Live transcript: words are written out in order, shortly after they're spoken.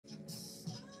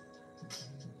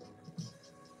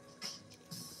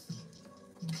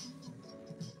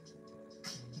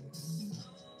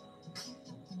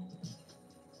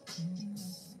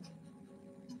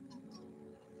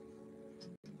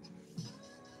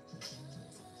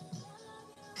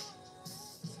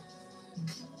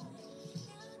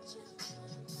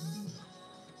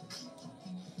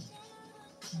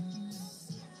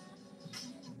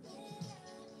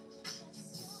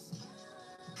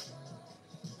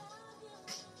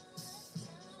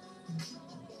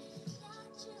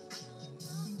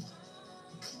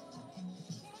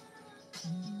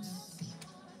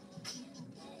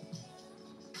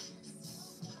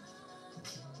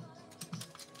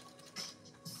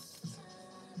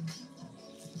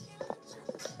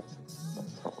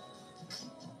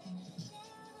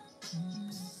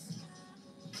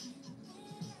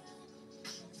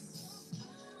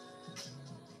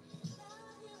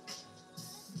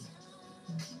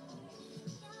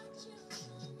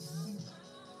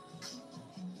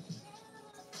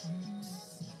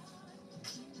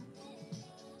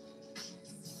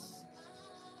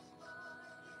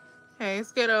Hey,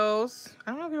 Skittles. I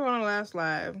don't know if you were on the last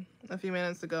live a few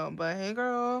minutes ago, but hey,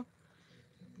 girl.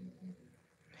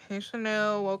 Hey,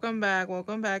 Chanel. Welcome back.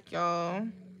 Welcome back, y'all.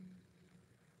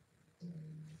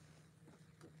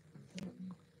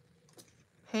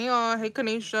 Hey, y'all. Hey,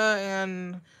 Kanisha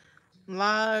and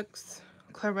Lux,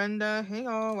 Clarinda. Hey,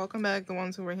 y'all. Welcome back. The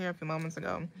ones who were here a few moments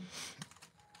ago.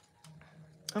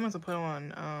 I must have put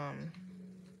on,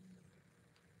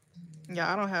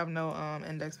 yeah, I don't have no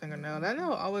index fingernail. That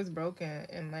nail always broken,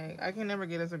 and like I can never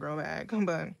get it to grow back.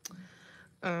 But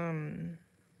I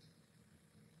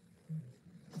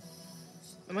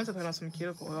must have put on some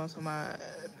cuticle oil so my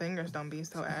fingers don't be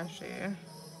so ashy.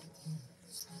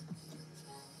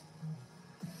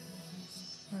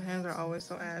 My hands are always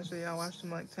so ashy. I wash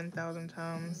them like 10,000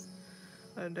 times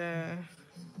a day.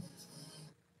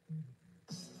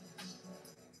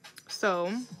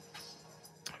 So,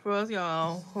 for those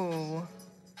y'all who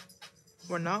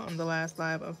were not on the last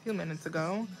live a few minutes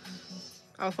ago,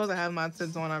 I was supposed to have my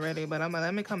tips on already, but I'm like,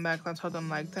 let me come back. I told them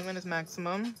like 10 minutes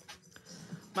maximum.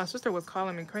 My sister was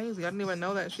calling me crazy. I didn't even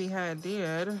know that she had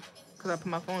did, because I put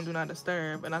my phone do not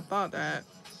disturb, and I thought that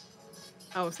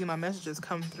I would see my messages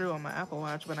come through on my Apple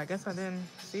Watch, but I guess I didn't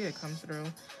see it come through.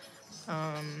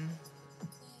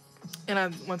 And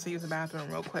I went to use the bathroom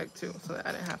real quick too, so that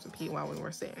I didn't have to pee while we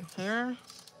were sitting here.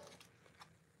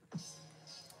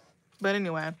 But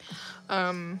anyway,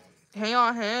 hey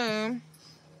y'all, hey.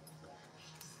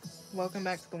 Welcome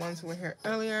back to the ones who were here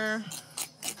earlier.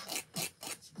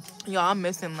 Y'all, I'm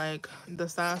missing like the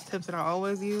size tips that I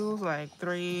always use, like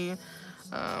 3,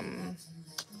 10,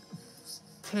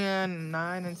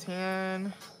 9, and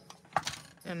 10.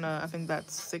 And I think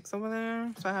that's 6 over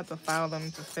there. So I have to file them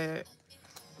to fit.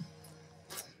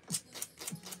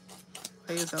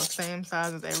 I use those same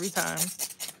sizes every time.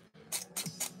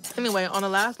 Anyway, on the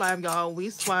last live, y'all, we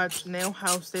swatched Nail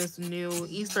Hause'S new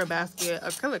Easter basket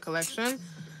acrylic collection.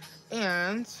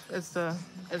 And it's the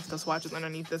swatches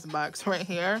underneath this box right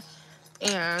here.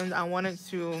 And I wanted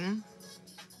to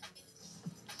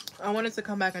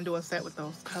come back and do a set with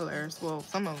those colors. Well,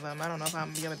 some of them. I don't know if I'm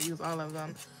gonna be able to use all of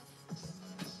them.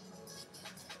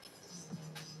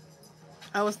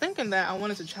 I was thinking that I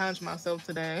wanted to challenge myself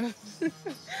today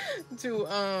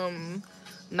to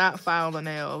not file the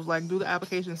nails. Like, do the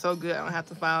application so good I don't have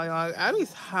to file, y'all. I be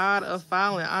tired of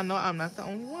filing. I know I'm not the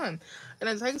only one. And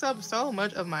it takes up so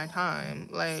much of my time.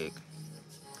 Like,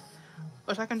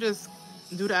 which I can just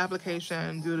do the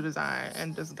application, do the design,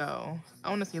 and just go. I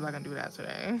want to see if I can do that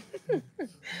today.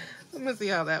 Let me see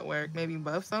how that works. Maybe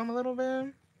buff some a little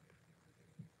bit.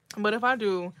 But if I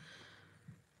do,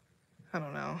 I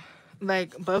don't know.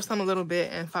 Like, buff some a little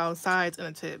bit and file sides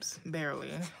and the tips. Barely.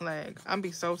 Like, I'm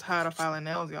be so tired of filing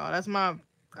nails, y'all. That's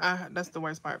the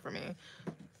worst part for me.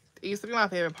 It used to be my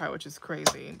favorite part, which is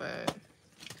crazy, but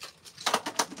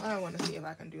I want to see if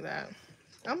I can do that.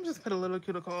 I'm just put a little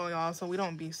cuticle oil, y'all, so we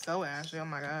don't be so ashy. Oh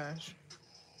my gosh.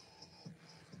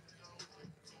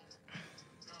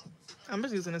 I'm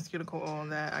just using this cuticle oil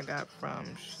that I got from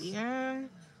Shein.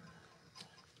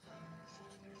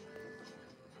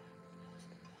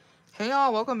 Hey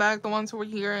y'all, welcome back, the ones who were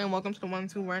here, and welcome to the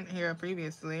ones who weren't here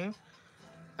previously.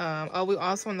 Oh, we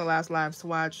also in the last live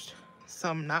swatched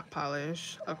some not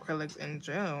polish acrylics in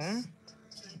gel.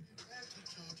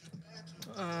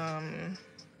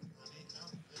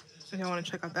 If y'all want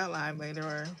to check out that live later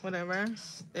or whatever,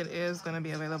 it is going to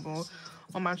be available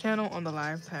on my channel on the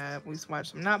live tab. We swatched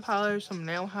some not polish, some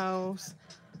nail house,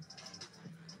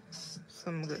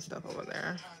 some good stuff over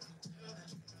there.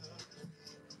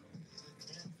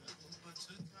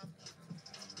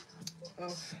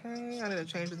 Okay, I need to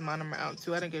change this monomer out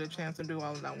too. I didn't get a chance to do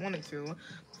all that I wanted to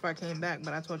before I came back,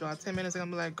 but I told y'all 10 minutes ago,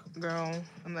 I'm like, girl,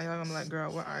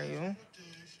 where are you?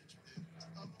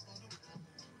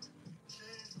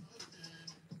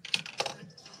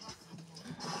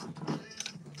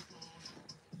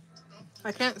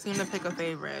 I can't seem to pick a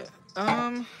favorite.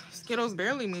 Skittles,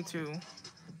 barely me too.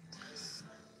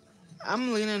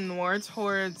 I'm leaning more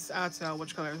towards, I'll tell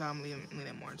which colors I'm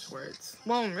leaning more towards.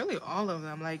 Well, really all of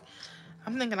them. Like,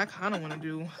 I'm thinking I kind of want to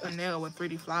do a nail with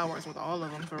 3D flowers with all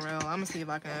of them for real. I'm going to see if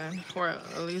I can, or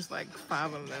at least like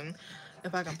 5 of them.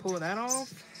 If I can pull that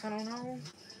off, I don't know.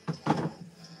 I'm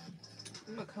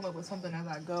going to come up with something as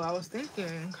I go. I was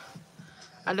thinking,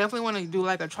 I definitely want to do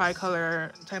like a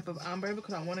tricolor type of ombre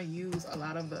because I want to use a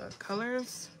lot of the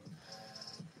colors.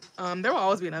 There will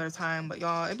always be another time, but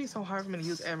y'all, it'd be so hard for me to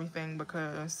use everything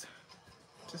because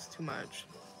it's just too much.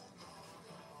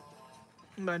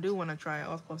 But I do want to try it. I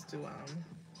was supposed to,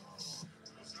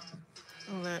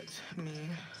 let me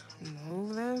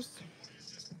move this.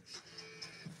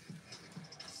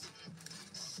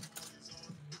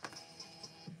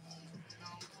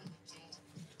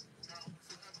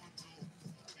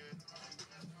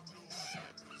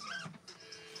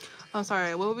 Oh,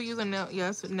 sorry. Will we be using nail?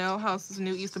 Yes, Nail House's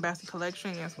new Easter basket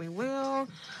collection. Yes, we will.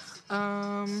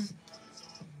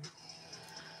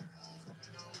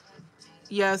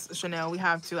 Yes, Chanel, we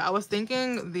have to. I was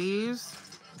thinking these,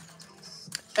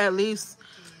 at least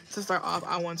to start off,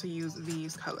 I want to use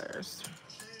these colors.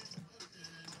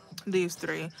 These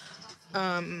three.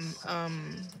 Um,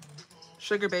 um,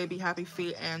 Sugar Baby, Happy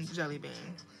Feet, and Jelly Bean.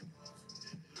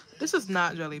 This is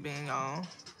not Jelly Bean, y'all.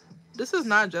 This is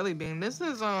not Jelly Bean. This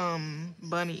is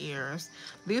Bunny Ears.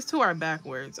 These two are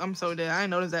backwards. I'm so dead. I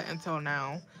didn't notice that until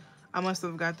now. I must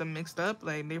have got them mixed up.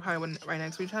 Like, they probably went right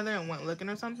next to each other and went looking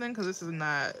or something. Because this is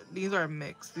not... These are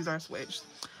mixed. These are switched.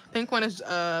 Pink one is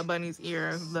Bunny's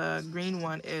Ears. The green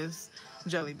one is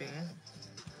Jelly Bean.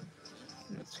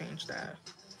 Let's change that.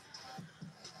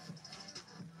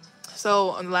 So,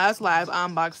 on the last live, I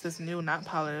unboxed this new not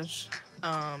polished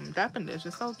Dappin' Dish.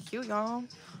 It's so cute, y'all.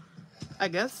 I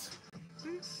guess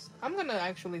I'm gonna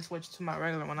actually switch to my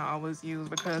regular one I always use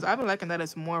because I've been liking that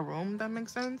it's more room. That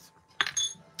makes sense.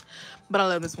 But I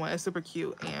love this one. It's super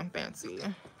cute and fancy.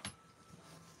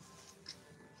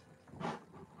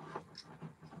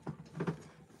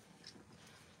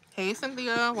 Hey,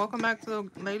 Cynthia. Welcome back to the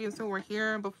ladies who were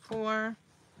here before.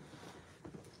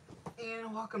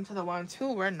 And welcome to the ones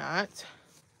who were not.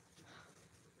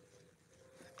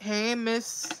 Hey,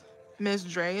 Miss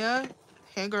Drea.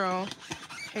 Hey, girl.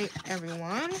 Hey,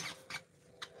 everyone.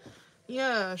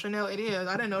 Yeah, Chanel, it is.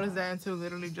 I didn't notice that until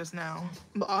literally just now.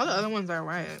 But all the other ones are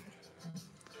right.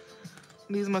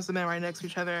 These must have been right next to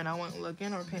each other and I wasn't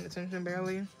looking or paying attention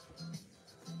barely.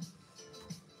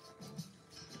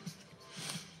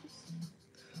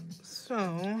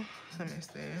 So, let me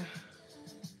see.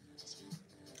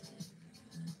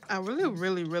 I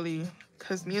really,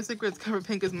 because Mia Secrets Cover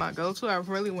Pink is my go-to, I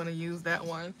really want to use that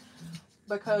one.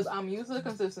 Because I'm used to the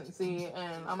consistency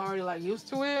and I'm already like used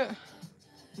to it.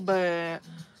 But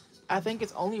I think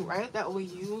it's only right that we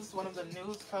use one of the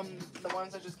news from the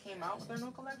ones that just came out with their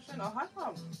new collection. Oh, how did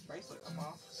my bracelet come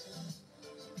off?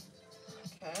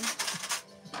 Okay.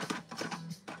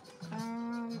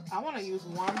 I want to use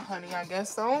Warm Honey, I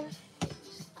guess so.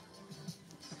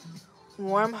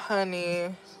 Warm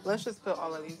Honey. Let's just put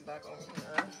all of these back over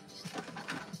here.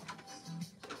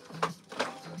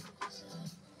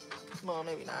 Well,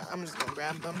 maybe not. I'm just gonna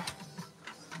grab them.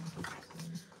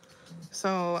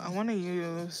 So I want to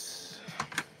use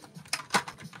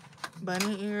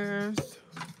Bunny Ears.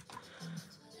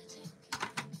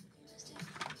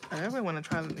 I really want to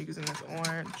try using this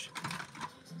orange.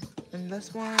 And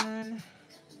this one.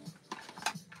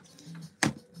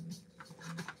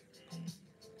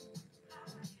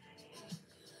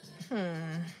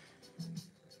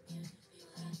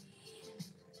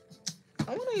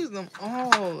 I want to use them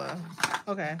all.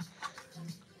 Okay.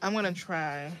 I'm going to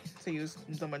try to use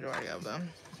the majority of them.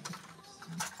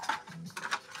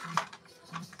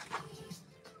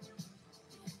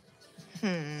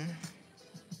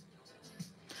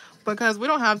 Because we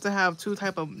don't have to have two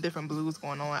type of different blues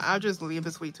going on. I'll just leave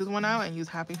the Sweet Tooth one out and use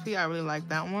Happy Feet. I really like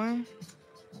that one.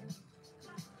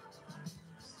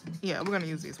 Yeah, we're going to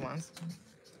use these ones.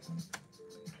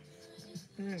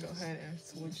 I'm going to go ahead and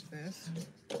switch this.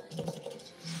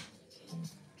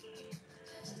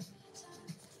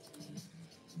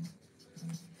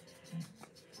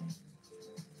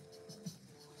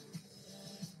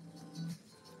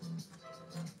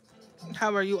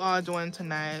 How are you all doing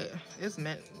tonight? It's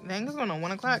dang, it's going on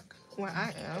 1 o'clock where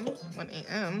I am, 1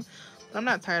 a.m. I'm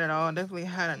not tired at all. I definitely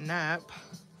had a nap.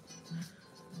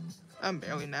 I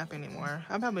barely nap anymore.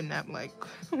 I probably nap like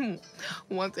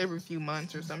once every few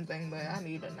months or something, but I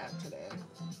need a nap today.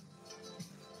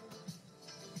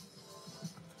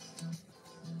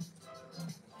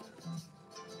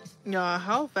 Y'all,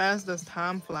 how fast does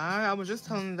time fly? I was just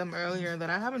telling them earlier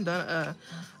that I haven't done a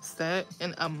set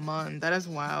in a month. That is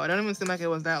wild. It doesn't even seem like it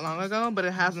was that long ago, but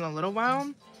it has been a little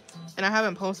while. And I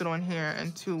haven't posted on here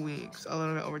in 2 weeks, a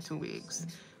little bit over 2 weeks.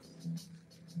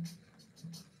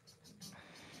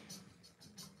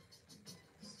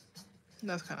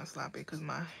 That's kind of sloppy because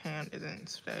my hand isn't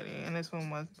steady. And this one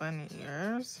was Bunny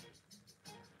Ears.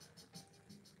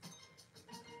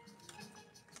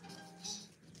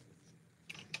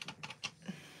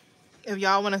 If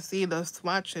y'all want to see the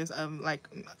swatches of like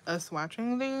us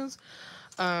swatching these,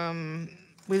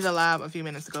 we did a live a few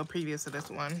minutes ago previous to this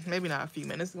one. Maybe not a few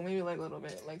minutes ago, maybe like a little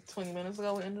bit, like 20 minutes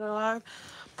ago we ended the live.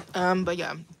 But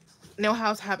yeah, Nail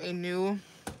House have a new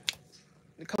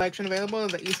collection available,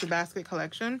 the Easter Basket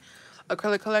collection,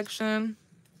 acrylic collection.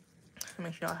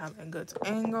 Make sure y'all have a good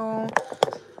angle.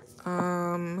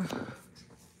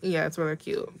 Yeah, it's really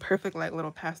cute. Perfect like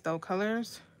little pastel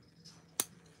colors.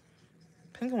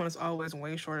 pink one is always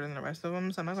way shorter than the rest of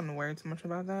them, so I'm not gonna worry too much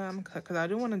about that. Because I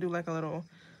do want to do like a little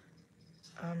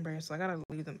ombre, so I gotta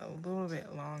leave them a little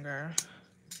bit longer.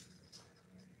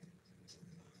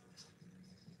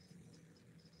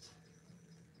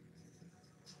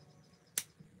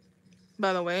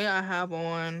 By the way, I have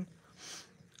on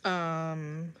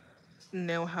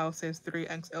Nail Hause'S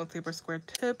 3XL taper square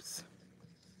tips.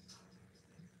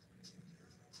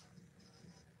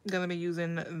 Gonna be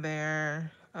using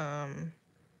their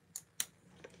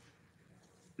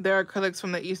acrylics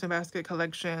from the Eastern Basket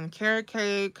collection. Carrot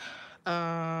cake.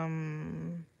 Let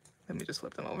me just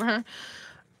flip them over.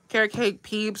 Carrot cake,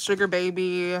 peeps, sugar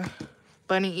baby,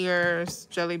 bunny ears,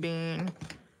 jelly bean,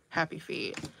 happy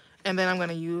feet. And then I'm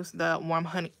gonna use the warm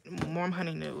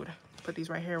honey nude. Put these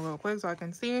right here real quick so I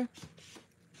can see.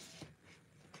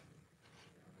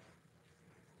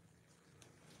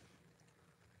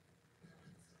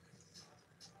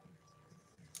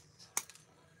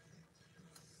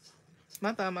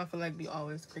 My thumb, I feel like be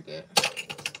always cricket,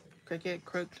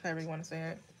 crooked, however you want to say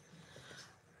it.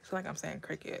 I feel like I'm saying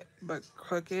cricket, but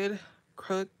crooked,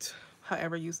 crooked,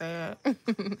 however you say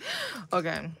it.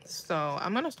 Okay, so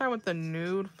I'm gonna start with the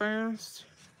nude first.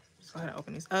 Let's go ahead and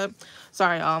open these up.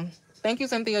 Sorry, y'all. Thank you,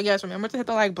 Cynthia. Yes, remember to hit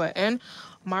the like button.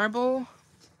 Marble.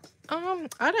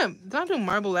 I did do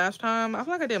marble last time. I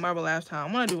feel like I did marble last time.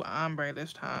 I'm gonna do ombre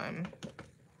this time.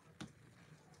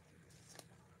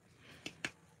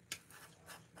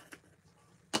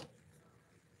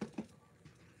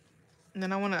 And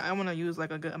then I wanna use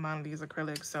like a good amount of these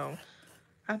acrylics, so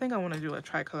I think I want to do a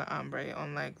tricolor ombre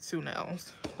on like 2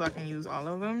 nails so I can use all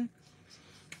of them.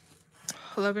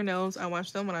 Love your nails. I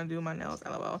watch them when I do my nails.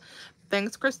 LOL.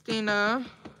 Thanks, Christina.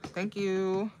 Thank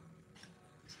you.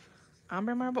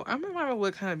 Ombre marble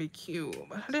would kind of be cute,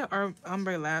 but I did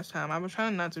ombre last time. I was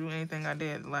trying not to do anything I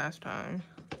did last time.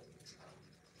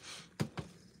 I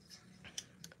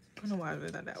don't know why I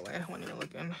did that way. I wasn't even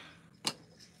looking.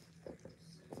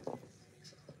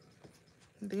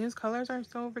 These colors are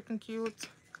so freaking cute.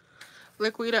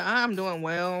 Liquida, I'm doing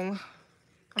well.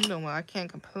 I'm doing well. I can't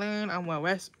complain. I'm well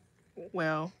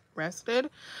rested.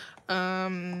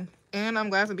 And I'm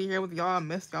glad to be here with y'all. I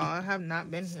missed y'all. I have not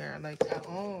been here like at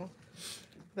all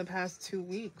the past 2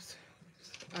 weeks.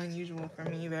 Unusual for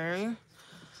me, very.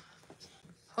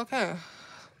 Okay.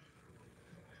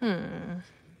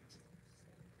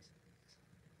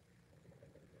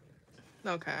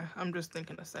 Okay, I'm just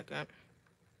thinking a second.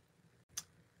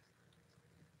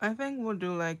 I think we'll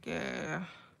do like a...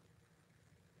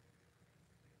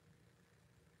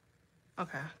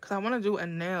 Okay, because I want to do a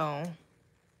nail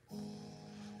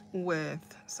with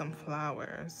some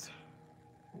flowers.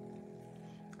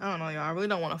 I don't know, y'all. I really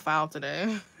don't want to file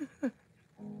today.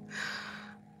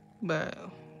 But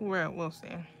we'll see.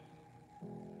 I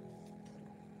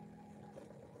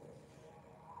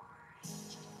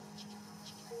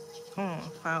don't want to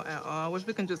file at all. I wish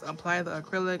we can just apply the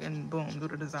acrylic and boom, do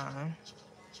the design.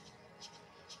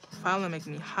 Filing make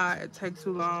me hot. It takes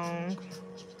too long.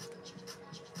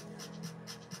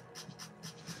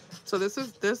 So this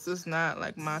is not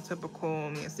like my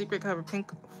typical secret cover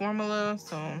pink formula.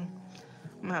 So I'm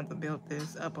gonna have to build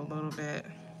this up a little bit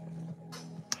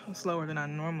slower than I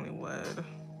normally would.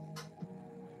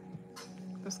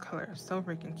 This color is so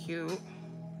freaking cute.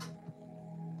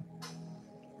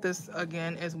 This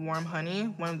again is Warm Honey,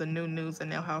 one of the new nudes that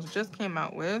Nail House just came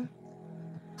out with.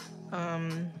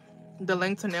 The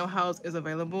link to Nail House is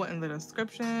available in the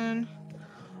description.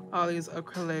 All these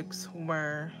acrylics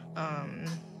were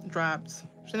dropped.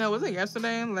 Chanel, was it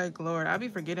yesterday? Like, Lord, I be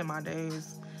forgetting my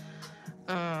days.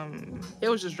 It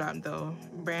was just dropped though.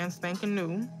 Brand spanking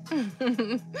new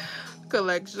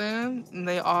collection.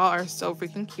 They all are so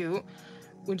freaking cute.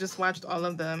 We just watched all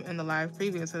of them in the live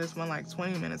preview. So this one like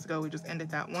 20 minutes ago, we just ended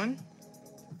that one.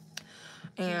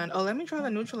 And oh, let me try the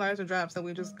neutralizer drops that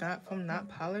we just got from Not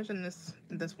Polished in this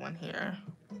one here.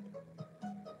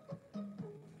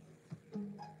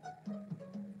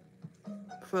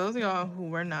 For those of y'all who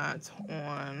were not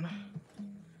on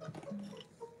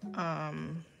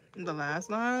the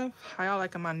last live, how y'all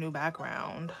liking my new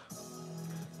background?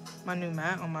 My new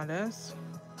mat on my desk.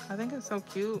 I think it's so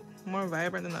cute. More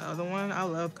vibrant than the other one. I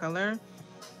love color.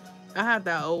 I had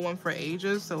that old one for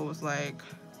ages, so it was like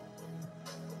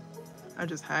I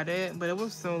just had it, but it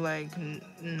was so like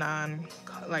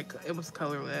it was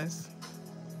colorless.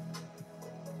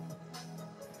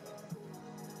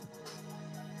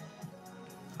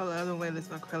 I love the way this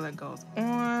acrylic goes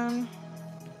on.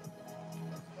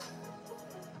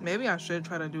 Maybe I should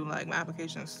try to do like my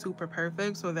application super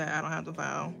perfect so that I don't have to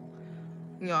file.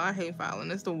 You know, I hate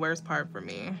filing. It's the worst part for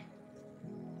me.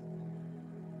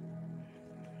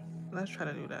 Let's try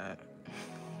to do that.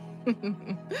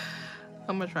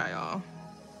 I'm gonna try, y'all.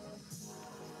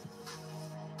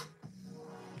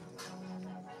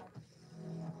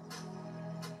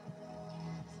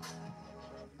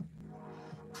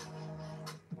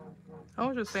 I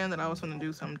was just saying that I was gonna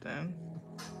do something.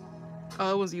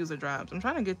 Oh, it was user drops. I'm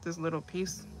trying to get this little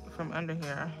piece from under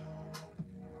here.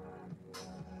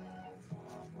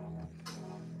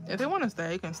 If they want to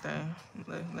stay, you can stay.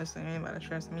 Listen, anybody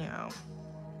stress me out.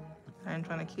 I ain't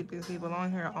trying to keep these people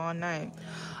on here all night.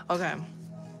 Okay,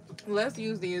 let's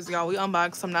use these, y'all. We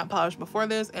unboxed some not polished before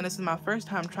this, and this is my first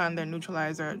time trying their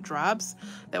neutralizer drops.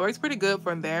 That works pretty good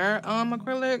for their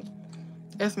acrylic.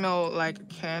 It smells like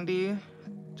candy.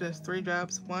 Just 3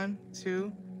 drops. 1,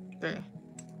 2, 3.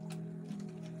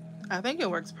 I think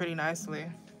it works pretty nicely.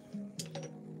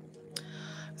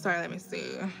 Sorry, let me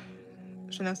see.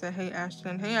 Chanel said, hey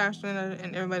Ashton. Hey Ashton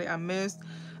and everybody I missed.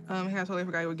 I totally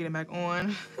forgot you were getting back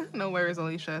on. No worries,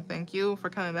 Alicia. Thank you for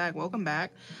coming back. Welcome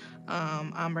back.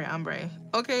 Ombre.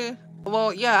 Okay.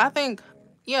 Well, yeah, I think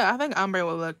ombre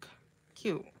will look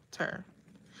cuter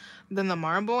than the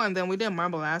marble. And then we did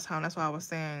marble last time. That's why I was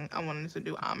saying I wanted to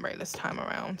do ombre this time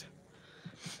around.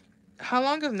 How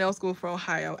long is nail school for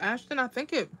Ohio? Ashton, I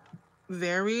think it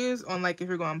varies on like if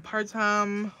you're going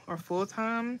part-time or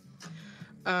full-time.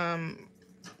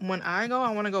 When I go,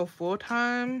 I want to go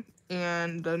full-time,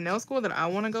 and the nail school that I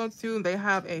want to go to, they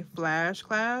have a flash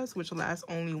class which lasts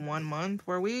only 1 month,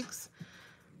 4 weeks,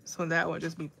 so that would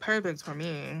just be perfect for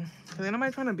me because ain't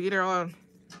nobody trying to be there all,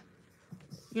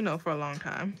 you know, for a long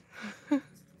time.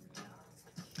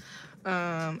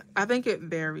 I think it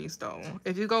varies though.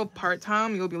 If you go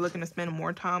part-time, you'll be looking to spend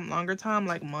more time, longer time,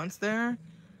 like months there.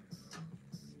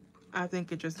 I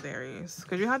think it just varies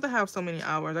because you have to have so many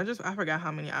hours. I forgot how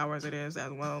many hours it is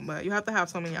as well, but you have to have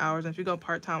so many hours. And if you go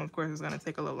part-time, of course, it's going to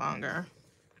take a little longer.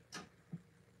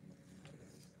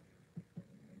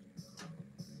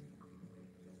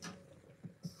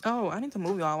 Oh, I need to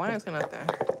move y'all. Why didn't I say nothing?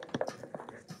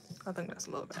 I think that's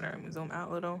a little better. Let me zoom out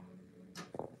a little.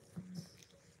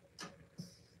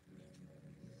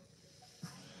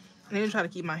 I need to try to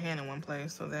keep my hand in one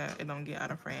place so that it don't get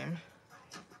out of frame.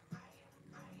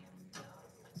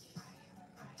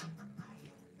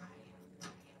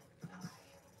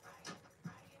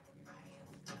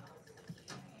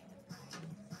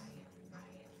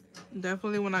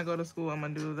 Definitely when I go to school, I'm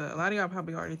going to do a lot of y'all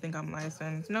probably already think I'm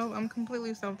licensed. No, I'm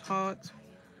completely self-taught.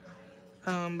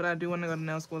 But I do want to go to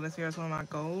nail school this year. It's one of my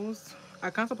goals. I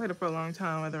contemplated for a long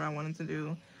time whether I wanted to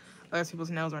do other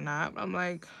people's nails or not. But I'm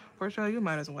like, for sure, you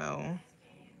might as well.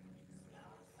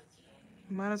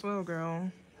 Might as well,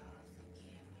 girl.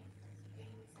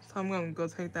 So I'm going to go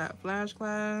take that flash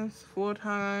class,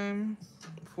 full-time,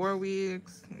 4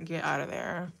 weeks, and get out of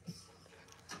there.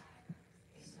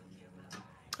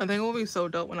 I think it will be so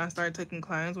dope when I start taking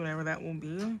clients, whenever that will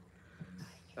be.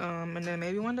 And then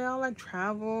maybe one day I'll like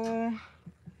travel.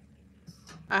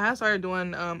 I have started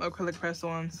doing acrylic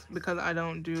press-ons because I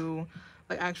don't do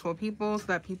like actual people, so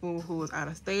that people who is out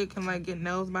of state can like get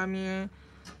nails by me.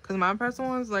 Because my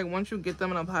press-ons, like once you get them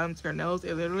and apply them to your nails,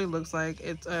 it literally looks like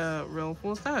it's a real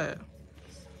full set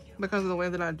because of the way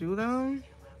that I do them.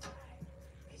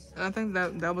 And I think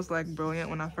that was like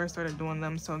brilliant when I first started doing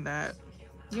them, so that,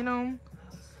 you know,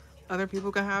 other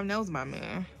people can have nails by me.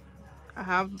 I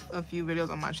have a few videos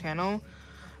on my channel.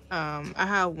 I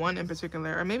have one in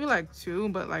particular, or maybe like 2,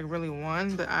 but like really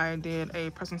one that I did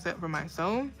a press-on set for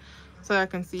myself, so I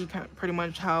can see pretty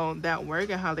much how that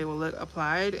worked and how they will look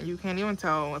applied. And you can't even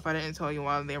tell if I didn't tell you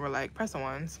while they were like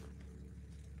press-ons.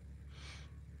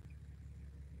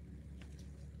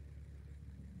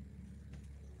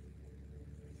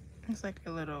 It's like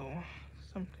a little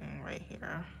something right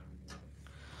here.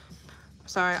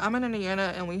 Sorry, I'm in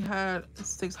Indiana and we had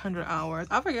 600 hours.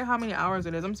 I forget how many hours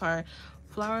it is. I'm sorry.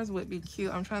 Flowers would be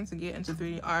cute. I'm trying to get into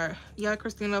 3D art. Yeah,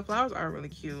 Christina, flowers are really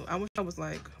cute. I wish I was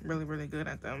like really, really good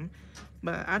at them,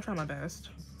 but I try my best.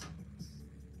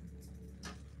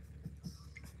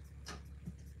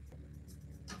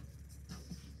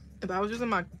 If I was using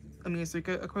my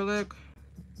Secret acrylic,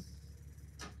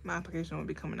 my application would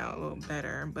be coming out a little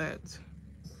better, but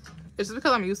it's just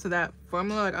because I'm used to that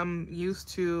formula. Like I'm used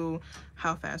to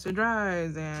how fast it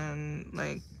dries and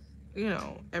like, you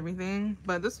know, everything.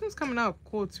 But this one's coming out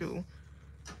cool too.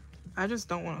 I just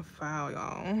don't want to foul,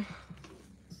 y'all.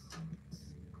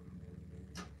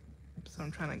 So I'm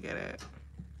trying to get it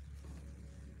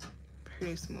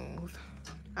pretty smooth.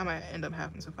 I might end up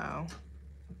having to foul.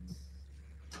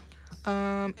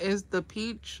 Is the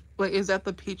peach, like, is that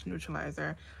the peach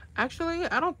neutralizer? Actually,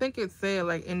 I don't think it said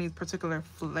like any particular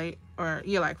flavor or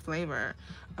like flavor.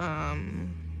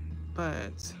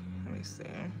 But let Let me see.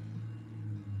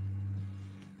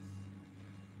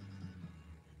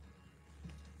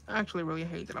 I actually really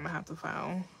hate that I'm gonna have to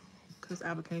file because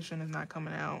application is not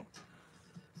coming out.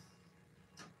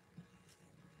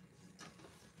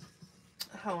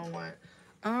 How long what?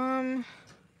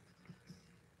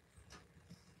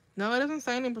 No, it doesn't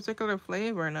say any particular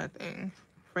flavor or nothing.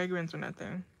 Fragrance or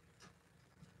nothing.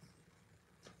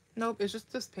 Nope, it's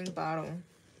just this pink bottle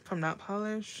from Not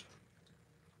Polish.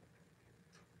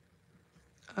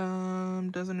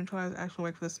 Doesn't neutralize actual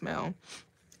work for the smell.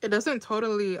 It doesn't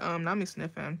totally, not me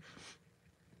sniffing.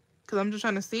 Cause I'm just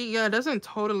trying to see. Yeah, it doesn't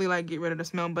totally like get rid of the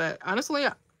smell, but honestly,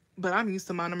 but I'm used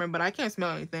to my number, but I can't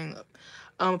smell anything.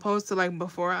 Opposed to like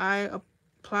before I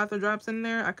apply the drops in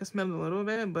there, I could smell it a little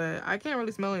bit, but I can't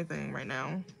really smell anything right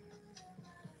now.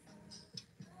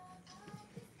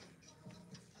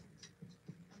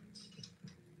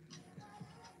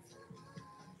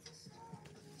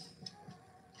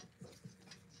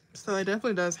 So it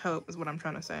definitely does help, is what I'm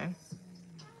trying to say.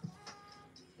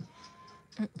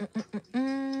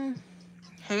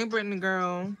 Hey, Brittany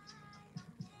girl.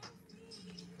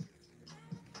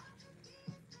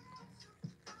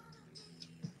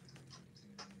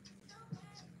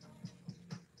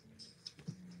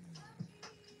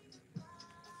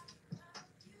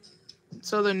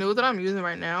 So the nude that I'm using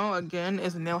right now, again,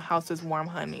 is Nail House's Warm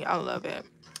Honey. I love it.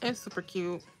 It's super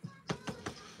cute.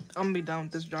 I'm gonna be done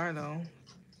with this jar though,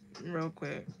 real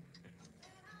quick.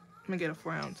 I'm gonna get a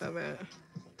 4 ounce of it.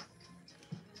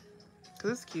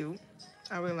 Cause it's cute.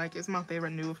 I really like it. It's my favorite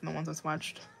nude from the ones I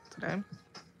swatched today.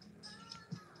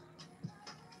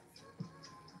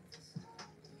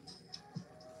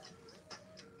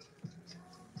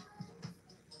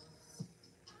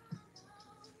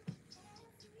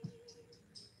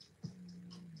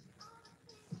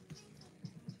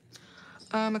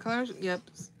 The color, yep.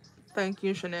 Thank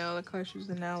you, Chanel. The color she's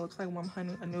using now looks like Warm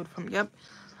Honey, a nude from, yep.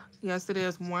 Yes, it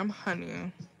is Warm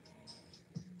Honey.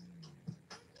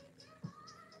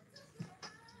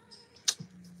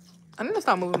 I need to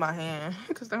stop moving my hand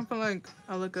because I feel like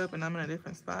I look up and I'm in a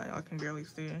different spot. Y'all can barely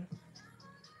see.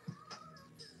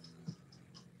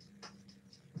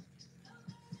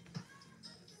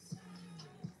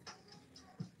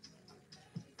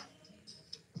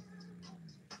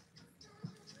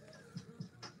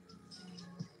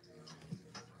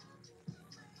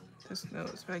 This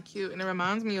note is very cute, and it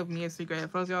reminds me of Mia's Secret.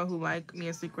 For those of y'all who like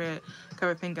Mia's Secret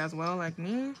Cover Pink as well, like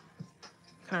me,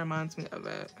 kind of reminds me of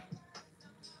it.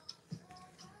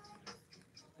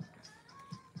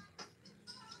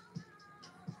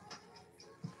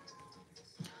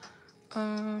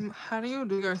 How do you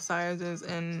do your sizes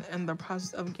in the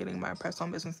process of getting my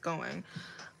press-on business going?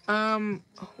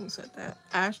 Who said that?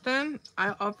 Ashton,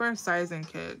 I offer sizing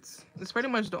kits. It's pretty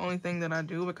much the only thing that I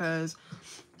do because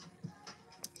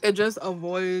it just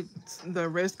avoids the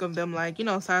risk of them, like, you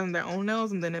know, sizing their own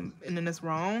nails and then it's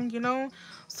wrong, you know.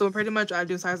 So pretty much I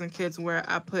do sizing kits where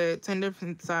I put 10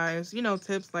 different size, you know,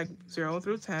 tips, like 0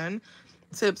 through 10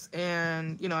 tips,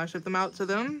 and you know, I ship them out to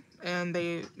them and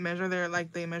they measure their,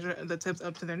 like, they measure the tips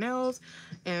up to their nails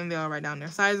and they'll write down their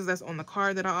sizes. That's on the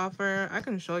card that I offer. I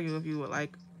can show you if you would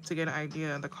like to get an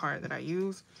idea of the card that I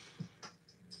use.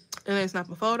 And they snap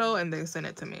a photo and they send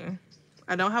it to me.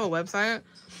 I don't have a website,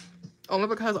 only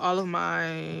because all of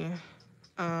my,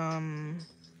 I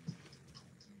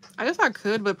guess I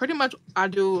could, but pretty much I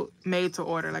do made to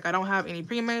order. Like, I don't have any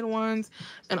pre-made ones,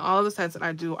 and all of the sets that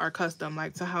I do are custom,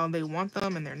 like to how they want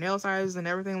them and their nail sizes and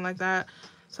everything like that.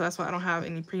 So that's why I don't have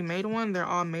any pre-made one. They're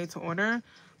all made to order,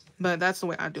 but that's the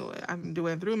way I do it. I can do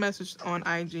it through message on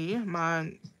IG.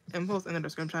 My info's in the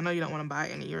description. I know you don't want to buy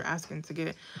any. You're asking to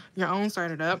get your own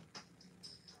started up,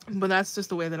 but that's just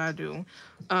the way that I do.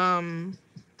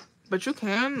 But you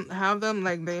can have them,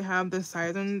 like, they have this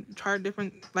sizing chart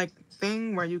different, like,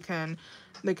 thing where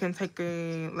they can take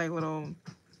a, like, little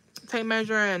tape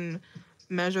measure and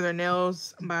measure their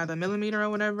nails by the millimeter or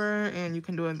whatever, and you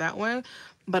can do it that way.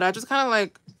 But I just kind of,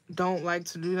 like, don't like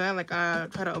to do that. Like, I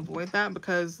try to avoid that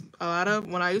because a lot of,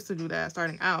 when I used to do that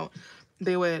starting out,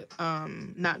 they would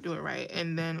not do it right,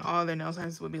 and then all their nail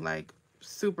sizes would be, like,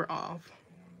 super off.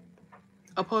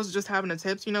 Opposed to just having the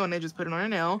tips, you know, and they just put it on a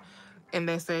nail and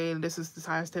they say this is the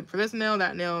size tip for this nail,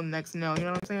 that nail, next nail. You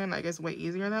know what I'm saying? Like, it's way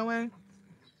easier that way.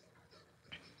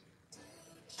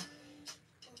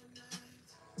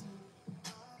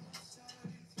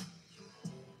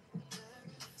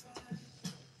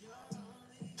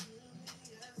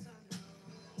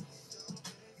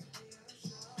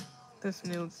 This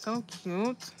nude's so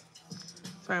cute.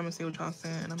 Sorry, I'm gonna see what y'all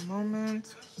saying in a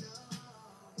moment.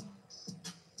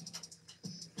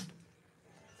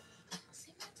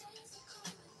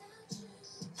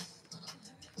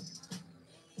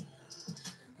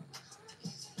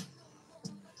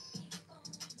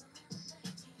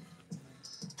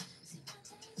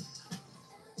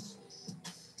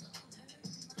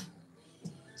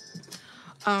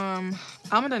 I'm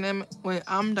a dynamic. Wait,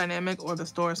 I'm dynamic, or the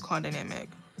store is called dynamic.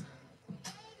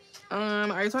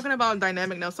 Are you talking about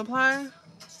dynamic nail supply?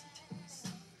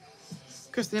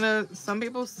 Christina, some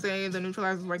people say the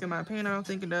neutralizers work. In my opinion, I don't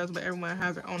think it does, but everyone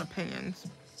has their own opinions.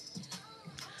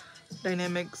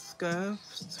 Dynamic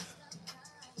scuffs.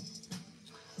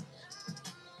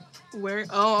 Where?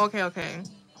 Oh, okay.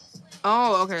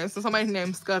 Oh, okay. So somebody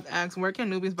named Scuff asks, where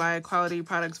can newbies buy quality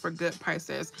products for good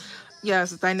prices?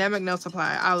 Yes, dynamic nail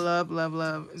supply. I love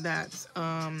that.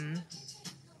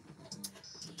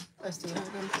 Let's see if I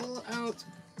can pull out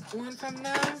one from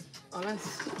there. Oh,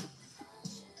 that's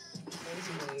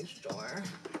a store.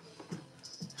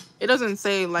 It doesn't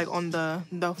say like on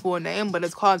the full name, but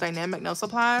it's called Dynamic Nail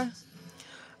Supply.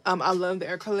 I love the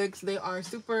acrylics.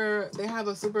 They have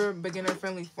a super beginner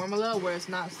friendly formula where it's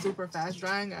not super fast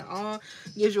drying at all.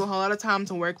 Gives you a whole lot of time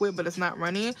to work with, but it's not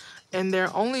runny. And they're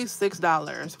only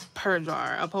 $6 per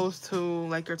jar, opposed to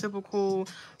like your typical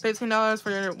 $15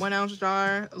 for your 1 ounce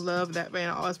jar. Love that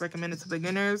brand. I always recommend it to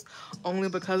beginners only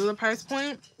because of the price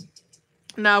point.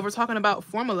 Now, if we're talking about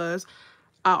formulas,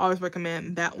 I always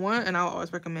recommend that one, and I'll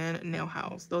always recommend Nail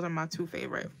House. Those are my two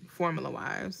favorite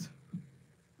formula-wise.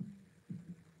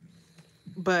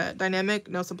 But Dynamic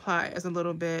Nail Supply is a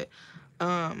little bit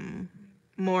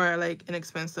more like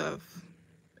inexpensive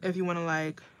if you want to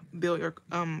like build your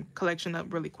collection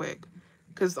up really quick,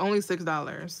 because it's only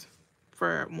 $6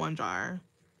 for one jar.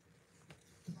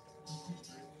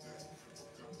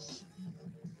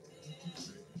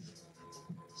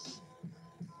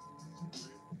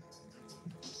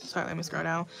 Sorry, let me scroll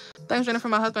down. Thanks, Jennifer.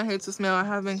 My husband hates the smell. I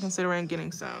have been considering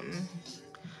getting some.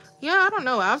 Yeah, I don't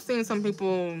know. I've seen some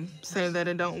people say that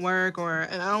it don't work,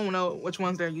 and I don't know which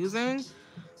ones they're using.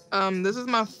 This is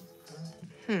my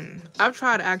I've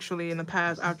tried, actually, in the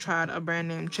past. I've tried a brand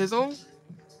named Chisel.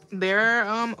 Their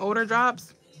odor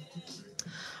drops,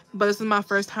 but this is my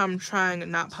first time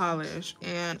trying not polish,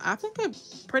 and I think it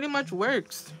pretty much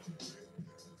works.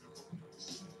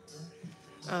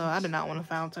 I did not want to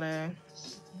foul today.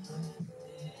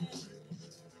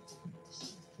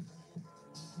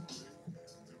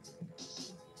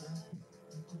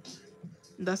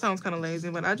 That sounds kind of lazy,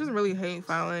 but I just really hate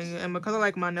filing, and because I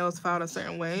like my nails filed a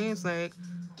certain way, it's like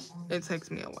it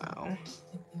takes me a while.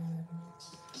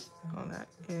 Oh, that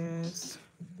is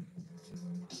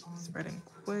spreading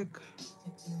quick.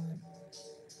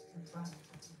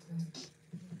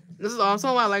 This is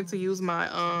also why I like to use my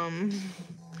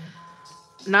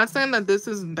not saying that this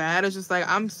is bad, it's just like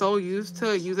I'm so used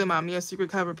to using my Mia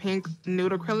Secret Cover Pink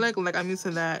nude acrylic. Like, I'm used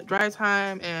to that dry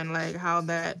time and like how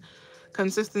that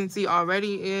consistency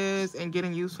already is, and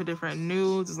getting used to different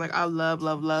nudes. It's like I love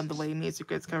the way Mia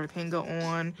Secret's Cover Pink go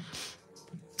on.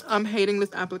 I'm hating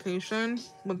this application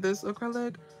with this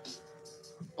acrylic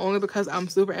only because I'm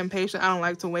super impatient. I don't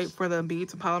like to wait for the bead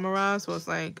to polymerize, so it's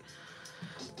like,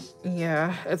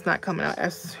 yeah, it's not coming out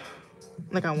as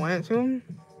like I want it to,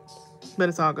 but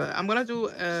it's all good. I'm gonna do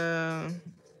I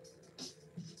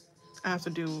have to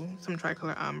do some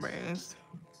tricolor ombres,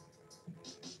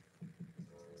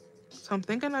 so I'm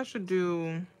thinking I should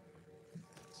do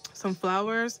some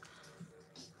flowers,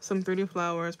 some 3D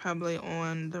flowers, probably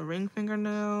on the ring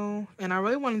fingernail. And I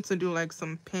really wanted to do like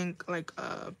some pink, like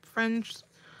French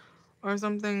or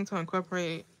something, to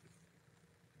incorporate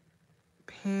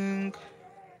pink.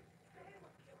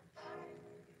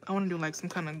 I want to do like some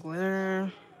kind of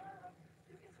glitter.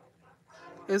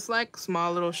 It's like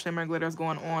small little shimmer glitters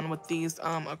going on with these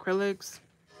acrylics.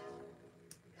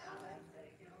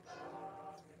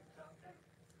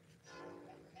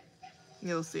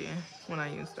 You'll see when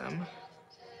I use them.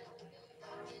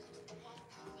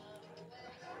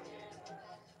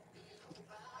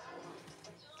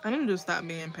 I need to just stop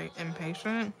being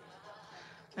impatient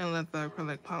and let the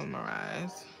acrylic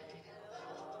polymerize.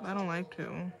 I don't like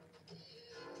to.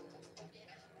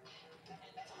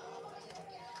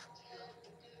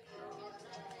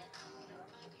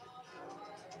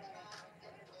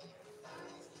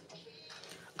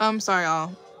 Sorry,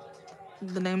 y'all.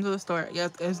 The names of the store,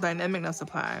 yes, is Dynamic Nail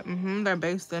Supply. They're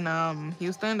based in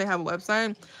Houston. They have a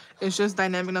website. It's just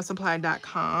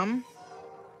dynamicnailsupply.com.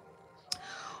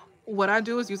 What I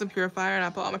do is use a purifier, and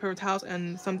I put all my paper towels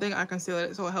and something, I conceal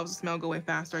it so it helps the smell go away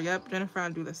faster. Yep, Jennifer, I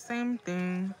do the same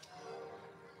thing.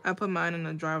 I put mine in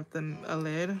a jar with a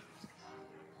lid.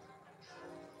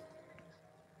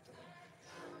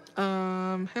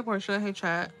 Hey Portia, hey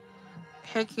chat.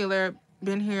 Hey Keeler,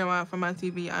 been here a while from my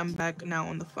TV. I'm back now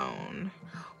on the phone.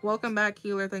 Welcome back,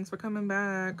 Keeler. Thanks for coming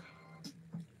back.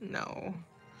 No,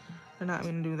 they're not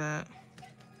gonna do that.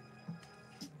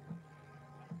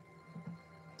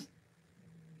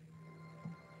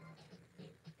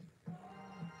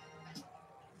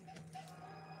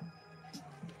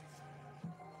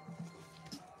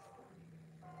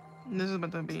 This is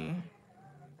about to be...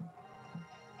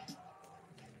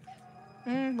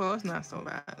 well, it's not so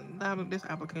bad. This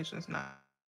application is not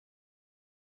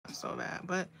so bad,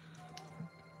 but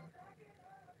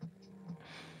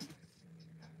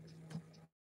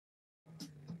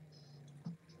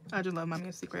I just love my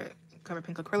Mia's Secret Cover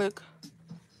Pink Acrylic.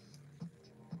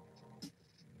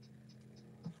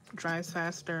 Dries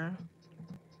faster.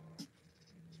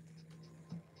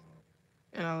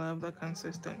 And I love the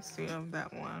consistency of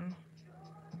that one.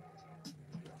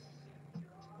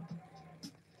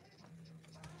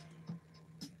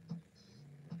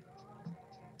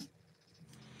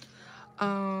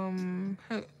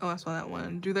 Hey, oh, I saw that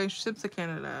one. Do they ship to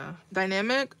Canada?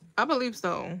 Dynamic? I believe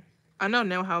so. I know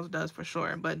Nail House does for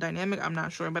sure, but Dynamic, I'm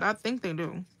not sure, but I think they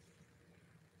do.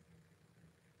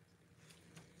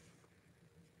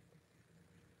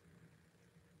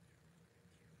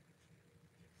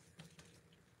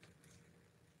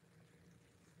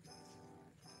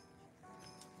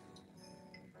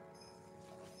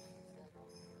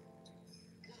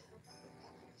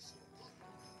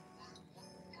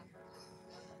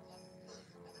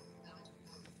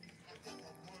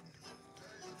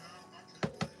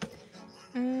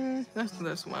 Let's do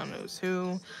this one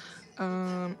too.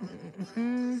 I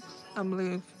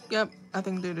believe, yep, I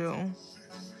think they do.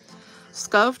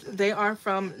 Scuffed, they are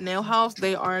from Nail House.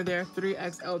 They are their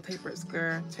 3XL tapered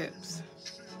square tips.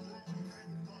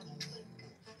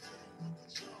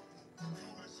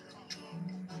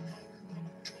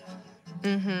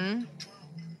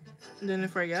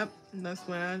 Jennifer, yep, that's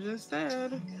what I just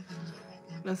said.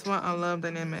 That's why I love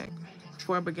Dynamic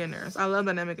for beginners. I love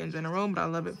Dynamic in general, but I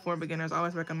love it for beginners. I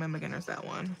always recommend beginners that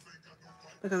one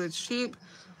because it's cheap,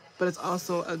 but it's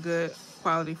also a good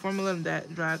quality formula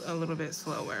that dries a little bit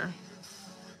slower.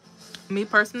 Me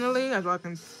personally, as y'all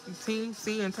can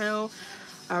see and tell,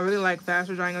 I really like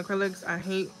faster drying acrylics. I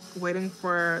hate waiting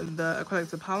for the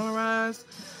acrylic to polymerize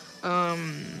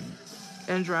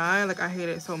and dry. Like, I hate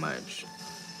it so much.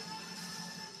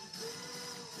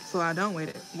 So I don't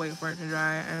wait for it to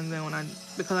dry, and then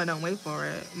because I don't wait for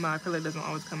it, my acrylic doesn't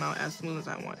always come out as smooth as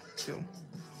I want it to.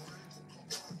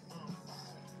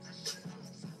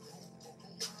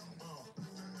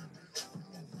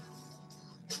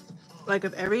 Like,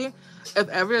 if every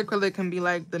acrylic can be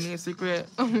like the Mia Secret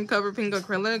Cover Pink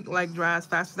acrylic, like dry as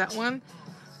fast as that one,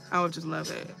 I would just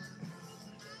love it.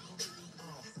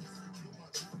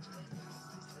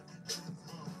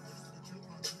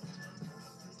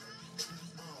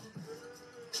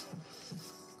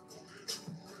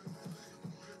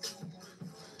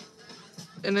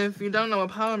 And if you don't know what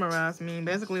polymerize means,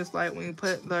 basically it's like when you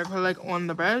put the acrylic on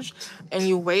the brush and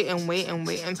you wait and wait and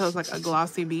wait until it's like a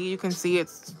glossy bead. You can see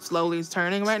it's slowly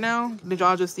turning right now. Did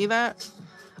y'all just see that?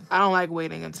 I don't like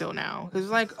waiting until now because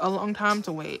it's like a long time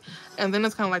to wait. And then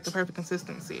it's kind of like the perfect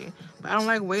consistency. But I don't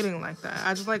like waiting like that.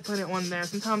 I just like put it on there.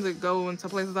 Sometimes it goes into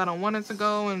places I don't want it to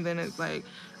go, and then it's like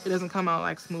it doesn't come out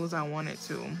like smooth as I want it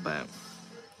to. But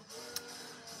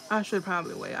I should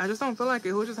probably wait. I just don't feel like it.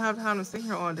 Who just have time to sit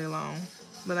here all day long?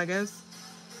 But I guess,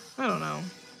 I don't know.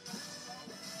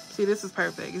 See, this is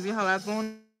perfect. You see how that's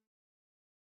going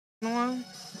on?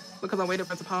 Because I waited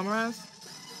for it to polymerize?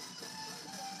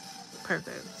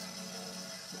 Perfect.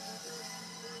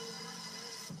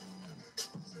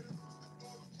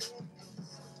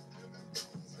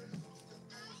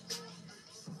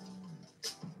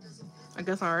 I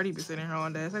guess I already be sitting here all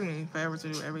day. It's taking me forever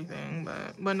to do everything.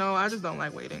 But no, I just don't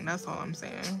like waiting. That's all I'm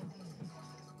saying.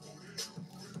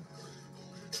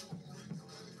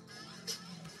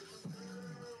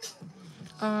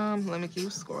 Let me keep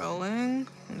scrolling.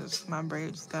 My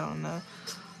braid just got on the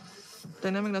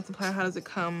Dynamic Nail Supplier. How does it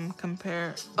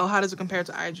compare? Oh, how does it compare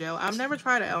to eye gel? I've never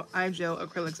tried eye gel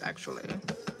acrylics actually.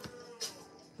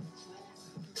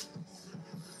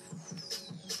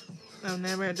 I've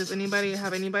never. Does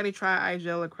anybody try eye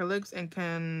gel acrylics and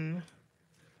can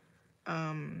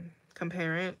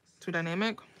compare it to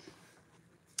Dynamic?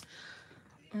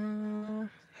 Hey,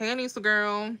 Anissa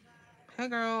girl. Hey,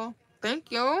 girl.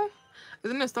 Thank you.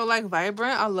 Isn't it so like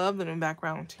vibrant? I love it in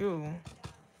background too.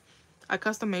 I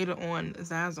custom made it on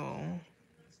Zazzle.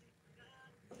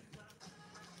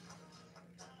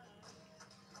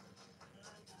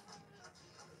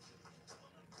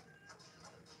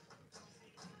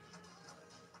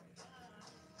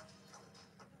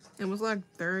 It was like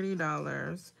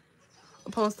 $30.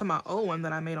 Opposed to my old one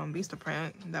that I made on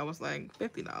Vistaprint, that was like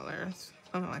 $50.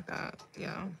 Something like that.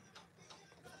 Yeah.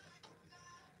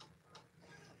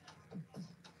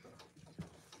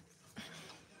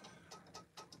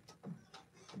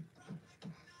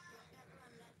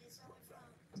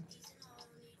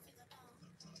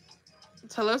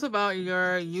 Tell us about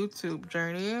your YouTube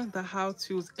journey, the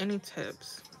how-tos, any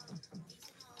tips.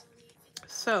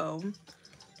 So,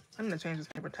 I'm gonna change this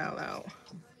paper towel out.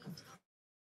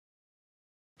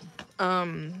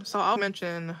 So I'll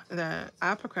mention that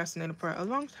I procrastinated for a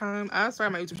long time. I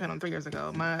started my YouTube channel 3 years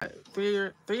ago. My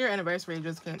three-year anniversary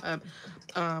just came up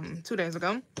 2 days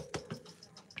ago.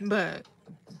 But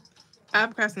I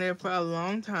procrastinated for a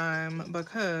long time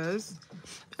because,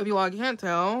 if you all can't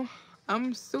tell,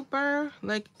 I'm super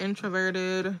like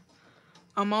introverted.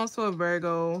 I'm also a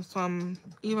Virgo, so I'm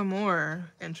even more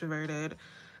introverted.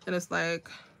 And it's like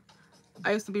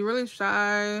I used to be really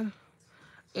shy,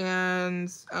 and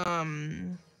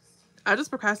I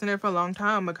just procrastinated for a long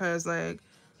time because like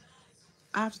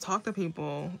I have to talk to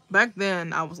people. Back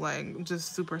then I was like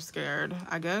just super scared,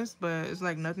 I guess, but it's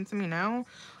like nothing to me now.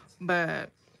 But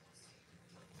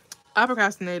I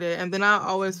procrastinated, and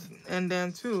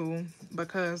then too,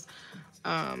 because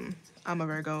I'm a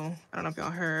Virgo. I don't know if y'all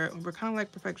heard. We're kind of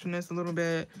like perfectionists a little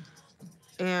bit.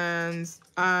 And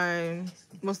I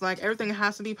was like, everything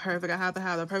has to be perfect. I have to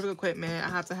have the perfect equipment. I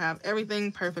have to have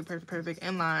everything perfect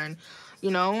in line,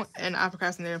 you know? And I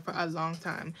procrastinated for a long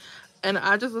time. And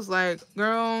I just was like,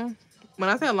 girl, when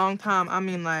I say a long time, I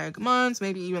mean like months,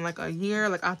 maybe even like a year.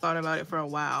 Like I thought about it for a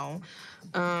while.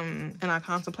 And I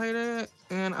contemplated.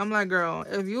 And I'm like, girl,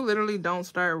 if you literally don't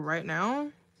start right now,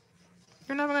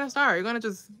 you're never going to start. You're going to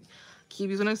just keep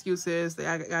using excuses.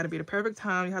 I got to be the perfect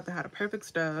time. You have to have the perfect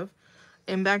stuff.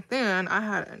 And back then, I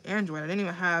had an Android. I didn't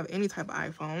even have any type of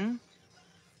iPhone.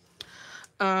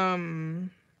 And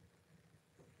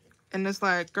it's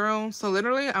like, girl, so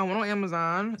literally, I went on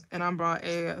Amazon and I bought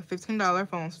a $15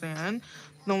 phone stand.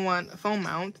 The phone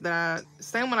mount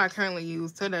same one I currently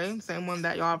use today. Same one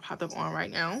that y'all popped up on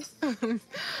right now.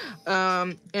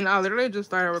 And I literally just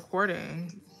started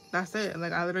recording. That's it.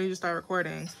 Like, I literally just started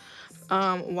recording.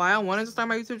 Why I wanted to start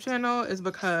my YouTube channel is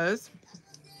because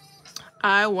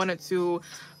I wanted to,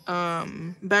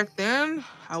 back then,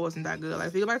 I wasn't that good. Like,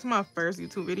 if you go back to my first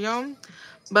YouTube video,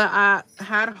 but I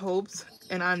had hopes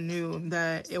and I knew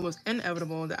that it was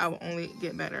inevitable that I would only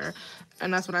get better.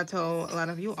 And that's what I tell a lot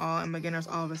of you all and beginners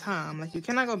all the time. Like, you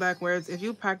cannot go backwards. If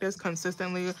you practice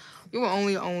consistently, you will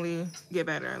only get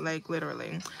better, like,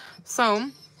 literally.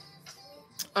 So,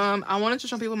 I wanted to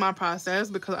show people my process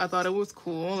because I thought it was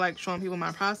cool, like showing people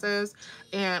my process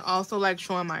and also like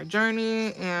showing my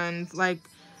journey, and like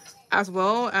as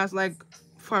well as like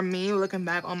for me looking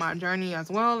back on my journey as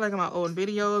well, like in my old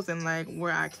videos and like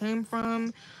where I came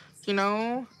from, you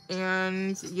know.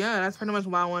 And yeah, that's pretty much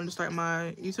why I wanted to start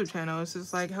my YouTube channel. It's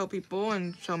just like help people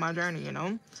and show my journey, you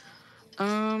know.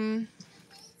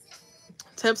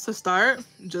 Tips to start: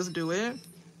 just do it.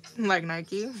 Like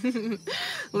Nike.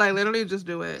 Like literally just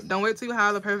do it. Don't wait till you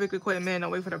have the perfect equipment. Don't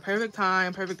wait for the perfect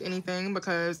time, perfect anything,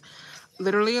 because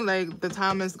literally like the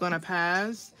time is gonna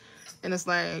pass. And it's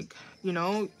like, you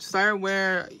know, start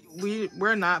where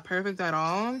we're not perfect at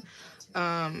all.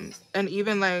 And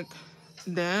even like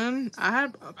then I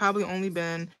had probably only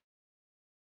been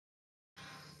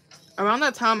around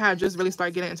that time I had just really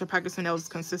started getting into practicing nails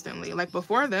consistently. Like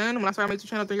before then, when I started my YouTube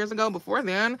channel 3 years ago, before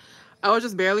then, I was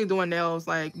just barely doing nails,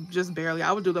 like just barely.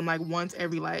 I would do them like once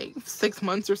every like 6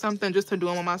 months or something, just to do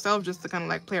them on myself, just to kind of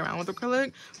like play around with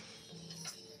acrylic.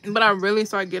 But I really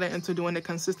started getting into doing it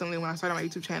consistently when I started my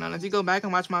YouTube channel. And if you go back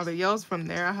and watch my videos from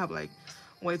there, I have like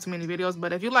way too many videos.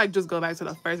 But if you like just go back to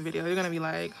the first video, you're gonna be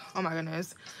like, oh my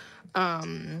goodness.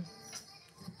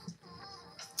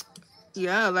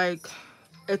 Yeah, like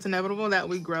it's inevitable that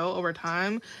we grow over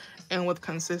time and with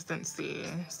consistency.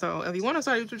 So if you want to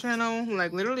start a YouTube channel,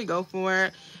 like literally go for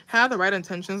it. Have the right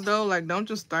intentions though. Like don't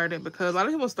just start it, because a lot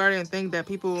of people start it and think that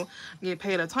people get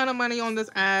paid a ton of money on this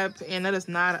app, and that is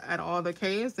not at all the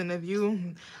case. And if you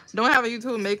don't have a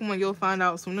YouTube, make one. You'll find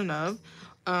out soon enough.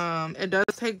 It does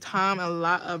take time, a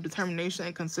lot of determination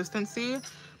and consistency.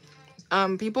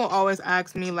 People always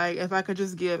ask me like if I could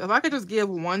just give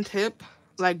one tip,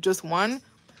 like just one,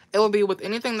 it will be with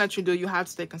anything that you do, you have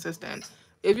to stay consistent.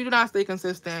 If you do not stay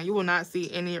consistent, you will not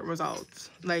see any results,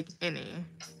 like any.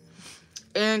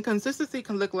 And consistency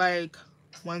can look like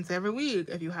once every week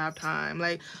if you have time.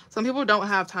 Like some people don't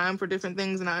have time for different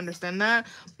things, and I understand that,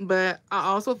 but I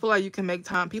also feel like you can make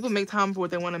time. People make time for what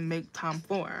they want to make time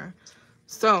for.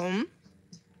 So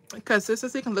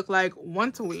consistency can look like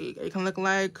once a week. It can look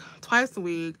like twice a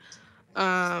week.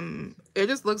 It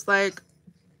just looks like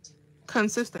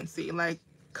consistency, like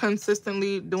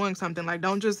consistently doing something. Like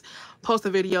don't just post a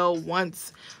video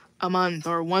once a month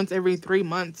or once every 3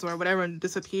 months or whatever and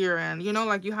disappear. And you know,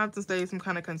 like you have to stay some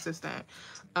kind of consistent.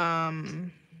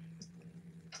 So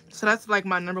that's like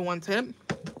my number one tip.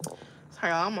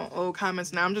 Sorry, y'all, I'm on old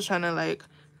comments now. I'm just trying to like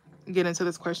get into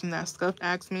this question that Scuffed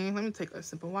asked me. Let me take a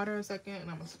sip of water a second, and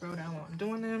I'm gonna scroll down while I'm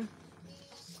doing it.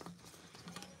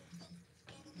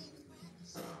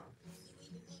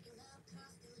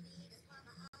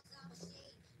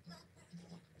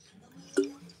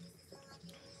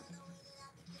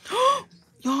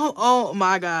 Y'all, oh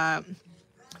my god.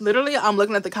 Literally, I'm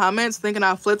looking at the comments thinking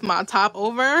I flipped my top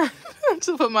over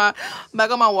to put my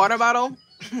back on my water bottle.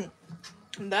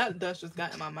 That dust just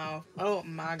got in my mouth. Oh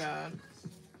my god.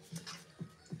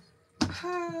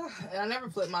 And I never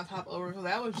flipped my top over, so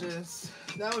that was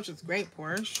just great,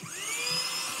 Porsche.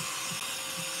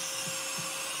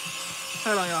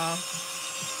 Hold on, y'all.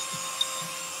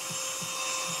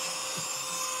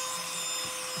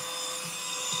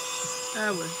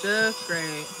 That was just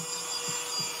great.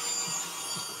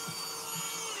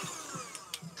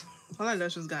 All that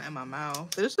dust just got in my mouth.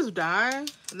 Did it just die?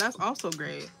 That's also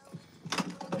great.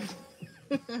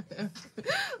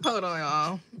 Hold on,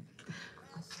 y'all.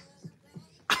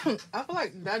 I feel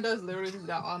like that dust literally just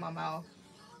got all in my mouth.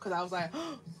 Because I was like,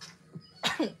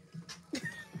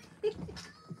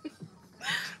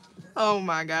 oh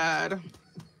my god.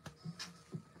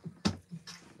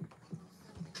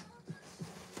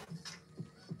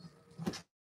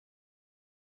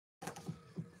 I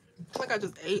feel like I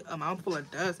just ate a mouthful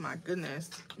of dust. My goodness.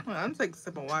 Hold on, I'm gonna take a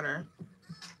sip of water.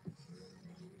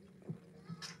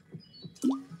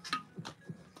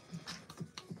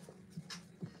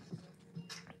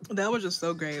 That was just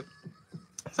so great.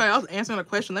 Sorry, I was answering a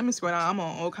question. Let me scroll down. I'm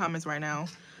on old comments right now.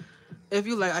 If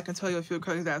you like, I can tell you a few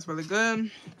acrylics that's really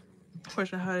good.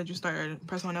 Question: how did you start your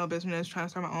personal nail business? Trying to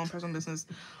start my own personal business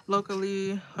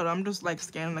locally. Hold on, I'm just like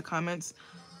scanning the comments.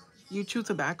 You chew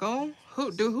tobacco?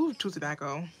 Who chew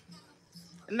tobacco?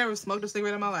 I never smoked a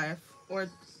cigarette in my life. Or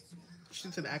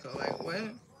chew tobacco. Like,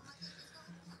 what?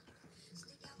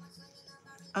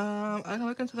 I can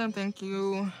look into them, thank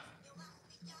you.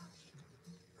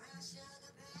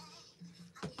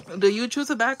 Do you chew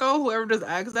tobacco? Whoever just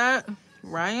asked that?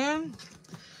 Ryan?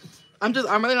 I'm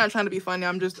really not trying to be funny.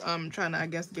 I'm just trying to, I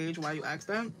guess, gauge why you asked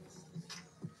that.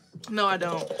 No, I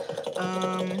don't.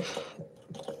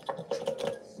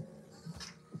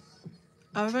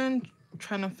 I've been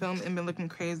trying to film and been looking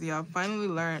crazy. I've finally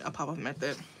learned a pop-up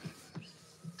method.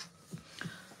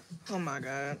 Oh my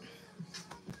god.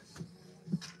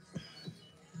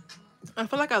 I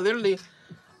feel like I literally,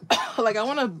 like I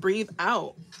want to breathe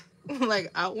out.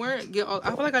 Like outward.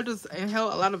 I feel like I just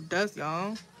inhaled a lot of dust,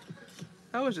 y'all.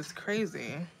 That was just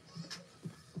crazy.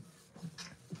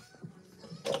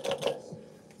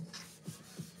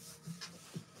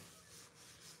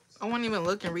 I wasn't even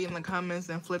looking, reading the comments,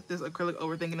 and flipped this acrylic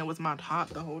over thinking it was my top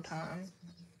the whole time.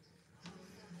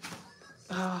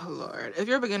 Oh, Lord. If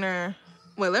you're a beginner...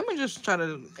 Wait, let me just try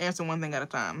to answer one thing at a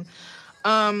time.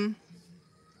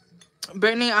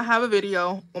 Brittany, I have a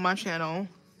video on my channel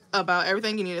about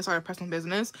everything you need to start a personal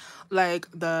business. Like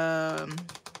the...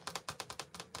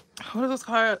 What is this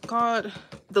called?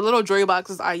 The little jewelry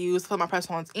boxes I use for my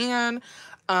press-ons and...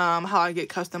 how I get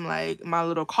custom, like, my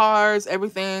little cards,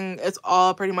 everything. It's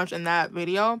all pretty much in that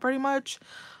video, pretty much.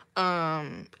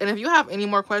 And if you have any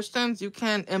more questions, you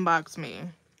can inbox me.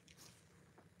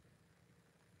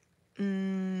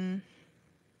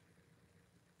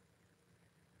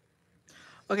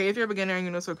 Okay, if you're a beginner and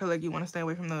you know so acrylic, you want to stay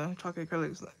away from the chocolate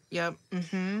acrylics. Yep.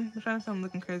 I'm trying to say I'm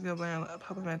looking crazy over there.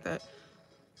 Pop-up at that.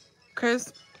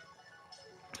 Chris,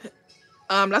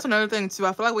 that's another thing, too.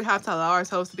 I feel like we have to allow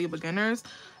ourselves to be beginners.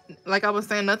 Like I was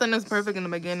saying, nothing is perfect in the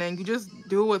beginning. You just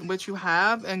do with what you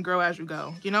have and grow as you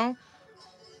go, you know?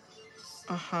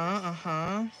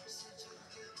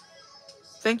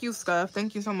 Thank you, Scuff.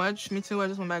 Thank you so much. Me too. I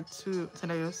just went back to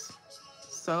today's.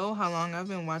 So, how long I've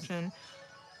been watching...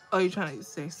 Oh, you're trying to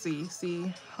say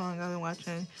see how long I've been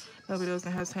watching no videos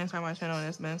and has 10 times my channel and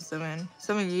it's been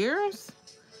 7 years?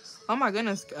 Oh my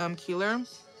goodness, Keeler.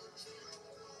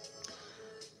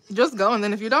 Just go, and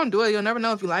then if you don't do it, you'll never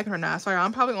know if you like it or not. Sorry,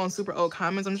 I'm probably on super old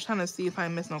comments. I'm just trying to see if I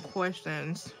missed no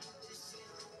questions.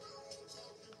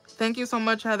 Thank you so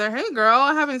much, Heather. Hey, girl,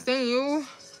 I haven't seen you.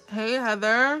 Hey,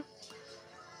 Heather.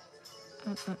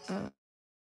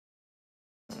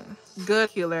 Good,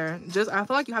 Healer. I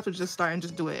feel like you have to just start and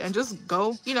just do it. And just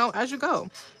go, you know, as you go.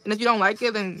 And if you don't like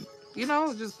it, then, you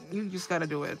know, you just gotta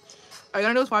do it. All you're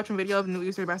gonna do is watch a video of new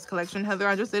Easter Basket collection. Heather,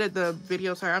 I just did the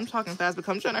video. Sorry, I'm talking fast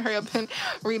because I'm trying to hurry up and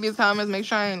read these comments. Make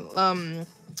sure I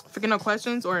forget no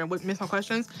questions or miss no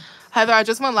questions. Heather, I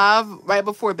just went live right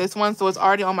before this one, so it's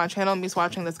already on my channel. Me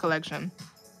watching this collection.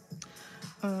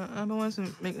 I've been wanting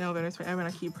to make nail videos forever and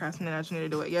I keep procrastinating. I just need to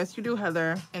do it. Yes, you do,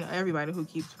 Heather, and everybody who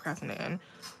keeps procrastinating.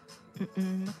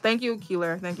 Thank you,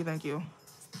 Keeler. Thank you, thank you.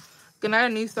 Good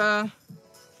night, Anissa.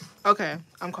 Okay,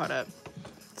 I'm caught up.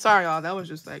 Sorry, y'all. That was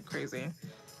just like crazy.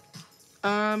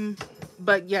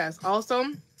 But yes, also,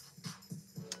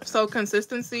 so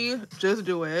consistency, just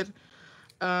do it.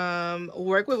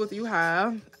 Work with what you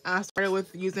have. I started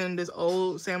with using this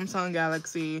old Samsung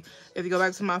Galaxy. If you go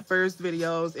back to my first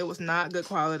videos, it was not good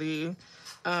quality.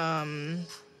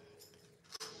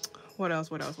 What else?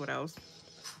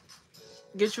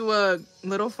 Get you a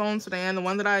little phone stand. The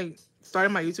one that I started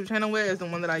my YouTube channel with is the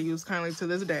one that I use currently to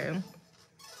this day.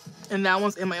 And that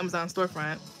one's in my Amazon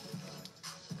storefront.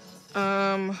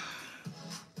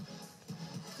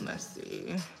 Let's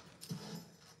see.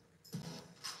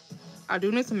 I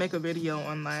do need to make a video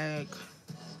on like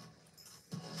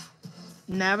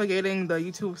navigating the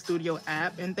YouTube Studio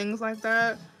app and things like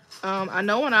that. I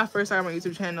know when I first started my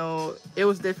YouTube channel, it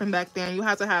was different back then. You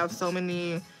had to have so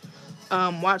many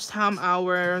watch time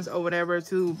hours or whatever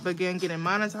to begin getting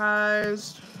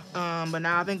monetized. But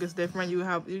now I think it's different. You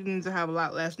need to have a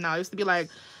lot less now. It used to be like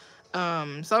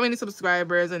so many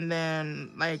subscribers and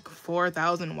then like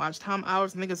 4,000 watch time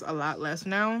hours. I think it's a lot less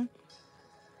now.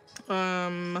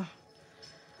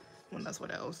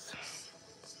 What else?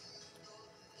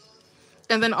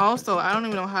 And then also, I don't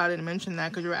even know how I didn't mention that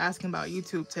because you were asking about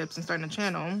YouTube tips and starting a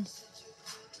channel.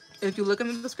 If you look in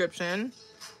the description,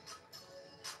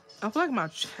 I feel like my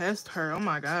chest hurt. Oh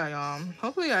my god, y'all.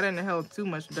 Hopefully I didn't inhale too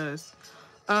much dust.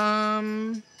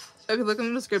 If you look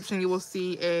in the description, you will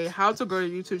see a how to grow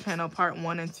your YouTube channel part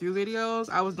 1 and 2 videos.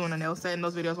 I was doing a nail set in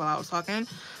those videos while I was talking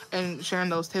and sharing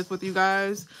those tips with you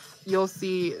guys. You'll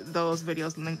see those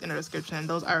videos linked in the description.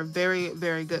 Those are very,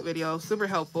 very good videos. Super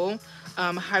helpful.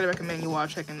 Highly recommend you all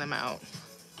checking them out.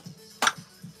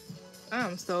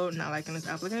 I'm still not liking this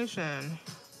application.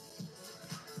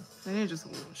 I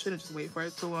should have just wait for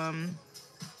it to I'm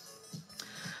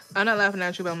not laughing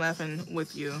at you, but I'm laughing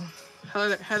with you.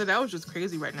 Heather, that was just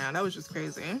crazy right now. That was just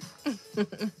crazy.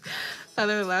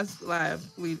 Heather, last live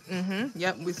we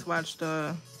swatched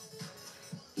the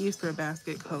Easter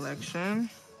basket collection.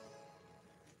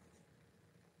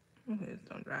 Okay,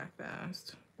 don't dry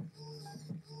fast.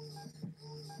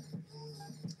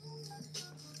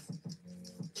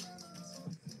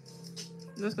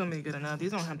 This is gonna be good enough.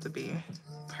 These don't have to be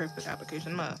perfect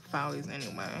application. I'm gonna file these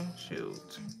anyway.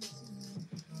 Shoot.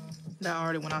 That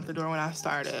already went out the door when I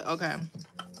started. Okay.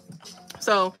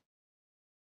 So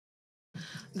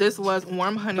this was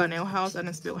Warm Honey by Nail House. I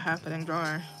didn't spill half the dang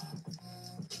jar.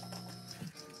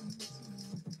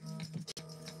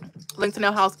 Link to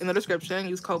Nail House in the description.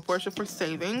 Use code Porche for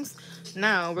savings.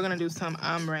 Now we're gonna do some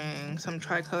ombre-ing, some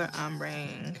tricolor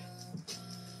ombre-ing.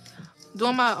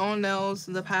 Doing my own nails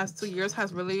the past 2 years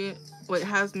has me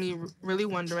really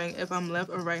wondering if I'm left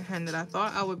or right-handed. I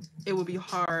thought it would be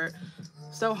hard.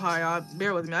 So hard, y'all.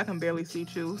 Bear with me. I can barely see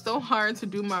you. So hard to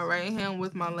do my right hand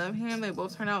with my left hand. They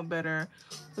both turn out better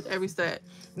with every set.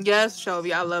 Yes,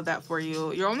 Shelby, I love that for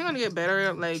you. You're only gonna get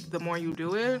better like the more you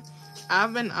do it.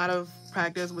 I've been out of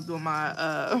practice with doing my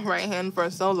right hand for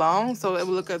so long, so it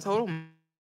would look a total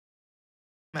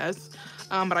mess.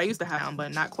 But I used to have them,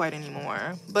 but not quite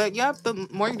anymore. But yep, the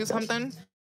more you do something,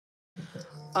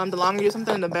 the longer you do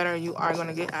something, the better you are going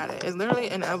to get at it. It's literally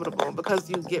inevitable because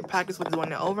you get practice with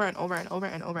doing it over and over and over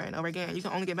and over and over again. You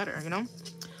can only get better, you know?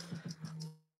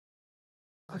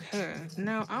 Okay,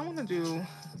 now I want to do...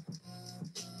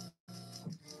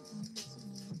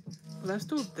 Let's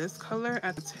do this color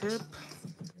at the tip.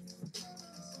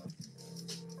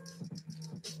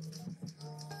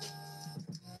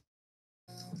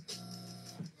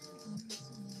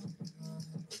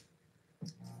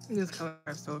 These colors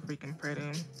are so freaking pretty.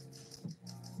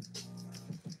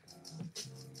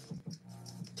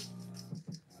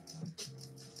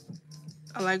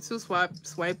 I like to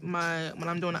swipe my, when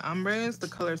I'm doing the ombres, the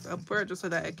colors upward just so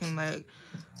that it can like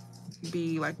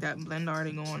be like that blend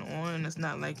already going on and it's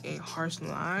not like a harsh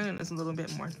line and it's a little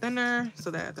bit more thinner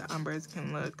so that the ombres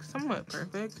can look somewhat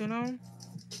perfect, you know?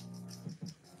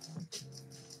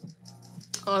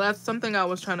 Oh, that's something I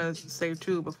was trying to say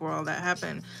too before all that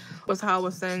happened, was how I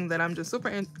was saying that I'm just super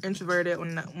introverted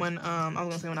when I was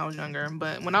gonna say when I was younger,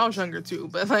 but when I was younger too.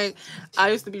 But like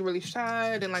I used to be really shy,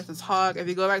 I didn't like to talk. If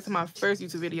you go back to my first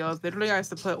YouTube videos, literally I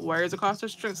used to put words across the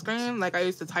screen. Like I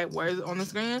used to type words on the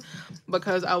screen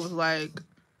because I was like,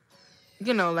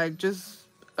 you know, like just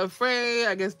afraid.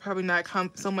 I guess probably not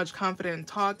so much confident in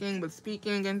talking, but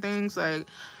speaking and things like,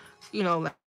 you know,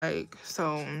 like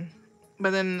so. But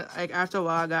then, like, after a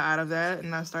while, I got out of that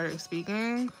and I started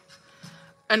speaking.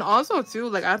 And also, too,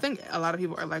 like, I think a lot of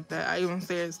people are like that. I even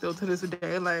say it still to this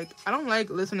day. Like, I don't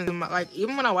like listening to my, like,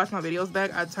 even when I watch my videos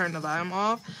back, I turn the volume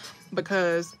off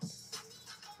because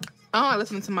I don't like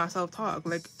listening to myself talk.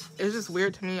 Like, it's just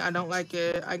weird to me. I don't like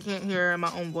it. I can't hear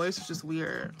my own voice. It's just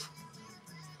weird.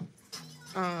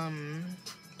 Um,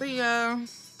 but yeah,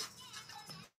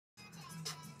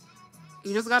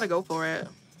 you just gotta go for it.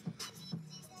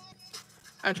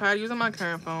 I tried using my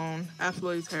current phone.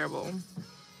 Absolutely terrible.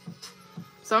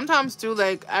 Sometimes too,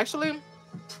 like, actually,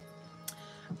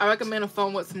 I recommend a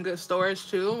phone with some good storage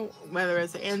too, whether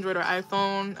it's an Android or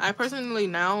iPhone. I personally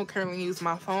now currently use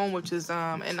my phone, which is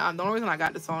and the only reason I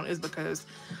got this phone is because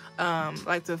I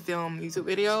like to film YouTube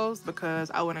videos, because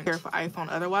I wouldn't care for iPhone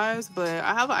otherwise. But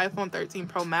I have an iPhone 13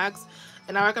 Pro Max,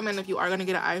 and I recommend if you are gonna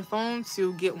get an iPhone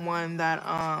to get one that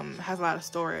has a lot of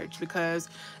storage, because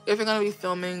if you're gonna be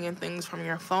filming and things from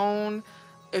your phone,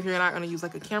 if you're not gonna use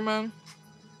like a camera,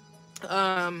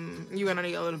 you're gonna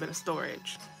need a little bit of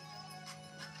storage.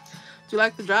 Do you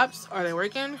like the drops? Are they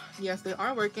working? Yes, they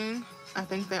are working. I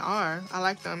think they are. I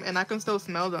like them, and I can still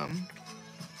smell them.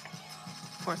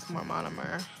 Pour some more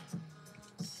monomer.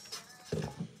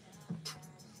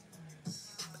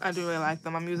 I do really like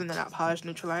them. I'm using the Not Polished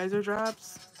Neutralizer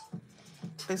drops.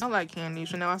 They smell like candy.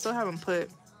 Chanel, I still haven't put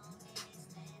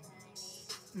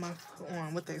my foot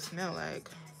on what they smell like.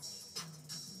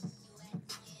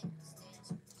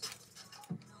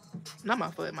 Not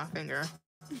my foot, my finger.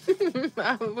 I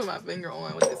haven't put my finger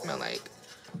on what they smell like.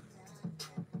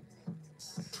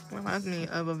 It reminds me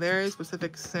of a very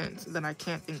specific scent that I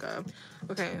can't think of.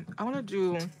 Okay, I want to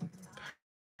do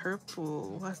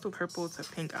purple. Let's do purple to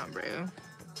pink ombre.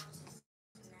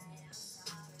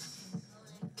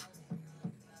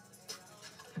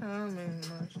 Coming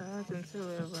more shots until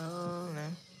it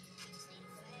rolling.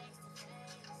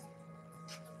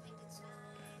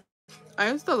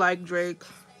 I used to like Drake,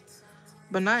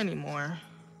 but not anymore.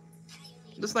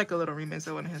 Just like a little remix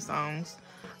of one of his songs.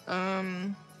 I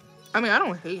mean, I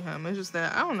don't hate him. It's just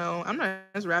that I don't know. I'm not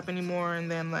as rap anymore, and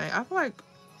then like I feel like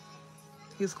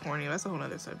he's corny. That's a whole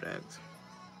other subject.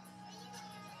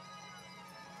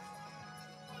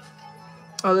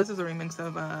 Oh, this is a remix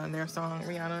of their song,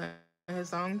 Rihanna and his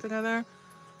song together.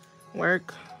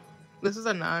 Work. This is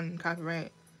a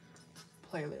non-copyright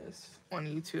playlist on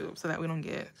YouTube so that we don't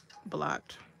get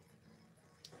blocked.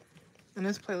 And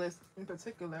this playlist in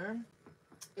particular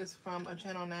is from a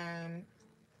channel named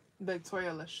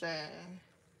Victoria Lachey.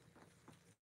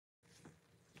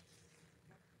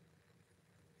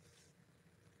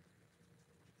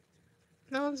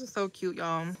 No, this is so cute,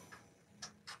 y'all.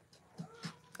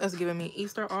 It's giving me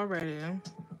Easter already.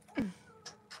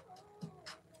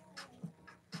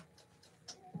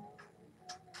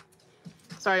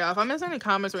 Sorry, y'all. If I miss any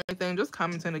comments or anything, just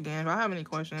comment it again. If I have any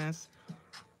questions,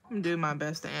 I'm gonna do my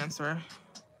best to answer.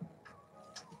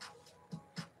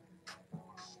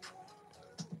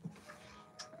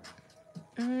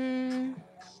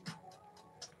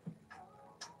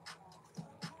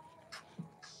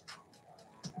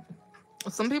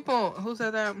 Some people, who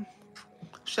said that?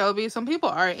 Shelby. Some people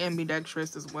are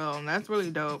ambidextrous as well, and that's really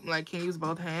dope. Like, can use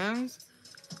both hands.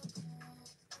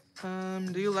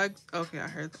 Do you like? Okay,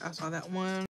 I saw that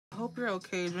one. I hope you're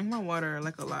okay. Drink my water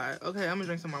like a lot. Okay, I'm gonna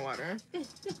drink some more water.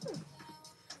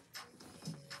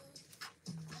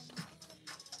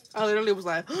 I literally was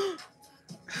like,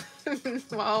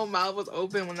 my whole mouth was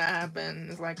open when that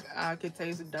happened. It's like I could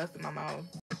taste the dust in my mouth.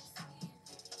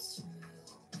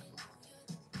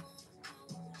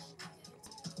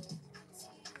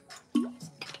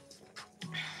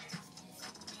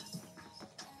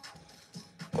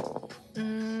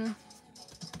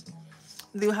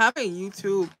 Do you have a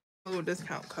YouTube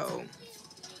discount code?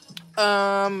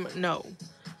 No.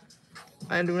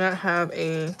 I do not have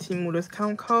a Temu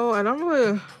discount code. I don't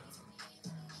really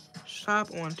shop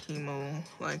on Temu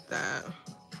like that.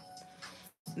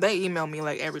 They email me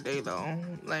like every day though.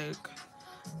 Like,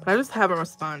 but I just haven't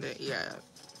responded yet.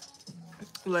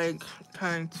 Like,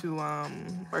 trying to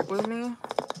work with me.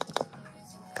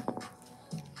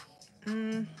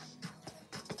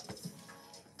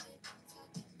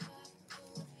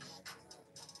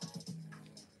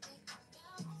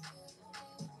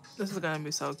 This is gonna be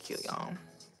so cute, y'all.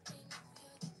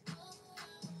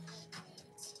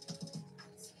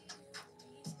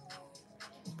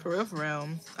 For real.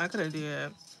 I could have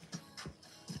did.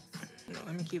 No,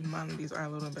 let me keep in mind these are a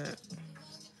little bit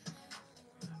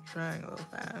drying a little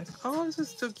fast. Oh, this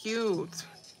is too cute.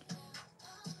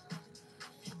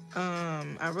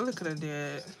 I really could have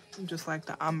did just like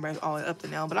the ombre all the way up the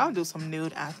nail, but I'll do some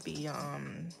nude at the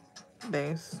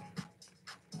base.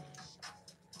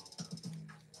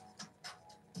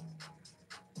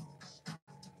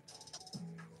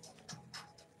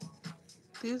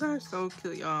 These are so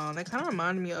cute, y'all. They kind of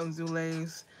remind me of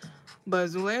Zoulay's, but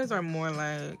Zoulay's are more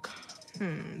like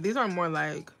These are more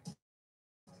like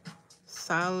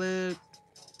solid,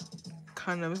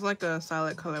 kind of, it's like a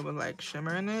solid color with like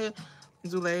shimmer in it.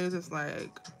 Zoulay's is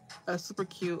like a super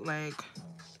cute, like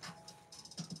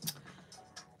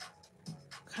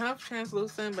kind of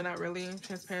translucent but not really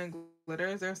transparent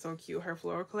glitters. They're so cute. Her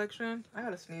floral collection. I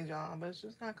gotta sneeze, y'all, but it's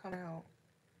just not coming out.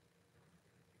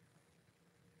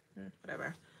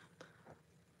 Whatever.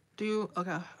 Do you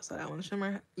okay, so that one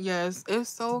shimmer? Yes, it's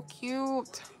so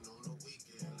cute.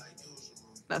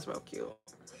 That's real cute.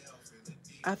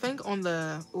 I think on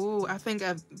the I think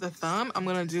at the thumb I'm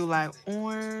gonna do like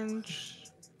orange,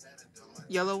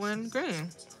 yellow, and green.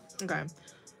 Okay.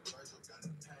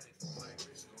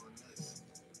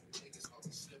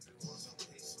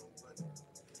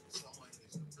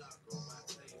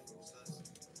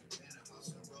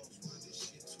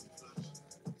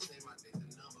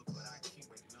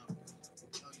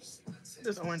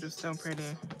 This orange is so pretty.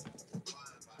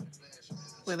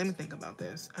 Wait, let me think about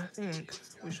this. I think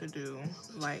we should do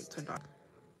light to dark.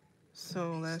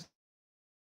 So let's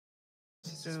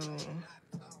do.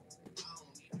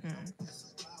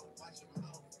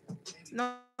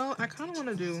 No, I kind of want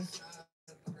to do.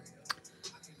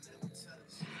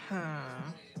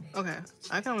 Okay,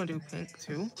 I kind of want to do pink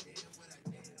too.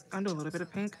 I'll do a little bit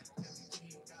of pink.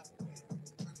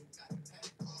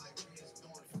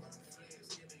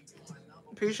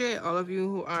 Appreciate all of you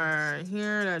who are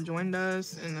here that joined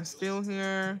us and are still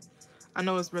here. I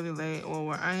know it's really late. Well,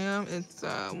 where I am, it's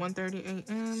 1:30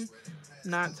 a.m.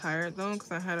 Not tired though,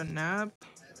 because I had a nap.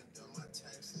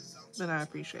 But I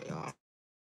appreciate y'all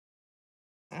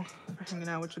for hanging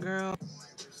out with your girl.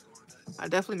 I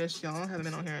definitely missed y'all. Haven't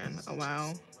been on here in a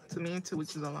while. To me, 2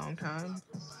 weeks is a long time.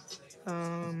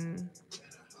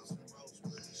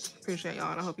 Appreciate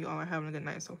y'all, and I hope you all are having a good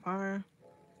night so far.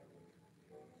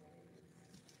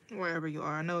 Wherever you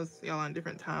are. I know it's y'all on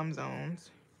different time zones.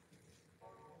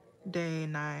 Day,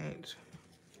 night.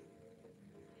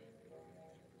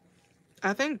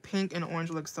 I think pink and orange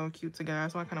look so cute together,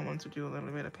 so I kind of wanted to do a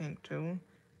little bit of pink too.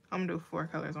 I'm gonna do 4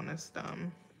 colors on this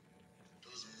thumb.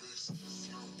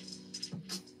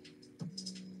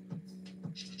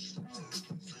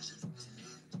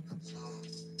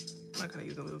 I could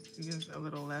use a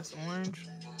little less orange.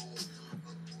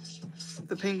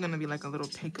 The pink gonna be like a little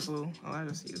peekaboo. Oh, I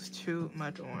just used too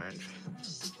much orange.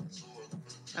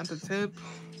 At the tip.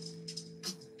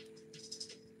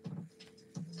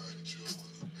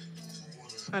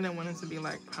 I didn't want it to be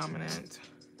like prominent.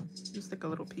 Just like a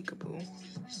little peekaboo.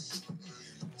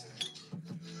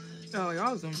 Oh,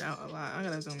 y'all zoomed out a lot. I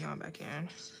gotta zoom y'all back in.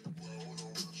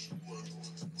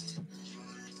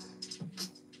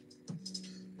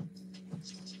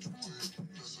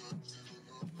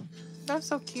 That's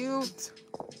so cute.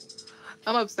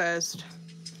 I'm obsessed.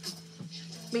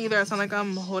 Me either. I sound like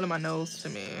I'm holding my nose to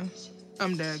me.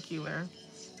 I'm dead keeler.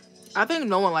 I think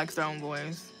no one likes their own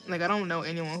voice. Like, I don't know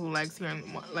anyone who likes hearing,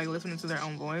 like, listening to their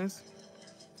own voice.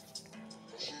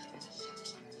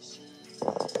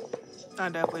 I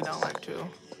definitely don't like to.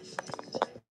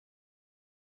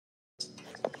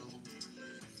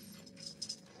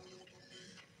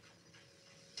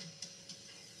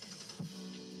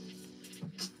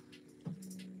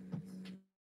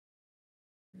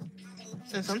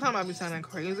 And sometimes I be sounding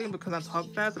crazy because I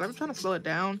talk fast, and I'm trying to slow it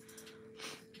down.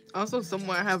 Also,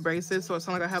 somewhere I have braces, so it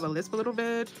sounds like I have a lisp a little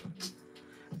bit.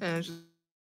 And it's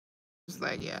just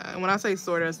like, yeah. And when I say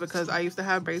sort of, it's because I used to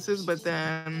have braces, but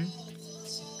then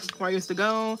where I used to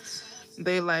go,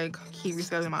 they like keep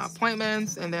rescheduling my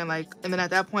appointments, and then at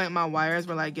that point my wires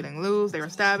were like getting loose. They were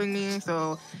stabbing me.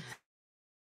 So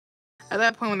at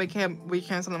that point when they can't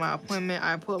recancel my appointment,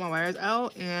 I pulled my wires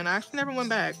out, and I actually never went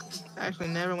back.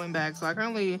 So I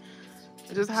currently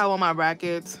just have on my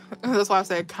brackets. That's why I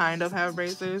said kind of have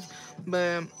braces.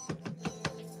 But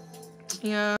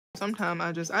yeah, sometimes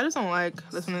I just don't like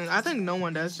listening. I think no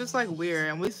one does. It's just like weird,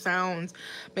 and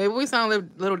maybe we sound a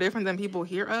little different than people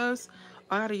hear us.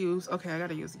 I gotta use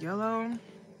yellow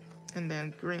and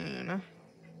then green.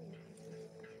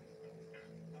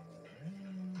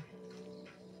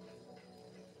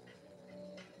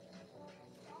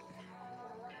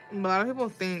 But a lot of people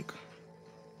think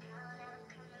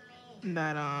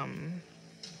that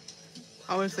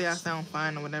obviously I sound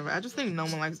fine or whatever. I just think no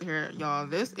one likes to hear it, y'all.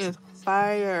 This is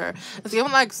fire. It's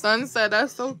even like sunset.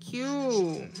 That's so cute.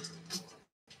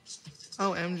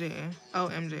 OMG.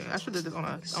 I should have did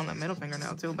this on a middle finger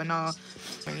now too, but no.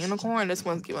 Unicorn, this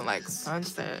one's giving like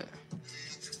sunset.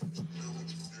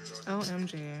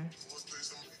 OMG.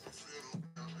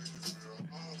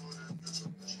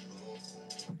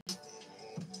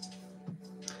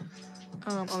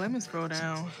 Oh, let me scroll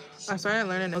down. I started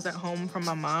learning nails at home from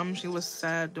my mom. She was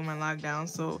sad during lockdown,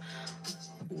 so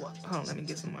hold on, let me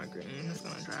get some more green. It's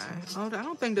gonna dry. Oh, I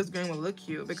don't think this green will look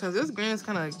cute because this green is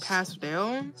kind of like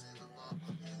pastel.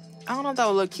 I don't know if that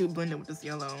would look cute blended with this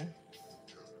yellow.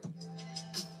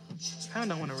 I kind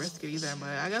of don't want to risk it either, but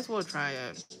I guess we'll try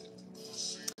it.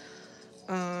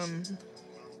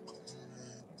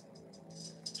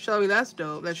 Shelby, that's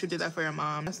dope that you did that for your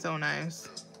mom. That's so nice.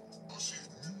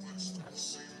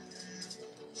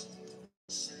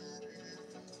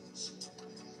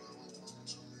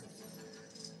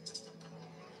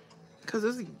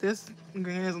 Because this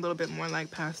green is a little bit more like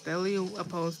pastel-y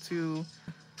opposed to...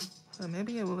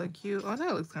 maybe it will look cute. Oh,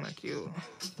 that looks kind of cute.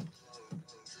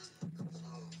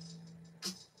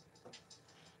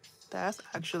 That's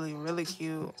actually really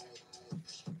cute.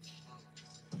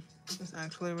 It's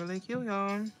actually really cute,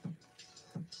 y'all.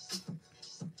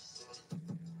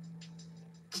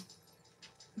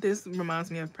 This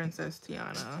reminds me of Princess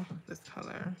Tiana, this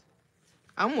color.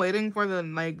 I'm waiting for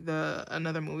the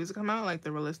another movies to come out, like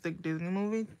the realistic Disney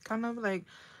movie, kind of like,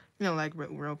 you know, like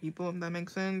real people, if that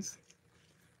makes sense.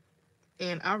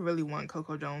 And I really want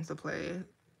Coco Jones to play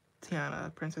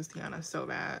Tiana, Princess Tiana, so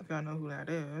bad. If y'all know who that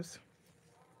is.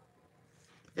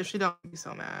 If she don't, be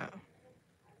so mad.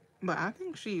 But I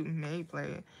think she may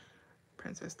play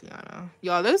Princess Tiana.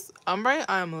 Y'all, this ombre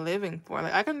I'm living for.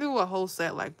 Like, I can do a whole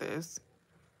set like this.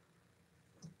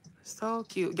 So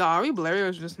cute. Y'all, are we blurry or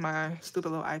is just my stupid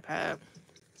little iPad?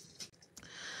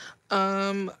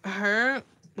 Her,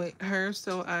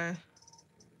 so I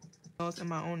nails in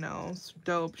my own nails.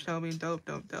 Dope, Shelby, dope,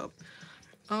 dope, dope.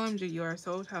 OMG, you are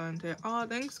so talented. Oh,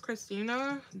 thanks,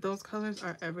 Christina. Those colors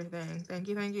are everything. Thank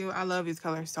you, thank you. I love these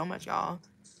colors so much, y'all.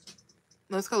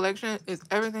 This collection is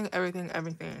everything, everything,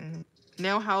 everything.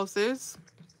 Nail Hause'S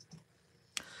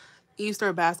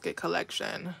Easter Basket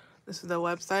Collection. This is the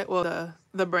website. Well,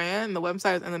 the brand, the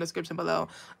website is in the description below.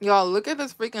 Y'all, look at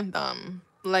this freaking thumb.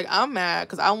 Like, I'm mad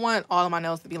because I want all of my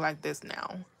nails to be like this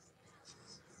now.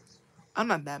 I'm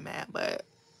not that mad, but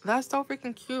that's so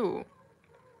freaking cute.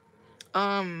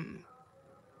 But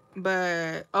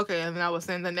okay, and then I was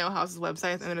saying the Nail Hause'S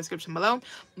website is in the description below.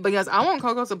 But yes, I want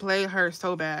Coco to play her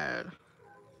so bad.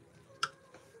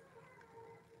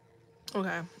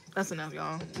 Okay, that's enough,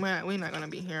 y'all. We're not gonna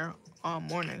be here all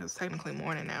morning. It's technically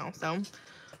morning now, so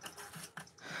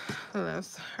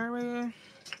let's hurry.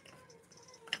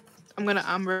 I'm gonna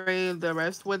ombre the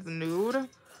rest with nude,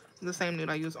 the same nude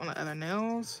I used on the other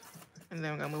nails, and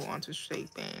then we're gonna move on to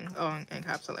shaping. Oh, and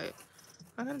encapsulate.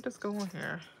 I'm gonna just go on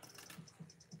here.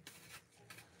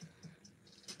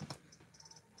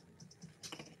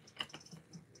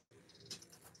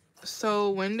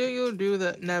 So when do you do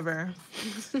the never?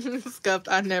 Scuffed,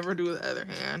 I never do the other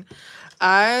hand.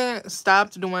 I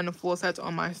stopped doing the full sets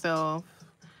on myself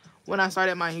when I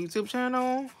started my YouTube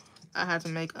channel. I had to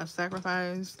make a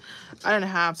sacrifice. I didn't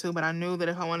have to, but I knew that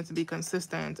if I wanted to be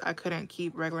consistent, I couldn't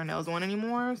keep regular nails on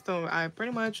anymore. So I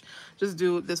pretty much just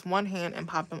do this one hand and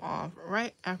pop them off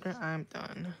right after I'm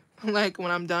done. Like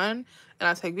when I'm done and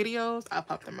I take videos, I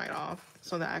pop them right off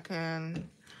so that I can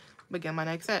begin my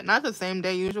next set. Not the same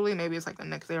day usually. Maybe it's like the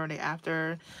next day or day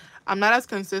after. I'm not as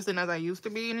consistent as I used to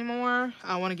be anymore.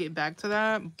 I want to get back to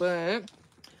that. But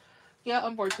yeah,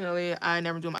 unfortunately, I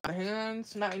never do my other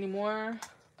hands. Not anymore.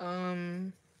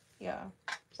 Yeah,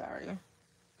 sorry.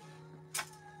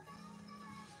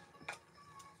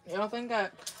 You don't think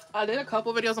that I did a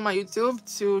couple videos on my YouTube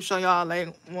to show y'all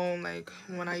like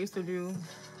when I used to do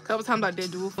a couple times I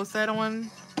did do a full set on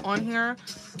here,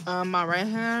 my right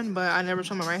hand, but I never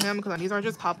show my right hand because these are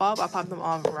just pop off. I pop them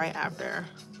off right after.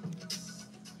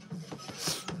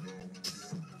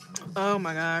 Oh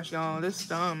my gosh, y'all, this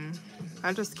thumb,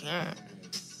 I just can't.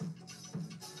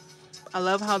 I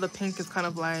love how the pink is kind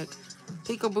of like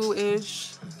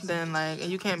peekaboo-ish. Then like, and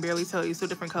you can't barely tell these two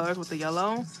different colors with the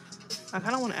yellow. I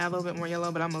kind of want to add a little bit more yellow,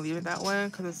 but I'm going to leave it that way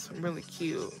because it's really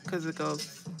cute. Because it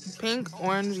goes pink,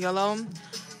 orange, yellow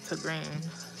to green.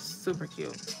 Super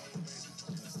cute.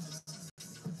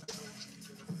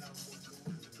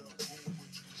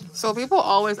 So people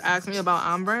always ask me about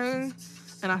ombre,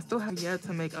 and I still have yet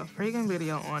to make a freaking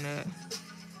video on it.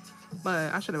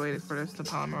 But I should have waited for this to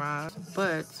polymerize.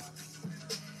 But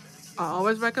I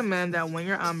always recommend that when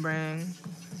you're ombreing,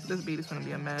 this bead is going to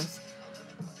be a mess.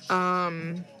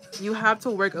 You have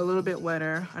to work a little bit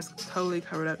wetter. I just totally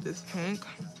covered up this pink.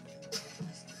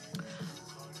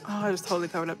 Oh, I just totally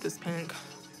covered up this pink.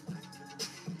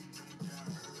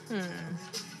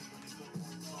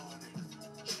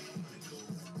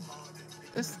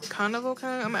 It's kind of okay.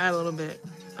 I'm gonna add a little bit.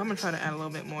 I'm gonna try to add a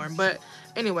little bit more. But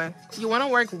anyway, you want to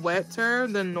work wetter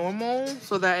than normal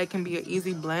so that it can be an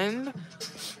easy blend.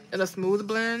 in a smooth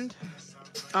blend.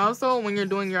 Also, when you're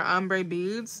doing your ombre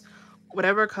beads,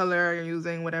 whatever color you're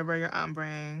using, whatever you're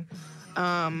ombreing,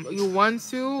 you want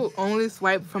to only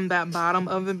swipe from that bottom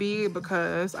of the bead,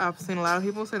 because I've seen a lot of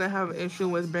people say they have an issue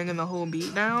with bringing the whole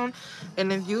bead down.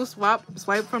 And if you swipe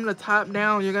from the top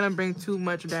down, you're gonna bring too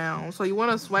much down. So you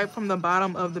want to swipe from the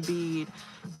bottom of the bead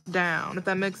down, if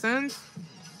that makes sense,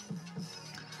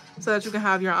 so that you can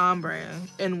have your ombre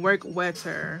and work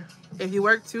wetter. If you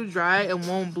work too dry, it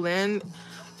won't blend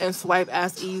and swipe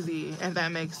as easy, if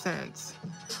that makes sense.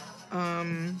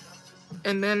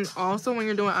 And then also when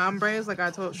you're doing ombres, like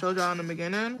I showed y'all in the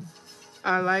beginning,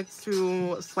 I like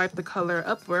to swipe the color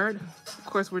upward. Of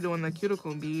course, we're doing the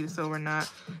cuticle bead, so we're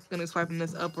not gonna swiping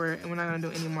this upward, and we're not gonna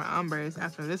do any more ombres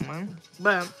after this one.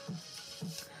 But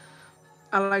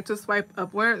I like to swipe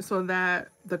upward so that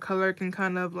the color can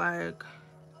kind of like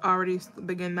already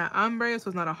begin that ombre, so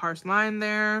it's not a harsh line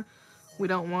there. We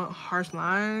don't want harsh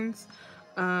lines.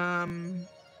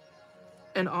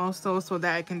 And also so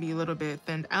that it can be a little bit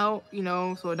thinned out, you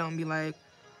know, so it don't be like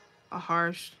a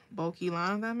harsh, bulky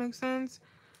line, if that makes sense.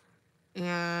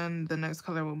 And the next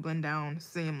color will blend down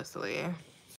seamlessly.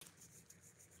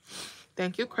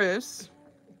 Thank you, Chris.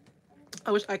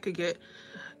 I wish I could get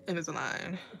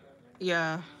Invisalign.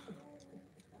 Yeah.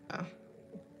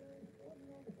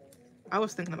 I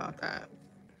was thinking about that.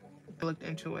 I looked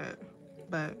into it,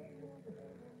 but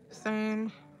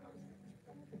same.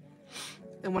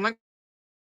 And when I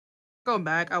go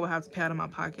back, I will have to pay out of my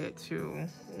pocket too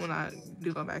when I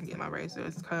do go back and get my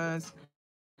braces, because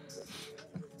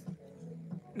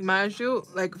my issue,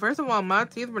 like, first of all, my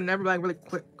teeth were never like really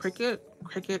crooked,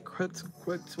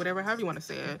 whatever, however you want to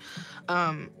say it.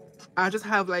 I just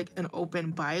have like an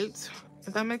open bite,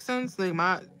 if that makes sense. Like,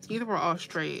 my teeth were all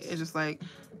straight. It's just like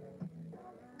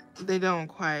they don't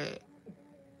quite,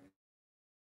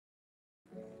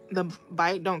 the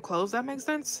bite don't close, that makes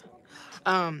sense.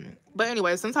 But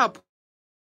anyway, since I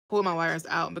pulled my wires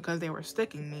out because they were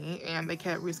sticking me and they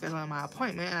kept rescheduling my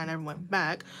appointment and I never went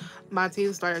back, my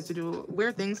teeth started to do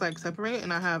weird things like separate,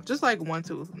 and I have just like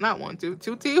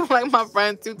two teeth, like my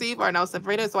front two teeth are now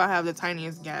separated, so I have the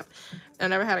tiniest gap. I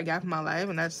never had a gap in my life,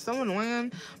 and that's so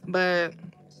annoying, but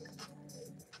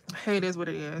hey, it is what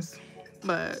it is.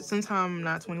 But since I'm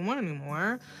not 21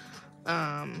 anymore,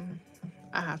 I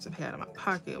have to pay out of my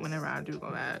pocket whenever I do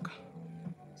go back.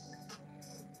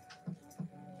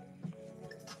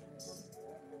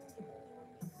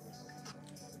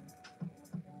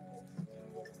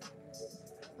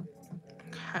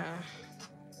 Okay.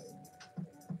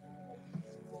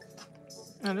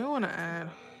 I do want to add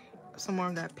some more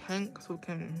of that pink so it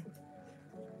can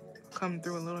come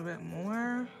through a little bit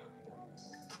more.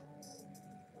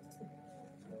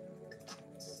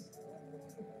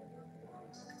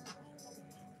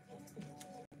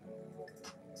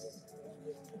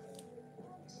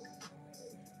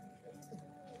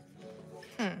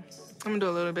 I'm gonna do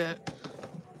a little bit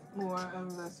more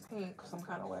of this pink some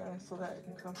kind of way so that it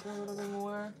can come through a little bit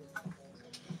more.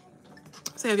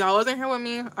 So if y'all wasn't here with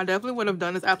me, I definitely would have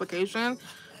done this application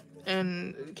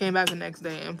and came back the next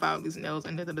day and filed these nails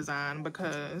and did the design,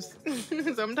 because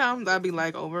sometimes I'd be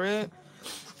like over it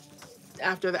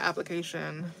after the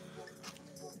application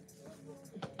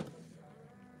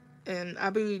and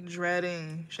I'd be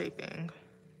dreading shaping.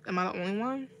 Am I the only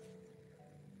one?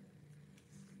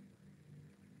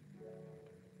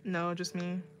 No, just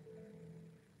me.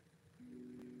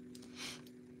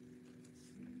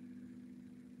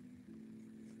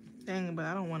 Dang, but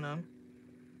I don't want to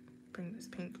bring this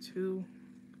pink too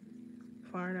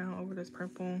far down over this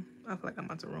purple. I feel like I'm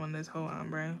about to ruin this whole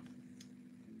ombre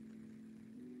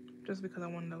just because I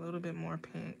wanted a little bit more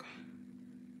pink.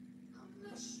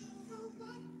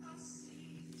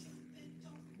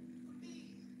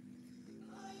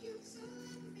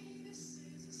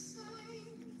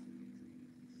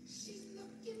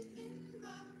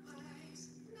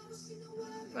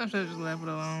 I should have just left it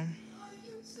alone.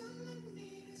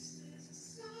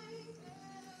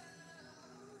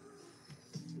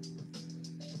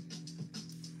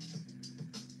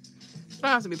 It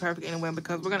don't have to be perfect anyway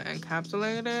because we're going to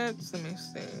encapsulate it. So let me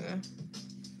see.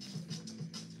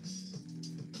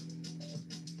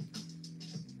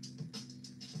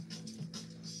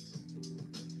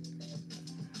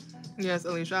 Yes,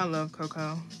 Alicia, I love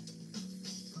Coco.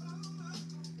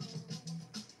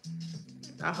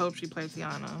 I hope she plays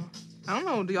Tiana. I don't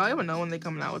know. Do y'all ever know when they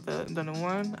coming out with the new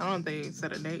one? I don't know if they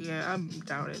set a date yet. I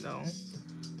doubt it, though.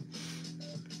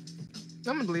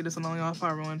 I'm gonna delete this alone, y'all, if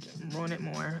I ruin it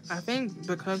more. I think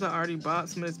because I already brought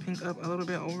some of this pink up a little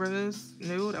bit over this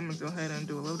nude, I'm gonna go ahead and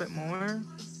do a little bit more.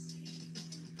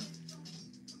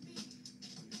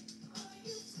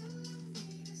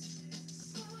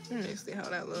 Let me see how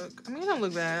that look. I mean, it don't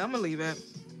look bad. I'm gonna leave it.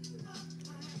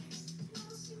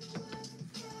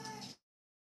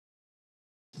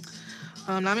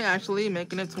 Now I'm actually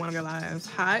making it to one of your lives.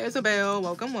 Hi, Isabel.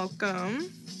 Welcome, welcome.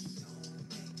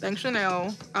 Thanks,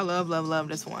 Chanel. I love, love, love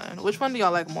this one. Which one do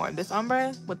y'all like more? This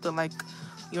ombre with the like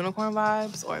unicorn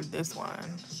vibes, or this one?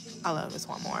 I love this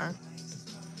one more.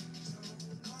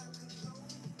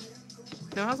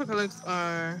 The House Acrylics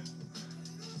are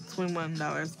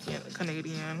 $21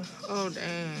 Canadian. Oh,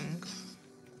 dang.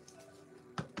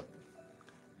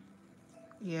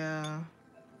 Yeah.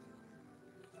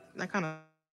 That kind of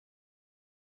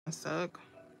suck.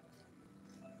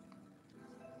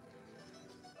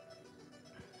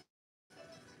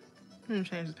 Let me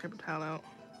change the paper towel out.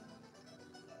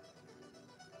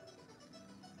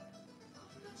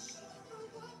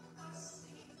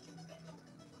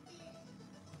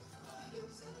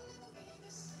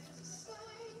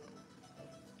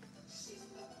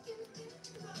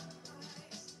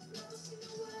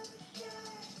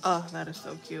 Oh, that is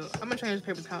so cute. I'm gonna change the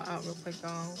paper towel out real quick,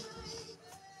 though.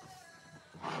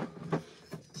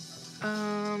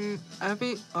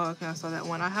 Oh, okay, I saw that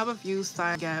one. I have a few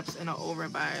side gaps in an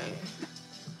overbite.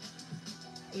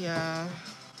 Yeah.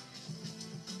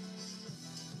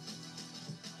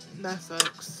 That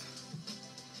sucks.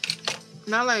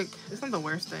 Not like, it's not the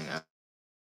worst thing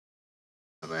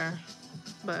ever.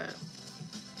 But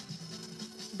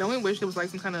don't we wish it was like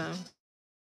some kind of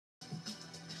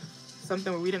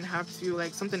something where we didn't have to,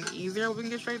 like something easier where we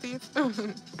can get straight teeth?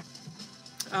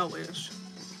 I wish.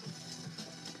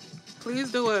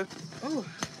 Please do a, oh,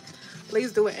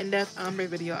 please do an in-depth ombre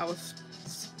video. I was,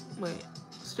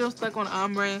 still stuck on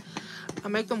ombre. I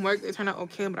make them work, they turn out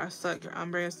okay, but I suck. Your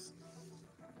ombre is,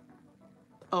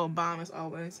 oh, bomb as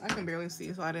always. I can barely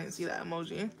see, so I didn't see that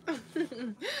emoji.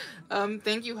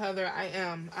 Thank you, Heather.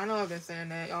 I know I've been saying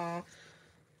that, y'all.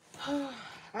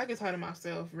 I get tired of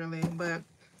myself, really, but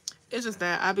it's just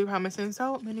that I be promising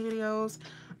so many videos.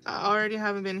 I already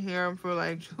haven't been here for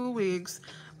like 2 weeks.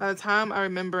 By the time I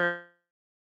remember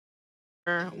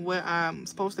what I'm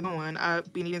supposed to go on, I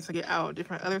be needing to get out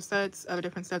different other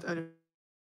different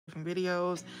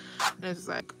videos, and it's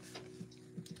like,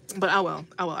 but I will,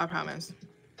 I promise.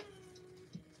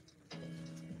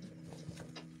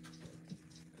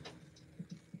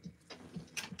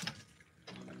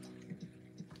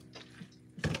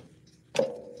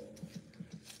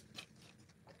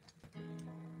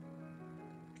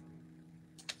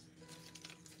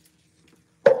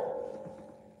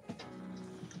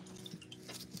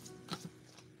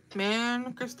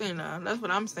 Man, Christina, that's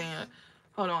what I'm saying.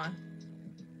 Hold on.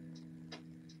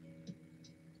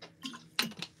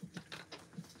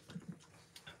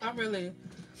 I really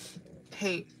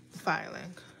hate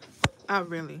filing. I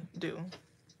really do.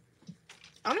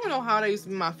 I don't even know how that used to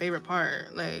be my favorite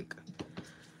part. Like,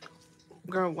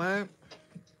 girl, what?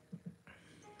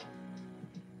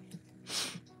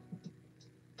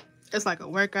 It's like a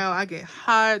workout. I get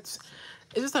hot. It's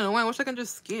just annoying. I wish I can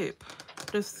just skip.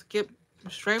 Just skip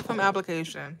straight from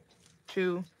application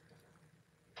to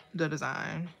the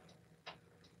design.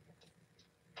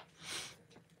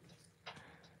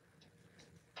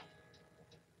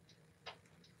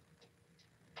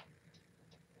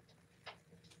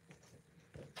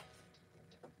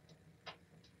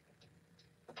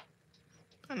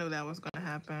 I knew that was going to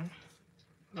happen.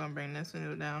 I'm going to bring this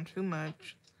new down too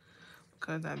much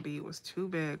because that bead was too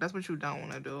big. That's what you don't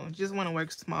want to do. You just want to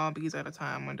work small beads at a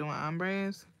time when doing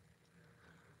ombres.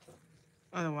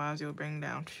 Otherwise, you'll bring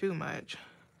down too much.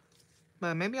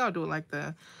 But maybe I'll do like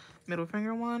the middle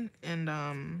finger one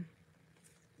and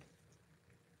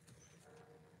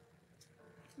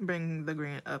bring the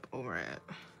green up over it.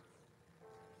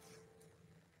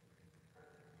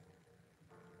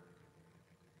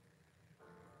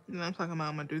 And I'm talking about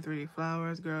I'm gonna do 3D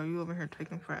flowers. Girl, you over here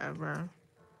taking forever.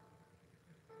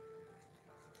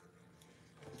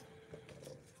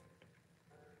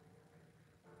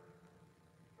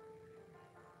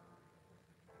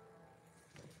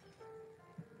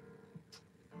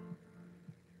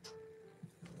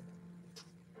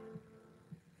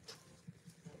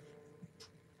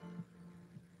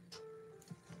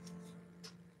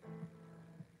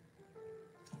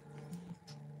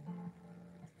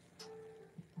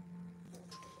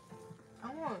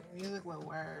 I want music with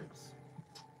words.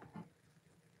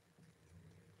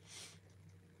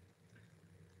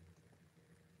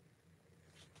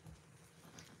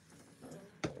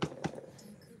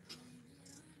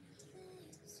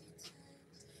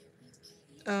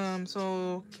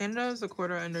 So Canada is a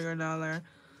quarter under your dollar.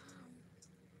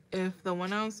 If the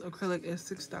 1 ounce acrylic is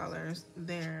 $6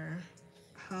 there,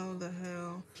 how the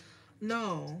hell?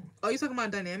 No. Oh, you talking about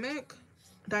Dynamic?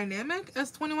 Dynamic?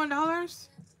 That's $21?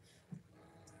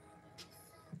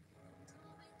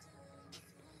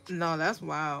 No, that's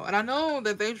wow. And I know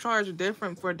that they charge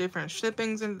different for different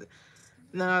shippings and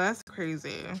no, that's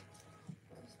crazy.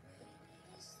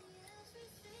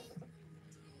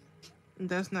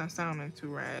 That's not sounding too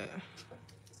right.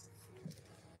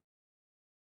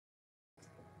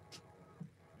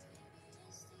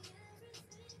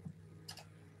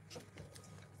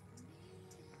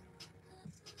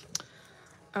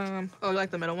 Oh, you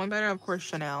like the middle one better? Of course,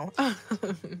 Chanel. I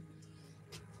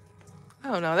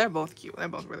don't know. They're both cute. They're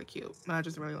both really cute. But I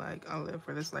just really like, I live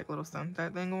for this like little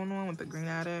sunset thing going on with the green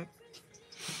attic.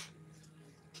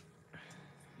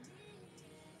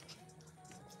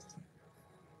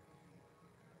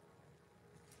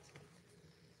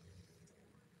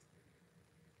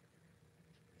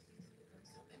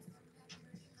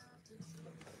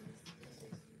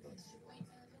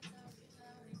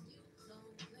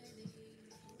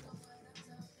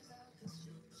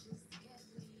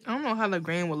 I don't know how the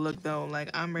green would look though. Like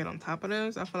I'm right on top of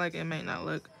this. I feel like it may not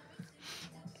look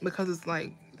because it's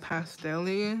like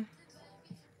pastel-y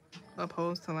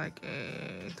opposed to like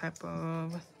a type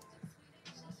of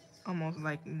almost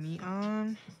like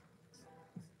neon.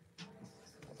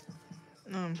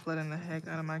 I'm flooding the heck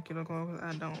out of my cuticle because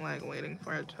I don't like waiting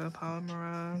for it to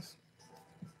polymerize.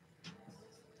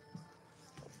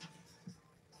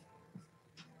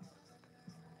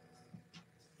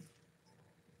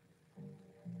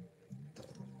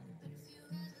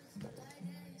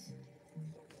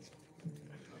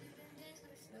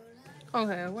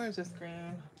 Okay, where's the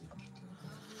screen?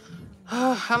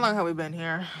 How long have we been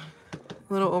here?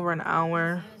 A little over an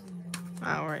hour.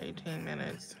 Hour, 18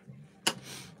 minutes.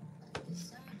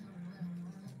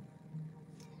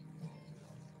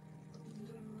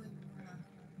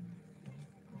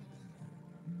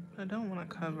 I don't want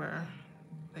to cover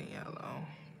the yellow.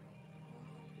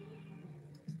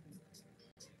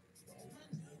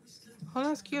 Oh,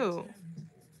 that's cute.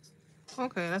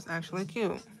 Okay, that's actually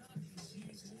cute.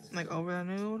 Like over the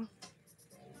nude.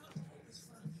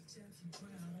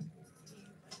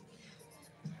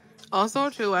 Also,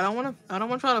 too, I don't want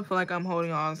y'all to feel like I'm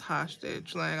holding y'all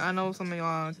hostage. Like, I know some of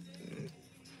y'all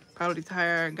probably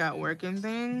tired, got work and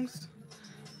things.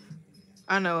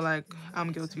 I know, like,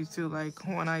 I'm guilty too. Like,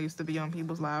 when I used to be on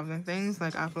people's lives and things,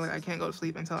 like, I feel like I can't go to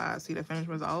sleep until I see the finished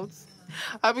results.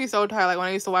 I'd be so tired. Like, when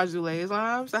I used to watch Zulay's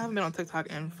lives, I haven't been on TikTok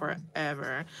in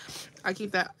forever. I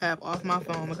keep that app off my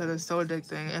phone because it's so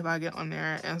addicting if I get on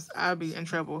there, and I'd be in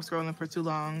trouble scrolling for too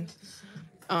long.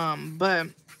 But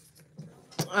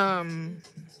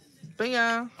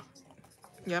yeah.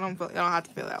 Y'all don't have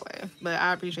to feel that way. But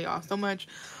I appreciate y'all so much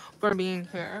for being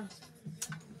here.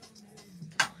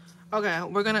 Okay,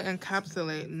 we're gonna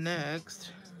encapsulate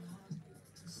next.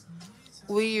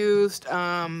 We used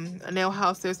Nail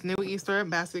Hause'S New Easter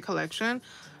Basket Collection.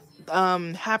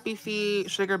 Happy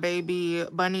Feet, Sugar Baby,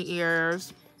 Bunny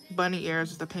Ears. Bunny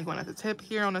Ears is the pink one at the tip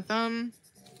here on the thumb.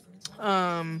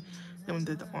 Then we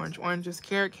did the orange. Orange is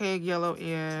Carrot Cake. Yellow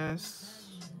is...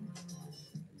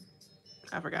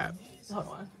 I forgot. Hold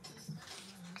on.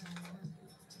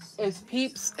 It's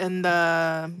Peeps, and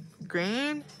the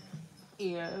green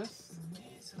is...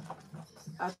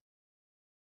 I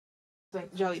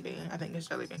think Jelly Bean. I think it's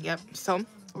Jelly Bean. Yep. So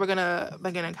we're gonna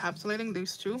begin encapsulating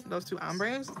those two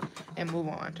ombres and move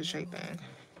on to shaping.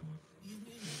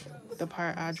 The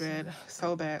part I dread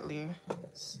so badly.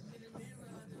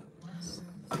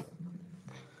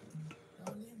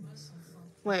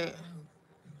 Wait.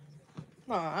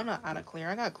 No, I'm not out of clear.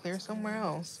 I got clear somewhere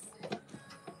else.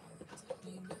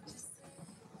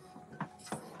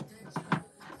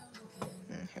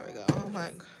 Here we go. I'm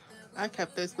like, I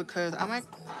kept this because I might,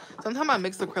 sometimes I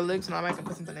mix acrylics and I might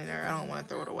put something in there. I don't want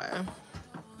to throw it away.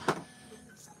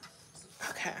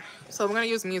 Okay. So we're going to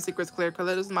use Mia Secrets Clear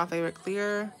Acrylic. This is my favorite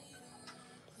clear.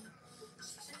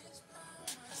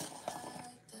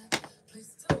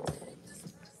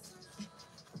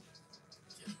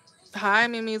 Hi,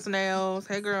 Mimi's Nails.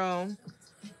 Hey, girl.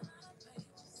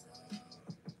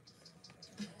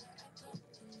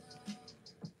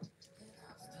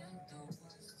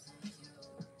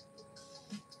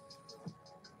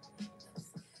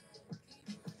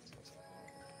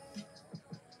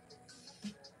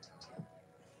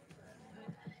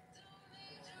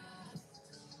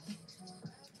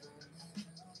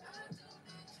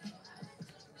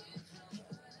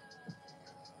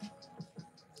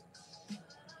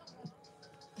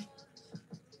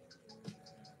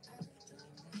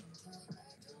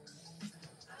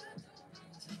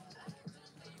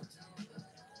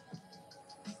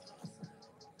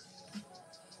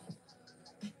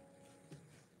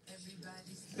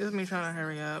 It's me trying to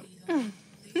hurry up.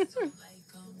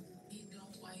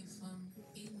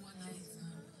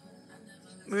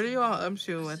 What are you all up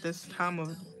to at this time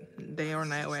of day or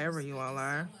night, wherever you all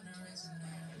are?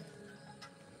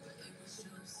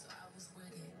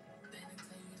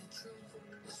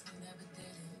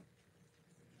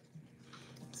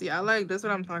 See, I like this.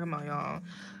 What I'm talking about, y'all.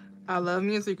 I love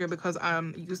Music because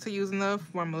I'm used to using the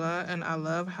formula, and I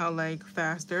love how like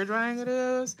faster drying it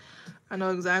is. I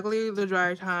know exactly the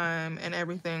dry time and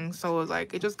everything, so it's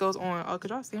like it just goes on. Oh,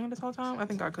 could y'all see me this whole time? I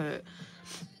think I could.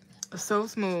 It's so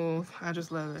smooth. I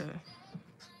just love it.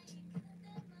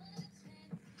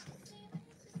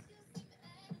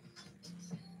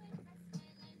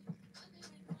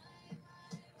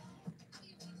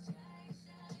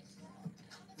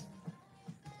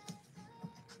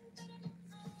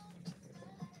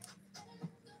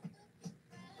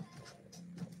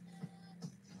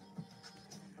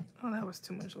 Oh, that was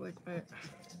too much liquid.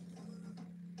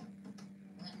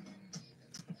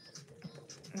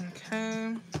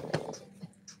 Okay.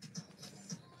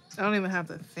 I don't even have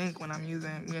to think when I'm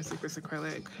using Mia Secrets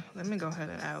acrylic. Let me go ahead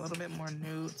and add a little bit more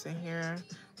nudes in here.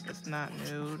 It's not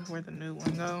nude. Where'd the nude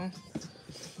one go?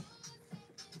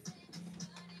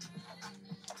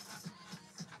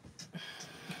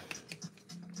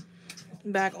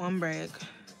 Back on break.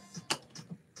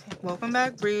 Welcome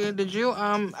back, Bree. Did you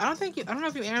I don't know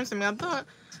if you answered me. I thought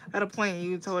at a point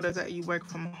you told us that you work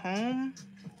from home.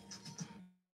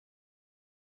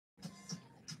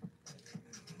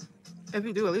 If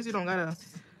you do, at least you don't gotta,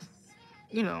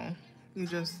 you know, you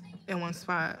just in one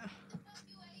spot.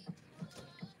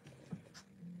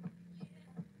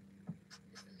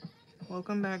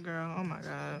 Welcome back, girl. Oh my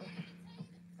god.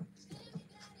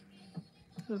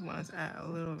 Just want to add a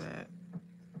little bit.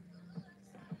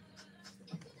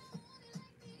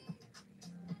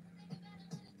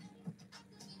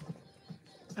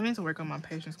 I need to work on my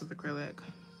patience with acrylic.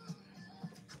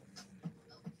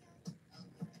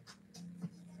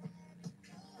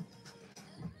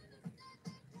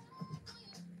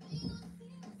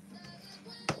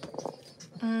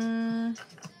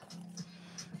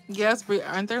 Yes, Brie,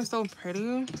 aren't they so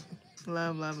pretty?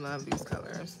 Love, love, love these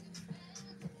colors.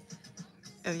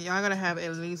 And y'all gotta have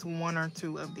at least one or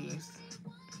two of these.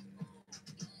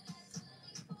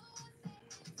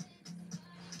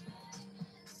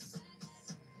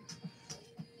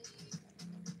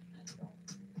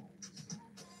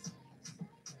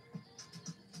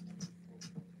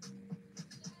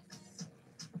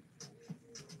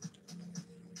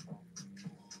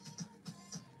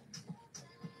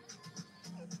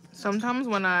 Sometimes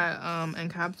when I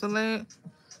encapsulate,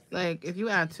 like if you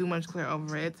add too much clear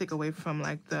over it, take away from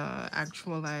like the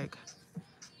actual like,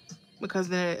 because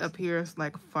then it appears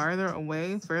like further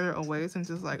away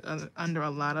since it's like under a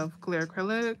lot of clear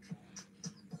acrylic,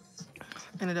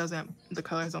 and it doesn't, the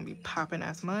colors don't be popping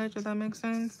as much, if that makes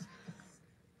sense.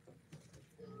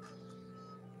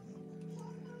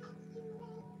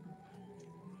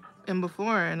 And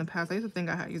before, in the past, I used to think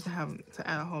I used to have to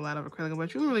add a whole lot of acrylic,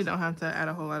 but you really don't have to add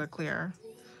a whole lot of clear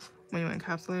when you're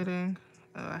encapsulating.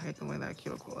 I hate the way that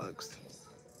cuticle looks.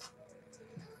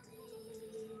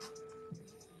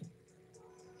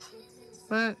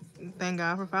 But thank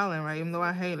God for filing, right? Even though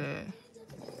I hate it.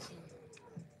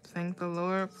 Thank the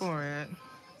Lord for it.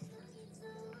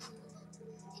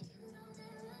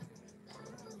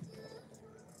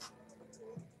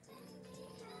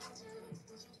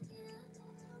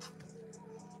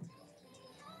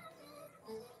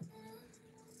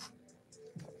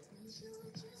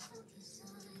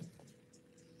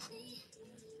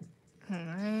 All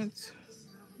right.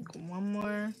 One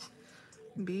more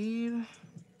bead.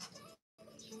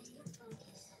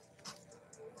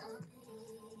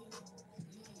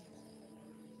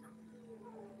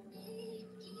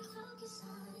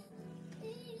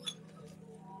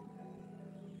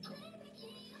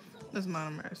 This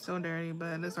monomer is so dirty,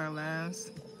 but this is our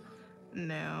last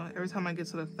nail. Every time I get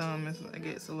to the thumb, it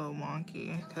gets a little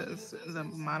wonky because the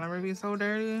monomer be so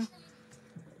dirty.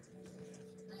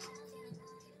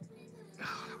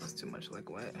 Oh, that was too much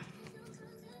liquid.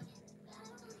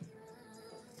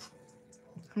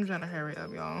 I'm trying to hurry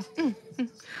up, y'all.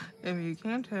 If you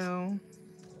can't tell.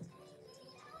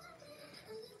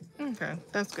 Okay,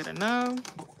 that's good enough.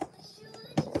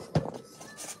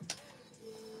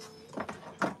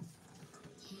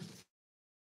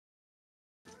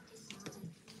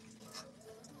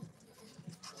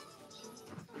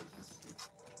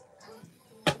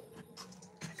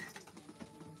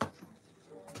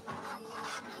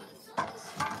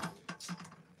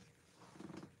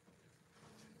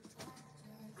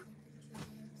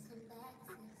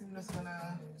 I'm just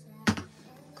gonna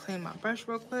clean my brush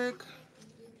real quick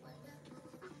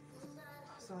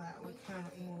so that we can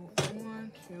move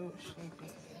on to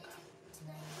shaping.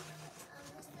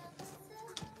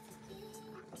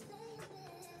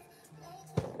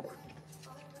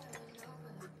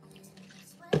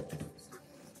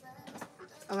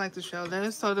 I like to show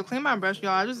this. So to clean my brush,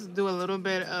 y'all, I just do a little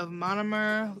bit of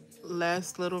monomer,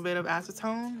 less little bit of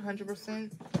acetone,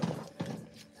 100%.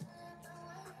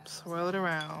 Swirl it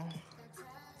around.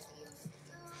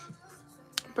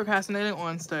 Procrastinating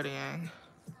on studying.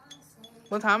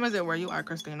 What time is it where you are,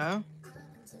 Christina?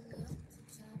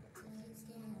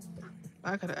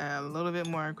 I could add a little bit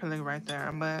more acrylic right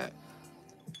there, but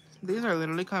these are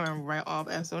literally coming right off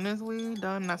as soon as we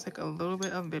done. And I take a little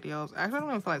bit of videos. Actually, I don't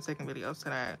even feel like taking videos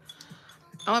today.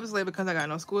 I'm up this late because I got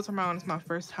no school tomorrow and it's my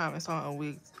first time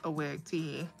installing a wig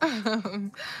tee.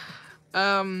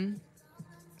 No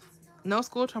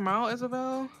school tomorrow,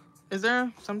 Isabel? Is there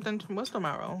something, what's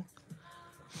tomorrow?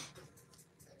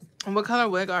 What color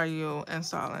wig are you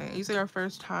installing? You say your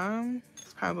first time?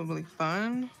 It's probably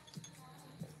fun.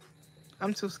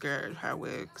 I'm too scared to have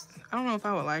wigs. I don't know if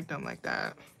I would like them like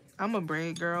that. I'm a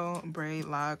braid girl, braid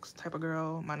locks type of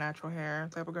girl, my natural hair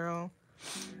type of girl.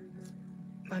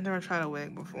 I never tried a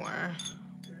wig before.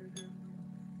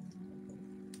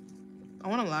 I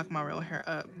want to lock my real hair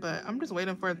up, but I'm just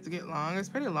waiting for it to get long. It's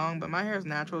pretty long, but my hair is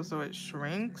natural, so it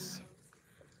shrinks,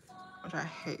 which I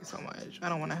hate so much. I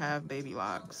don't want to have baby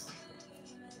locks.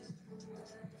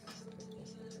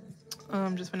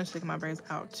 Just finished taking my braids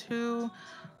out too.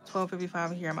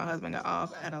 12:55 here. My husband got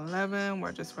off at 11.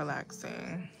 We're just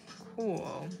relaxing.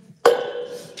 Cool.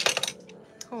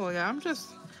 Cool. Yeah, I'm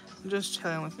just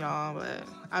chilling with y'all, but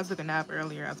I took a nap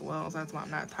earlier as well, so that's why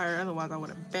I'm not tired. Otherwise, I would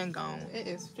have been gone. It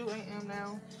is 2 a.m.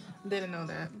 now. Didn't know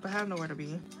that, but I have nowhere to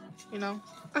be, you know?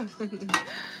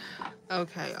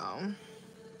 Okay, y'all.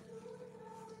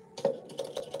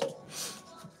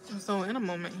 So in a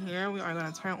moment here, we are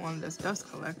going to turn on this dust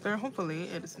collector. Hopefully,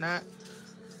 it is not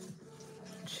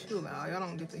too loud. Y'all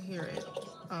don't get to hear it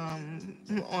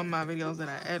on my videos that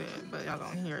I edit, but y'all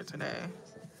gonna hear it today.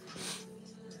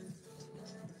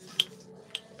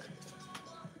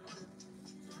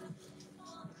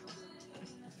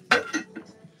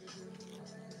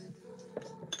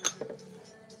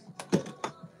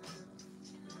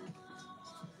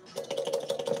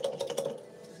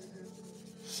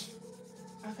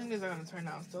 I think these are gonna turn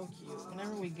out so cute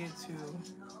whenever we get to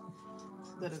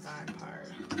the design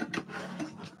part.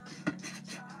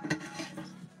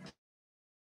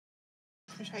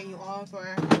 Appreciate you all for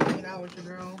hanging out with your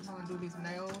girl while I do these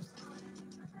nails.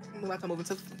 I'm about to move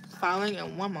into filing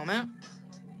in one moment.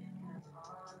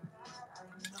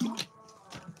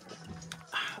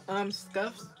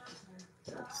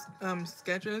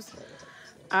 Sketches.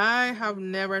 I have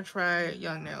never tried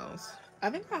Young Nails.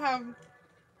 I think I have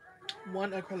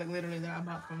one acrylic literally that I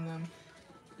bought from them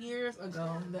years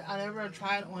ago that I never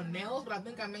tried on nails, but I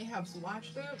think I may have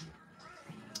swatched it.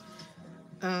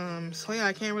 So yeah,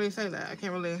 I can't really say that. I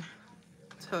can't really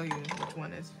tell you which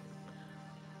one is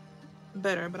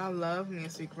better, but I love me a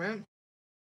secret.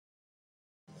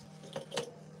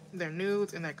 They're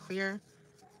nudes and they're clear.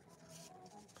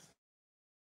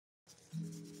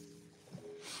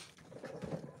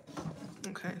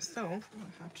 Okay, so I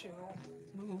have to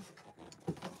move.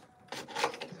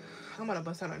 I'm gonna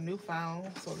bust out a new file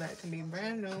so that it can be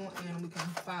brand new and we can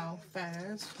file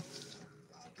fast.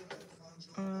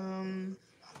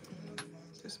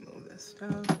 Just move this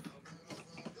stuff.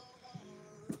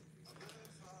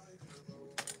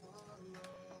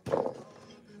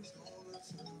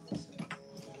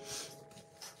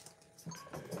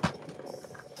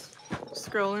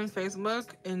 Scrolling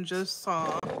Facebook and just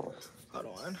saw, hold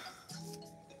on.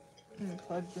 Let me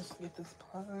plug this, get this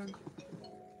plug.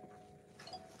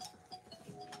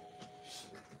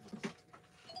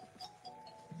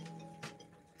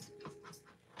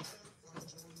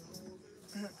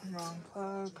 Wrong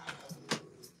plug.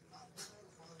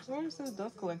 Where's the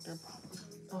dust collector?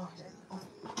 Oh, here we go.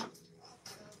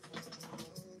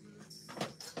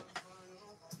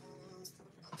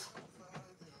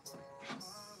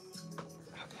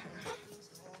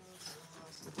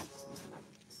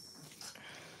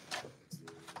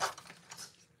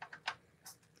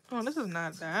 Oh, this is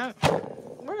not that.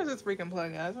 Where is this freaking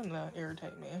plug at? It's gonna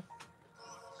irritate me.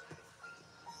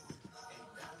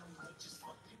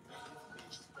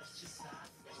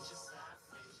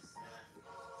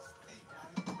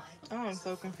 Oh, I'm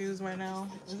so confused right now.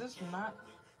 Is this not?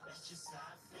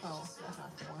 Oh, that's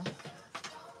not the one.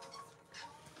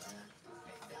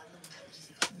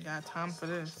 Got time for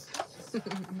this.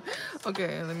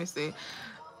 Okay, let me see.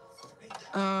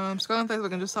 Scrolling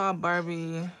Facebook and just saw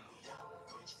Barbie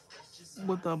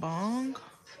With the bong?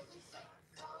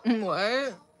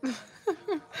 What?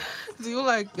 Do you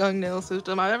like Young Nail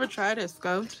System? I never tried it,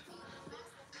 scuffed.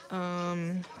 2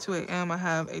 a.m. I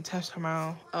have a test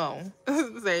tomorrow. Oh,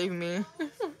 save me.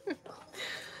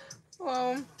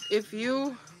 Well, if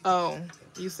you, oh,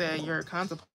 you said you're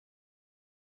contemplating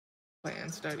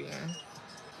studying.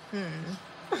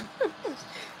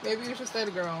 Maybe you should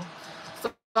study, girl.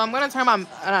 So I'm gonna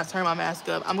not turn my mask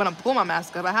up. I'm gonna pull my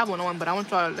mask up. I have one on, but I want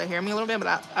y'all to hear me a little bit.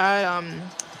 But I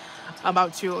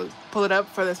about to pull it up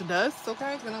for this dust,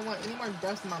 okay? Because I don't want any more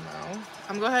dust in my mouth.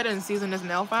 I'm gonna go ahead and season this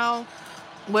nail file.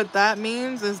 What that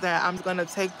means is that I'm gonna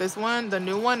take this one, the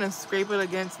new one, and scrape it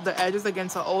against the edges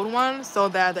against the old one so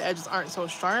that the edges aren't so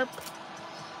sharp.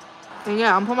 And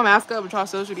yeah, I'm pulling my mask up, but y'all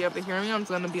still should be able to hear me. I'm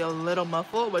just gonna be a little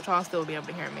muffled, but y'all still be able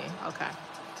to hear me. Okay.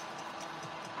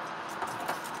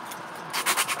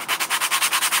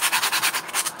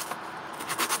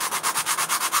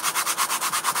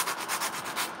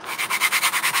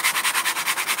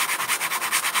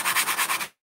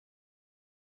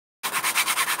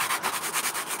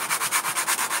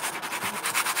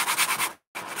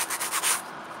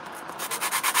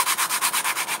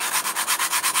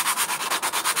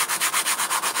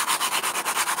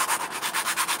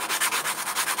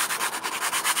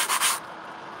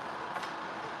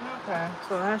 Okay,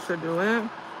 so that should do it.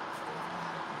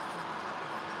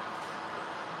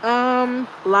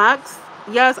 Locks.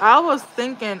 Yes, I was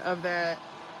thinking of that,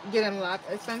 getting lock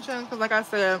extensions, because like I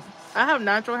said, I have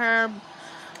natural hair.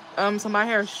 So my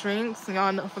hair shrinks.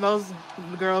 Y'all know, for those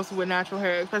girls with natural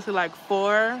hair, especially like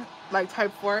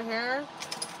type 4 hair,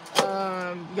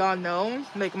 y'all know,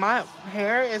 like my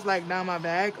hair is like down my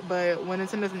back, but when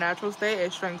it's in this natural state,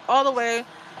 it shrinks all the way.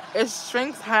 It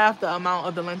shrinks half the amount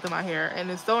of the length of my hair, and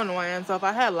it's so annoying. So if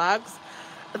I got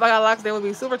locks, they would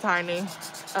be super tiny.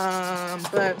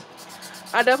 But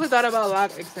I definitely thought about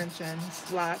locks.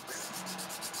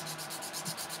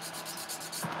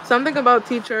 Something about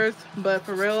teachers, but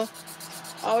for real,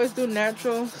 always do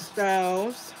natural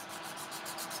styles.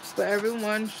 But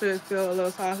everyone should feel a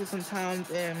little saucy sometimes,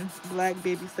 and black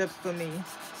baby steps for me.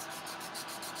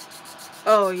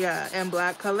 Oh yeah, and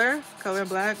black color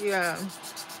black, yeah.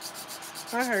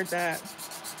 I heard that.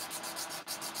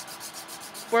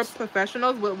 For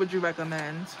professionals, what would you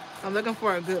recommend? I'm looking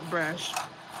for a good brush.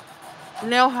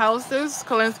 Nail Hause'S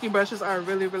Kolinsky brushes are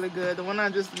really, really good. The one I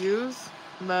just used,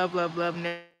 love, love, love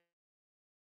Nail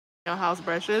House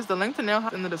brushes. The link to Nail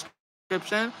House in the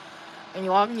description, and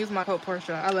you all can use my code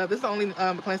Porche. I love this. Is the only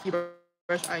Kolinsky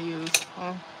brush I use.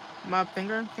 Oh, my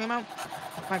finger came out.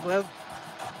 My glove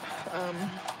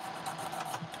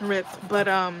ripped. But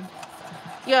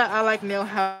yeah, I like Nail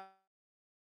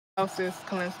Hause'S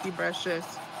Kolinsky brushes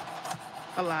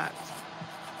a lot.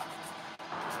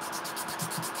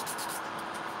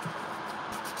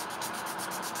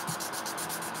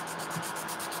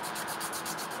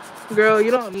 Girl,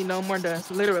 you don't need no more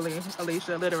dust. Literally,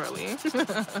 Alicia, literally.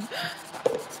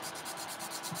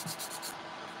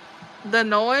 The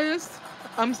noise,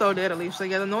 I'm so dead, Alicia.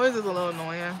 Yeah, the noise is a little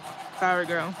annoying. Sorry,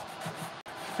 girl.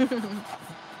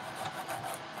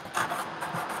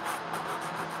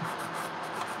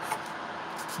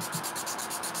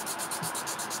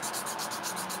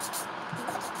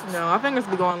 No, I think it's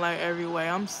be going like every way.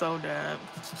 I'm so dead.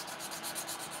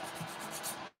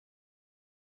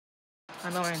 I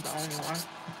know I ain't the only one.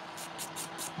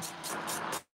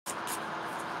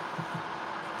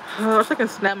 I wish I can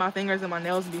snap my fingers and my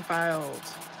nails be filed.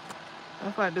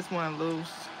 I feel like this one loose.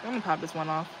 Let me pop this one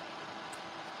off.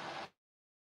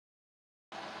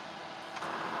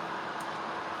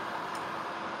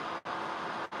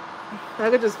 I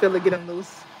could just feel it getting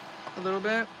loose a little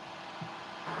bit.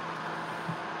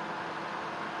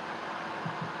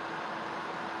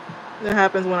 That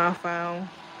happens when I file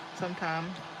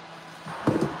sometimes.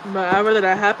 But I'd rather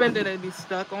that happen than it be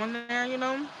stuck on there, you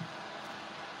know?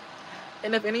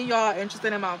 And if any of y'all are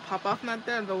interested in my pop-off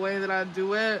method, the way that I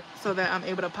do it so that I'm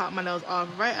able to pop my nails off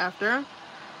right after,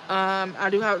 I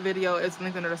do have a video. It's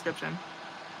linked in the description.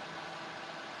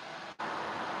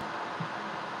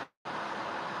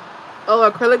 Oh,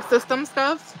 acrylic system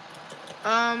stuff.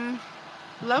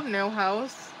 Love Nail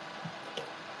House.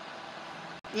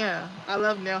 Yeah, I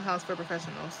love Nail House for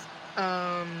professionals.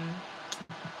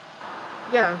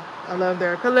 Yeah, I love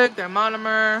their acrylic, their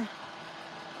monomer.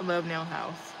 I love Nail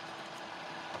House.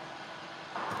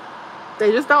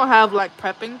 They just don't have like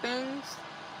prepping things.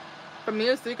 For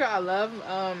Mia Secret, I love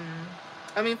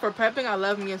for prepping, I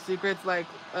love Mia Secret's like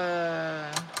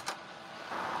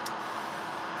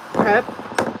prep,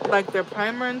 like their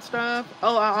primer and stuff.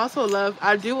 Oh,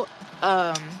 I do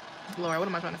Lord, what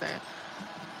am I trying to say?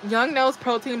 Young Nails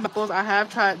Protein Bubbles. I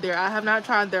have not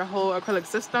tried their whole acrylic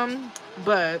system,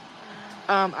 but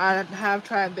I have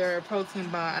tried their protein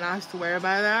bar, and I swear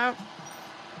by that.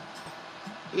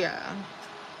 Yeah.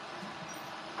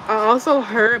 I also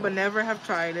heard, but never have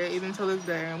tried it, even till this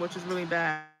day, which is really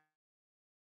bad.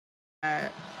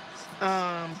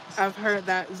 I've heard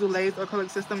that Zulei's acrylic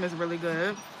system is really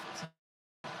good.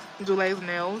 Zulei's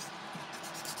nails.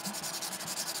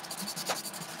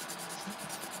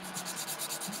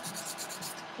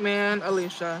 Man,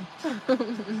 Alicia.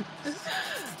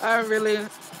 I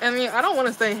mean, I don't want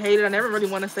to say hate it. I never really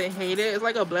want to say hate it. It's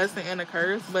like a blessing and a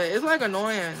curse, but it's like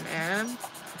annoying, man.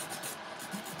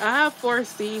 I have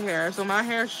 4C hair, so my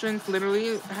hair shrinks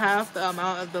literally half the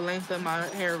amount of the length that my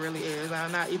hair really is.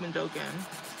 I'm not even joking.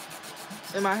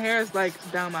 And my hair is like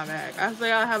down my back. I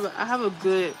say I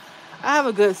have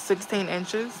a good 16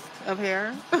 inches of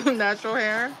hair, natural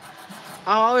hair.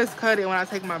 I always cut it when I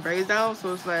take my braids out,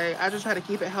 so it's like I just try to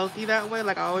keep it healthy that way.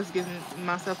 Like I always give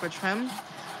myself a trim,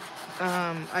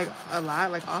 like a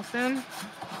lot, like often.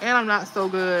 And I'm not so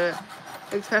good,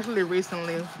 especially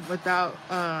recently, without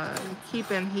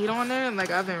keeping heat on it.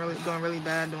 Like I've been really doing really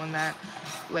bad doing that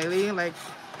lately, like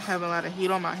having a lot of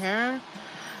heat on my hair.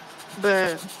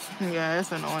 But yeah,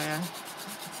 it's annoying.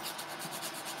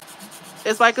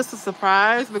 It's like it's a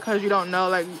surprise because you don't know,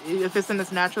 like if it's in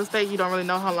its natural state, you don't really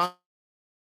know how long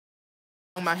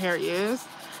my hair is.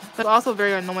 But it's also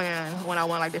very annoying when I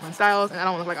want like different styles and I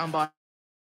don't look like I'm bald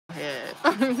head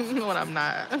when I'm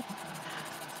not.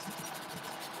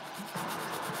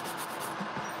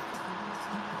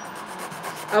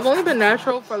 I've only been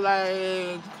natural for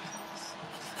like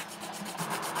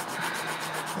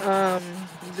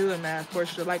do the math,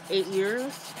 Porche, like 8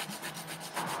 years,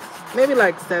 maybe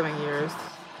like 7 years.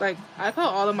 Like I cut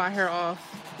all of my hair off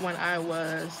when I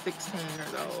was 16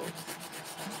 years old.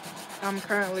 I'm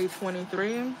currently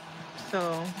 23,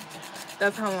 so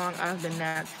that's how long I've been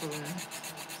natural.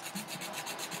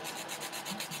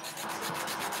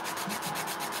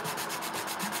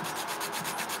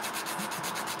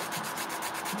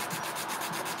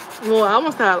 Well,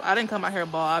 I didn't cut my hair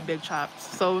bald, I big chopped.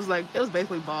 So it was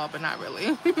basically bald, but not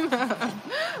really.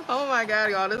 Oh my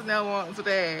god, y'all, this nail want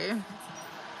today.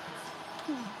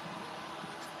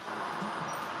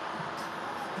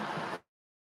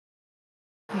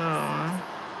 Oh.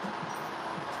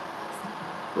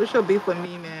 What's your beef with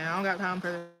me, man? I don't got time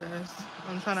for this.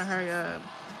 I'm trying to hurry up.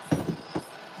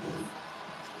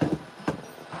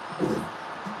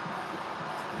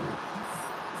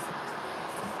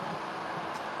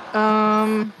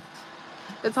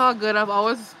 It's all good.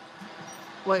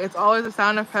 It's always the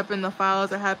sound of prepping the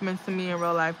files that happens to me in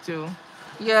real life too.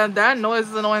 Yeah, that noise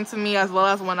is annoying to me, as well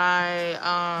as when I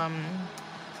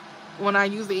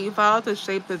use the e-file to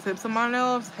shape the tips of my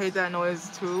nails. Hate that noise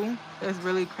too. It's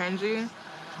really cringy.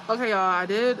 Okay, y'all, I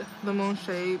did the moon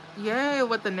shape. Yay,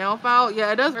 with the nail file.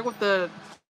 Yeah, it does work with the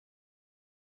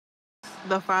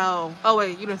file. Oh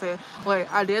wait, you didn't say it.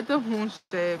 Wait, I did the moon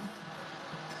shape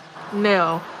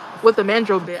nail with the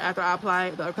mandrel bit after I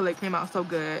applied the acrylic. Came out so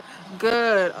good.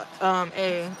 Good,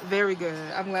 A, very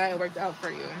good. I'm glad it worked out for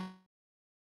you.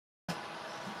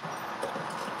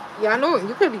 Yeah, I know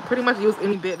you could pretty much use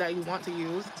any bit that you want to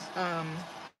use.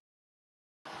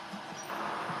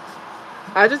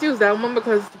 I just use that one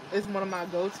because it's one of my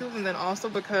go-tos, and then also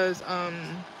because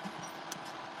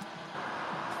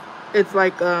it's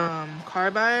like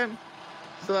carbide,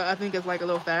 so I think it's like a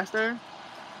little faster.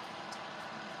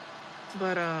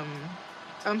 But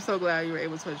I'm so glad you were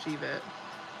able to achieve it.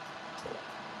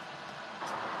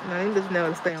 And I need this nail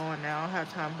to stay on now. I don't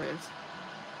have time for this.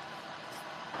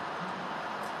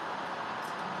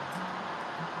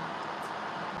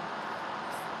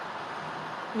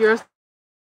 You're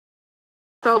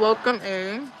so welcome,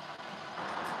 A.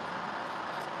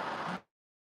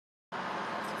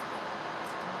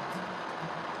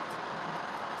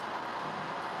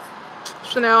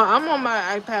 Chanel, I'm on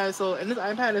my iPad, and this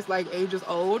iPad is like ages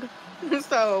old,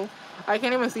 so I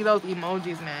can't even see those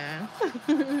emojis, man.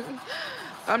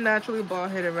 I'm naturally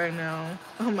bald-headed right now.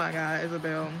 Oh my god,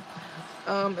 Isabel.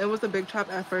 It was a big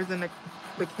chop at first, and it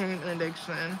became an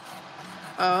addiction.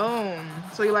 Oh,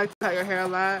 so you like to cut your hair a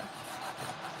lot?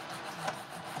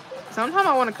 Sometimes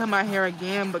I want to cut my hair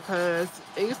again because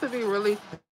it used to be really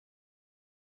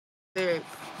thick.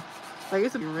 Like, it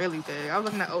used to be really thick. I was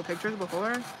looking at old pictures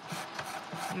before.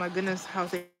 Oh my goodness, how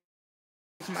thick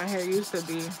my hair used to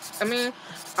be. I mean,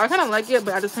 I kind of like it,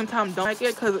 but at the same time don't like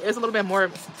it because it's a little bit more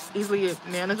easily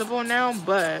manageable now.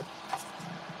 But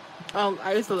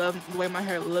I used to love the way my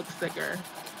hair looks thicker.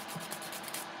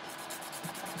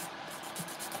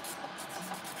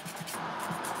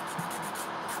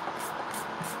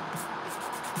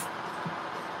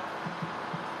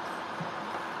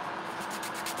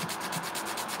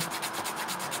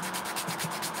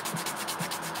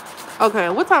 Okay,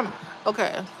 what time?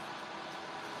 Okay,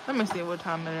 let me see what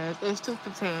time it is. It's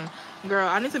 2:15. Girl,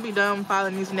 I need to be done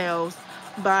filing these nails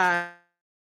by,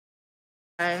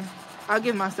 I'll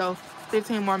give myself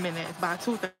 15 more minutes by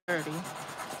 2:30.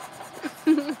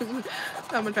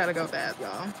 I'm gonna try to go fast,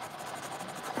 y'all.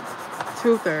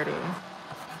 2:30.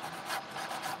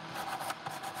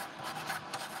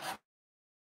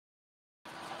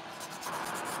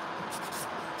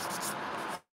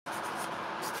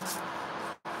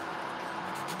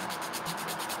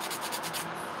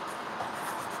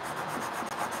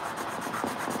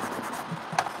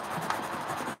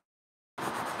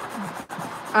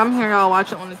 I'm here, y'all,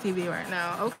 watching on the TV right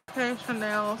now. Okay,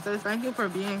 Chanel says thank you for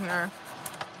being here.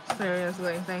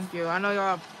 Seriously, thank you. I know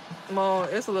y'all, well,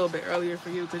 it's a little bit earlier for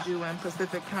you because you in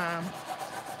Pacific time,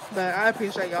 but I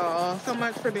appreciate y'all so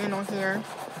much for being on here.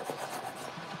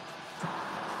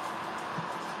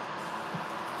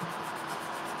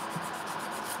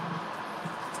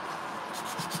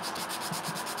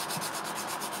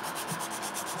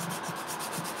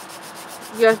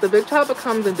 Yes, the big chop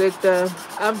becomes addictive.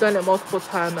 I've done it multiple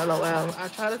times, lol. I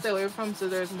try to stay away from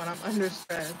scissors when I'm under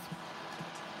stress.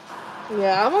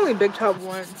 Yeah, I've only big chopped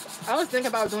once. I was thinking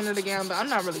about doing it again, but I'm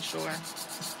not really sure.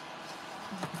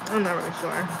 I'm not really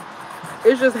sure.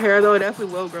 It's just hair, though. It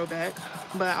definitely will grow back.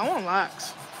 But I want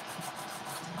locks.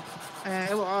 And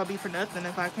it will all be for nothing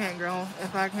if I can't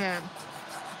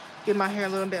get my hair a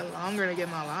little bit longer to get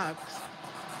my locks.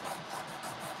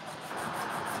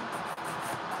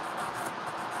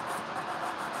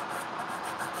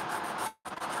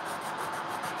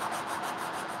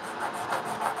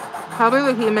 Probably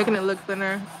the heat making it look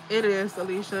thinner. It is,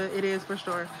 Alicia. It is for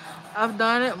sure. I've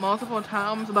done it multiple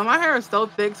times, but my hair is so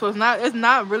thick, so it's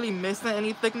not really missing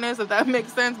any thickness, if that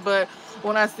makes sense. But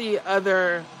when I see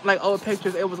other like old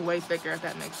pictures, it was way thicker, if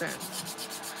that makes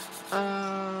sense.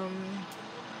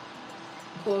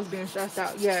 Clothes being stressed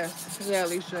out. Yes. Yeah,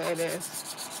 Alicia, it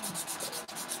is.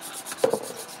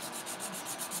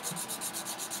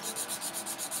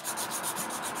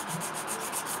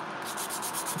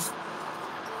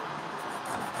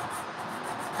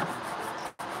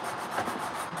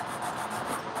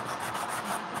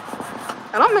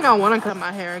 I don't think I want to cut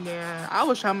my hair again. I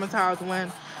was traumatized when,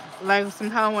 like,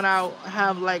 sometimes when I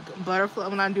have like butterfly,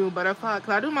 when I do butterfly, cause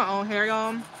I do my own hair,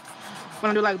 y'all. When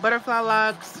I do like butterfly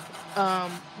locks,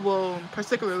 well,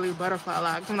 particularly butterfly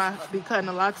locks, when I be cutting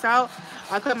the locks out,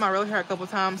 I cut my real hair a couple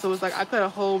times. So it's like I cut a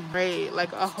whole braid,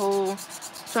 like a whole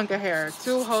chunk of hair,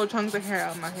 2 whole chunks of hair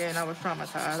out of my head, and I was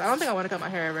traumatized. I don't think I want to cut my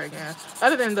hair ever again,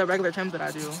 other than the regular trims that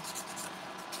I do.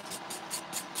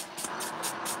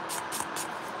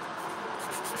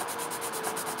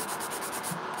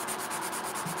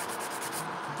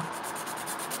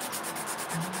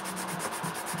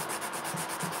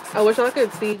 I wish I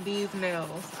could see these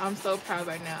nails. I'm so proud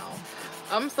right now.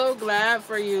 I'm so glad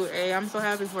for you, A. I'm so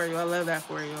happy for you. I love that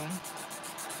for you.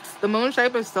 The moon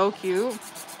shape is so cute.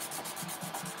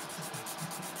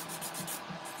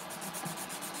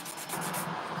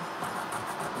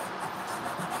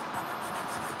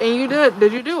 And you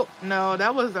did you do? No,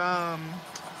 that was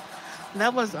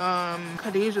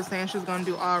Khadijah saying she's gonna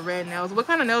do all red nails. What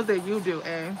kind of nails did you do,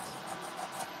 A?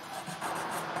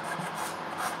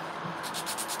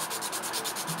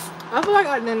 I feel like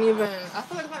I didn't even. I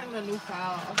feel like it's not even a new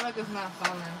file. I feel like it's not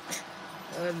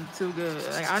filing too good.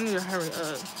 Like I need to hurry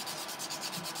up.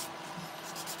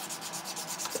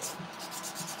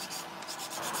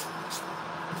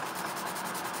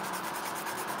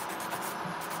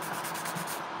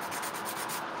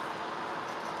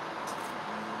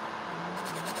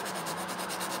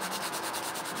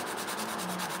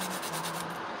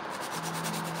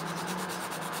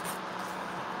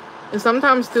 And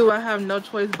sometimes too, I have no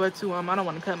choice but to I don't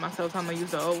want to cut myself. So I'm gonna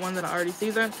use the old one that I already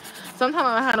seasoned. Sometimes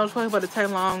I have no choice but to take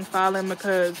long filing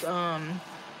because no,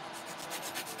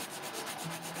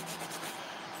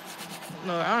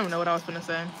 I don't even know what I was gonna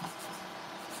say.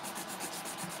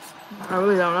 I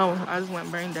really don't know. I just went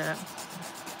brain dead.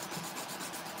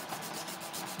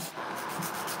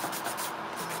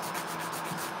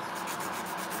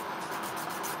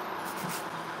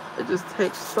 It just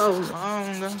takes so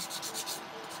long.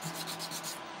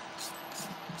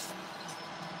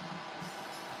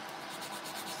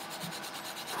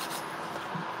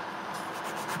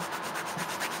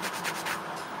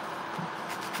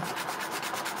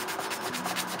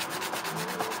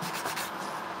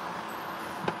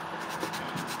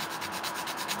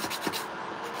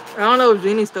 I don't know if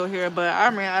Jeannie's still here, but I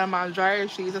ran out of my dryer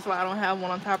sheets. That's why I don't have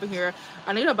one on top of here.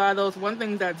 I need to buy those one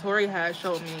things that Tori had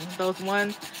showed me. Those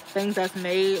one things that's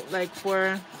made like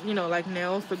for, you know, like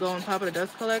nails to go on top of the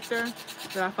dust collector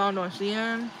that I found on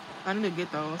Shein. I need to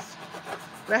get those.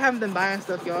 But I haven't been buying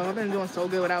stuff, y'all. I've been doing so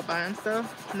good without buying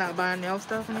stuff. Not buying nail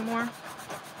stuff anymore.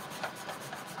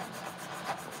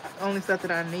 Only stuff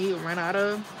that I need, run out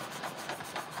of.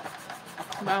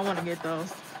 But I want to get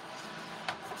those.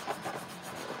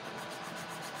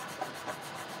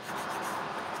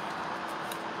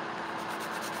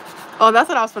 Oh, that's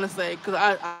what I was gonna say. Cause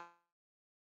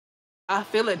I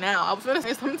feel it now. I was gonna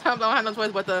say sometimes I don't have no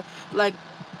choice but to like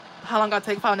how long I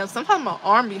take filing nails. Sometimes my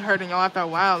arm be hurting, y'all. After a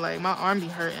while, like my arm be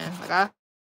hurting. Like I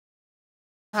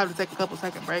have to take a couple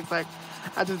second breaks, like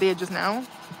I just did just now.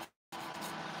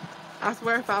 I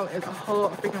swear, filing is a whole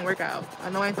freaking workout. I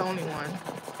know I ain't the only one.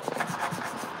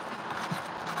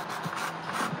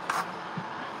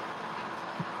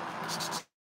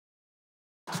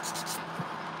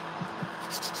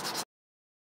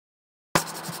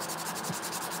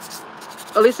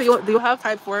 Alicia, do you have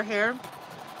type 4 hair?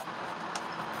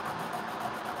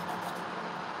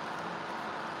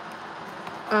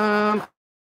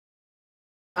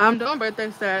 I'm doing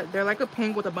birthday set. They're like a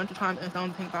pink with a bunch of charms and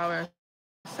some pink flowers.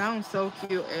 Sounds so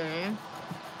cute, eh?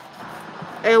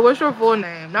 Hey, what's your full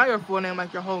name? Not your full name,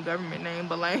 like your whole government name,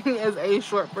 but like, is A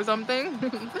short for something?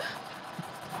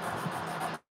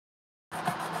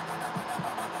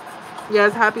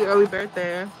 Yes, happy early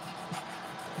birthday.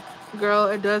 Girl,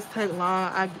 it does take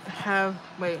long. I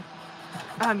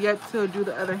have yet to do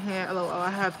the other hand. LOL, I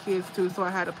have kids too, so I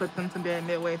had to put them to bed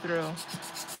midway through.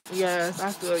 Yes,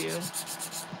 I feel you.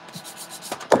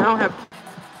 I don't have...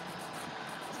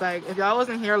 It's like, if y'all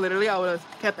wasn't here, literally, I would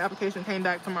have kept the application, came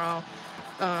back tomorrow.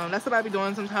 That's what I be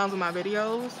doing sometimes with my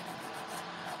videos.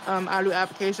 I do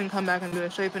application, come back and do the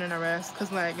shaping and the rest.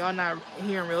 Because, like, y'all not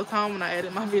here in real time when I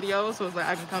edit my videos, so it's like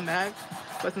I can come back.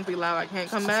 But since we live, I can't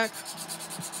come back.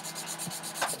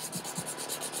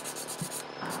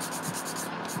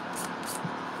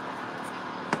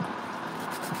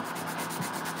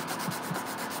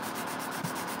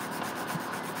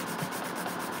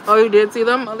 Oh, you did see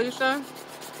them, Alicia?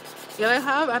 Yeah, they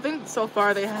have. I think so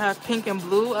far they have pink and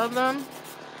blue of them.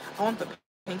 I want the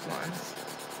pink ones.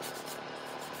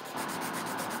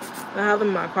 I have them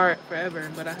in my cart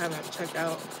forever, but I haven't checked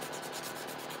out.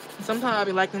 Sometimes I'll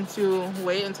be liking to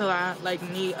wait until I like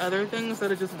need other things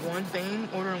instead of just one thing,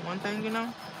 ordering one thing, you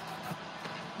know?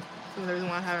 That's the reason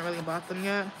why I haven't really bought them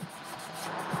yet.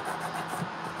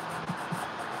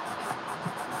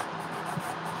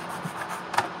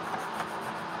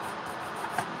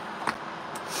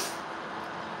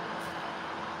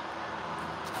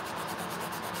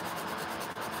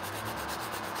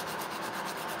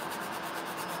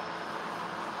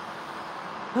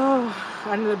 Oh,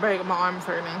 I need a break. My arm's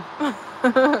hurting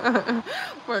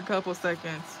for a couple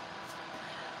seconds.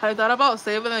 I thought about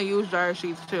saving and use dryer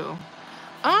sheets too.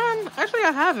 Actually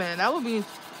I haven't. That would be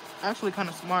actually kind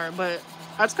of smart, but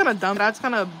I just kind of dump it. I just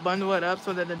kind of bundle it up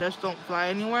so that the dust don't fly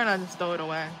anywhere, and I just throw it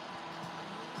away.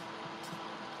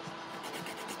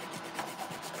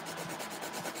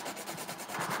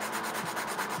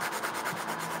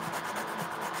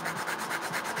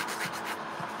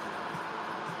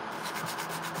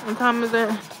 What time is it?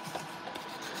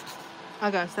 I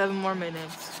got 7 more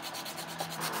minutes.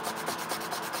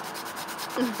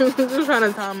 Just trying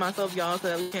to time myself, y'all, so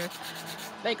that we can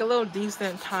make a little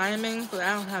decent timing so that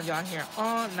I don't have y'all here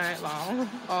all night long,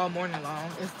 all morning long.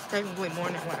 It's technically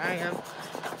morning when I am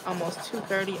almost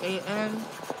 2:30 a.m.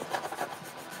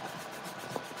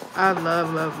 I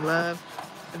love, love,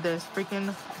 love this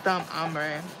freaking thumb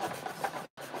ombre.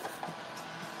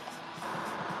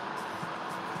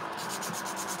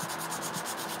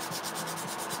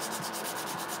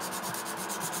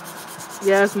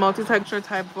 Yes, multi-texture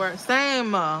type 4.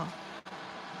 Same.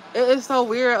 It is so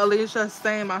weird, Alicia.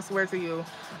 Same, I swear to you.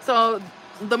 So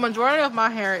the majority of my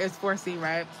hair is 4C,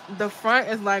 right? The front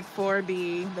is like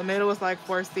 4B, the middle is like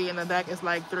 4C, and the back is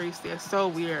like 3C. It's so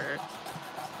weird.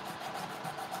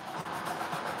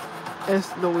 It's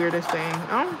the weirdest thing.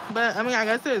 But I mean, I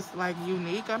guess it's like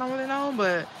unique. I don't really know,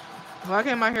 but why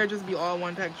can't my hair just be all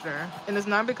one texture? And it's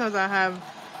not because I have,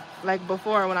 like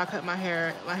before when I cut my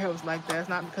hair was like that. It's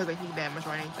not because of heat damage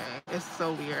or anything. It's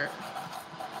so weird.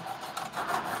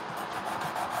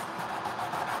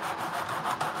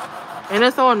 And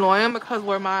it's so annoying because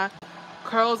where my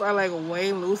curls are like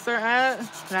way looser at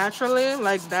naturally,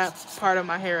 like that part of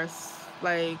my hair is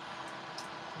like,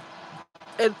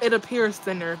 it appears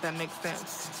thinner, if that makes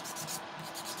sense.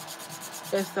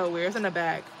 It's so weird. It's in the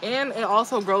back. And it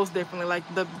also grows differently. Like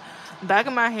the back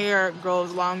of my hair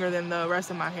grows longer than the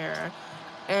rest of my hair.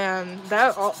 And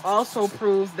that also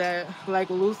proves that like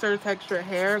looser textured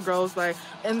hair grows like,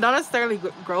 and not necessarily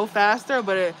grow faster,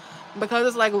 but because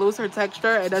it's like looser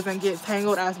texture, it doesn't get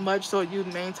tangled as much, so you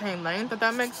maintain length, if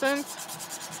that makes sense.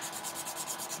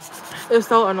 It's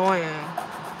so annoying.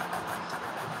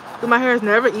 My hair is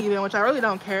never even, which I really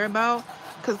don't care about,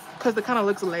 because it kind of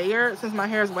looks layered since my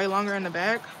hair is way longer in the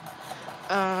back.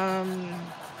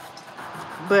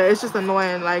 But it's just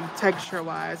annoying, like texture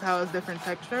wise, how it's different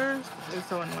textures. It's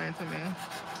so annoying to me.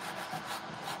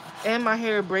 And my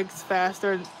hair breaks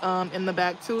faster in the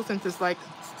back too, since it's like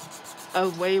a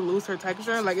way looser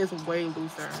texture. Like, it's way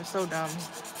looser. It's so dumb.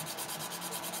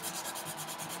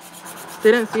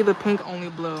 Didn't see the pink, only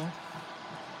blue.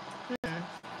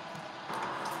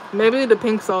 Maybe the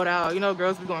pink sold out. You know,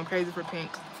 girls be going crazy for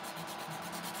pink.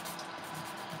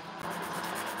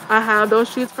 I have those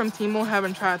sheets from Temu.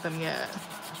 Haven't tried them yet.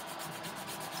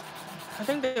 I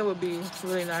think they would be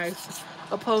really nice,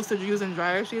 opposed to using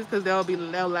dryer sheets, because they'll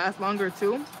last longer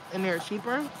too, and they're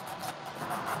cheaper.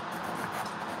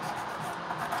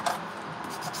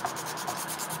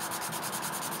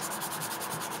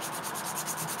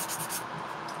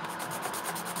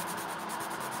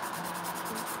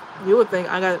 You would think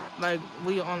I got, like,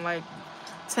 we on like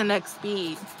 10x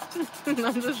speed.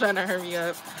 I'm just trying to hurry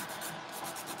up.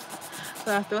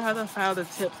 So I still have to file the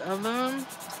tips of them.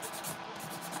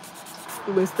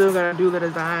 We still gotta do the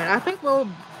design. I think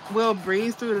we'll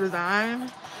breeze through the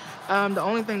design. The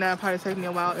only thing that probably take me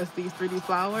a while is these 3D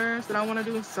flowers that I want to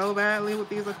do so badly with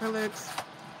these acrylics.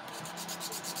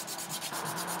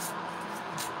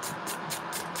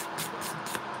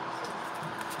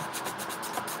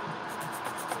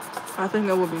 I think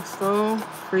it would be so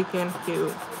freaking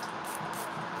cute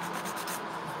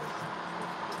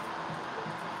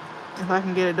if I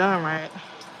can get it done right.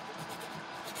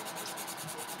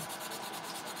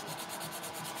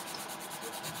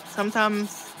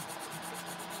 Sometimes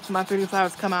my 3D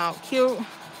flowers come out cute.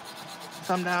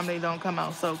 Sometimes they don't come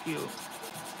out so cute.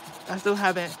 I still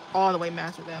haven't all the way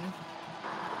mastered them.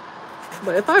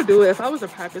 But if I do it, if I was to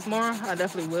practice more, I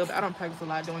definitely would. But I don't practice a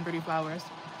lot doing 3D flowers.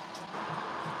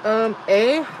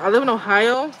 I live in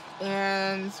Ohio,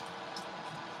 and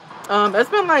it's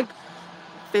been like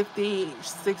 50,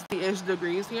 60-ish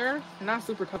degrees here. Not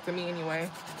super cold to me anyway.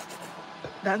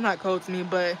 That's not cold to me,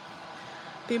 but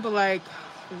people like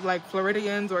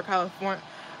Floridians or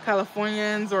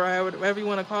Californians or whatever you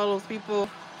want to call those people,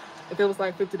 if it was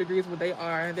like 50 degrees where they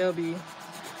are, they'll be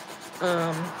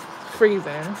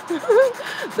freezing.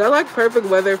 They're like perfect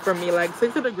weather for me. Like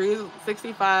 60 degrees,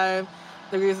 65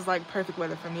 degrees is like perfect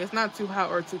weather for me. It's not too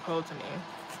hot or too cold to me.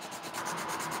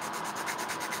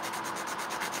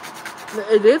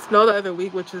 It did snow the other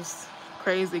week, which is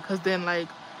crazy, because then like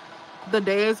the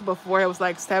days before it was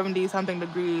like 70 something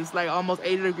degrees, like almost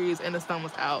 80 degrees, and the sun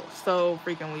was out. So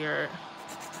freaking weird.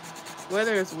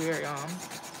 Weather is weird, y'all.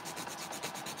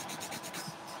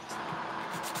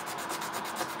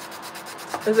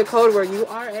 Is it cold where you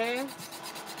are, eh?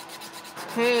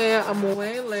 Hey, I'm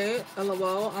way late.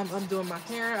 LOL. I'm doing my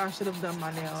hair. I should have done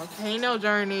my nails. Hey, no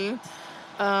journey.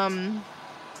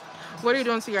 What are you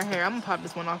doing to your hair? I'm gonna pop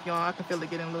this one off, y'all. I can feel it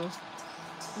getting loose.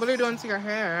 What are you doing to your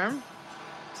hair?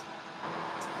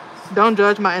 Don't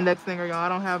judge my index finger, y'all. I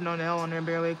don't have no nail on there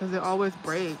barely, because it always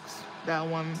breaks. That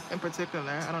one in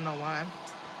particular. I don't know why.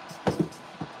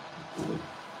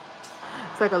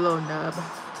 It's like a little nub.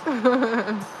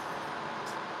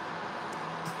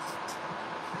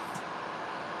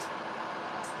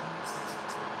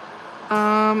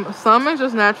 Some is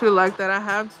just naturally like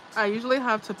that. I usually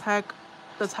have to pack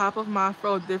the top of my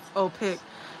fro the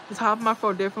top of my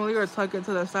fro differently, or tuck it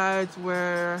to the sides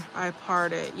where I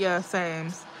part it. Yeah,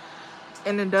 same.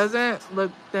 And it doesn't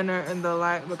look thinner in the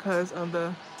light because of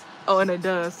the, oh, and it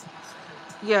does.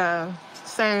 Yeah,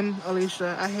 same,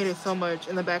 Alicia. I hate it so much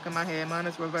in the back of my head. Mine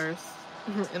is reversed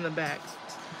in the back.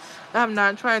 I have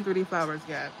not tried 3D flowers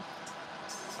yet.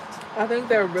 I think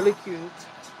they're really cute,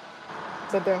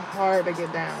 but they're hard to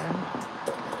get down.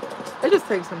 It just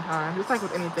takes some time, just like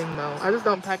with anything though. I just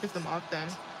don't practice them often.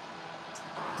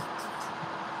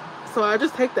 So I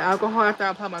just take the alcohol after I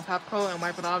apply my top coat and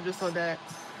wipe it off, just so that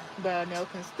the nail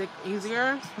can stick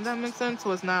easier, if that makes sense,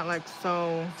 so it's not like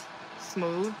so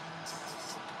smooth.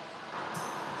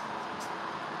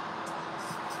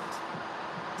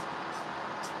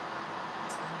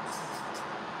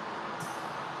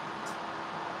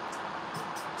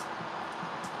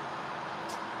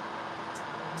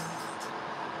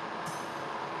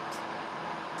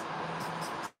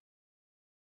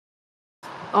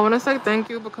 I want to say thank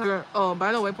you because you're, oh,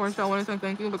 by the way, Porche, I want to say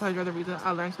thank you because you're the reason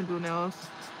I learned to do nails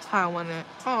how I want it.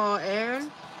 Oh,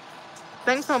 and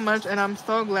thanks so much, and I'm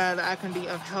so glad that I can be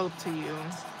of help to you.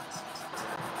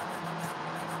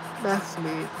 That's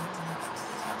sweet.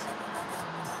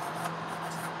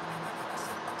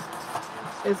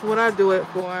 It's what I do it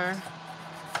for.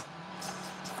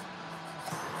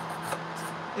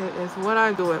 It is what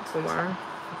I do it for.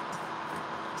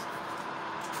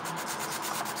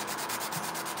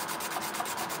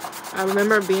 I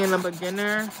remember being a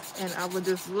beginner and I would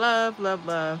just love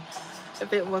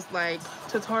if it was like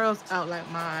tutorials out like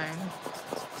mine.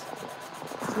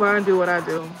 That's why I do what I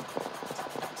do.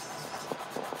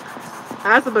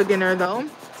 As a beginner though,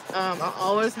 I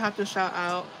always have to shout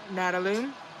out Natalie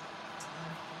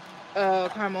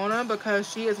Carmona, because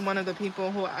she is one of the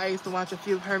people who I used to watch a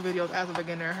few of her videos as a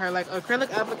beginner, her like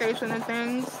acrylic application and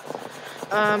things.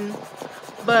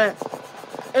 But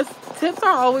tips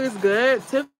are always good.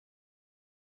 Tips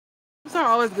are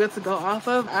always good to go off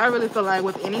of. I really feel like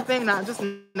with anything, not just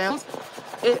nails,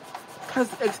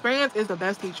 because experience is the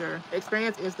best teacher.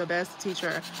 Experience is the best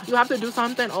teacher. You have to do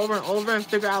something over and over and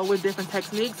figure out what different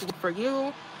techniques work for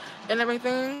you and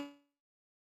everything.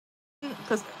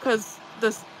 Because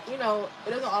this, you know,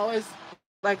 it doesn't always,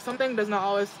 like, something does not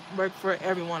always work for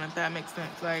everyone, if that makes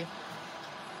sense. Like,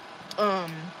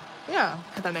 yeah,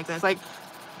 if that makes sense. Like,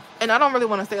 and I don't really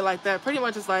want to say it like that. Pretty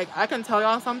much it's like, I can tell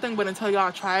y'all something, but until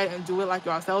y'all try it and do it like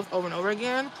yourselves over and over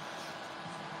again,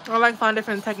 or like find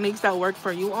different techniques that work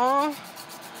for you all.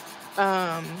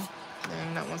 Dang,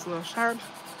 that one's a little sharp.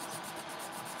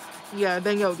 Yeah,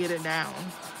 then you'll get it down.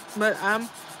 But I'm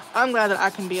glad that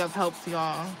I can be of help to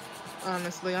y'all.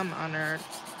 Honestly, I'm honored.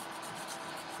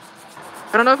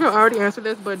 I don't know if you already answered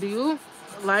this, but do you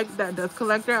like that dust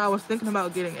collector? I was thinking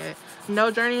about getting it.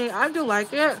 No, Journey, I do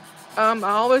like it. I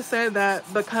always say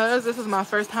that because this is my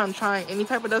first time trying any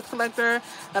type of dust collector,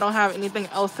 I don't have anything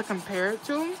else to compare it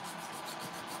to.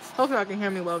 Hopefully y'all can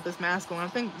hear me well with this mask on. I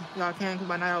think y'all can, because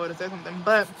by now I would have said something.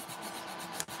 But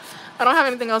I don't have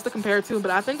anything else to compare it to,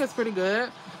 but I think it's pretty good.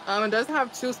 It does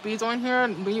have 2 speeds on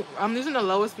here. I'm using the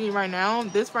lowest speed right now.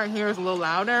 This right here is a little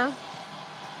louder.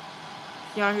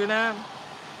 Y'all hear that?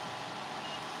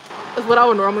 It's what I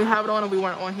would normally have it on if we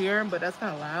weren't on here, but that's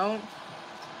kind of loud.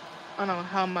 I don't know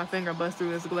how my finger busts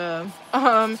through this glove.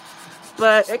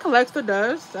 But it collects the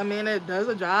dust. I mean, it does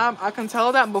a job. I can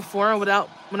tell that before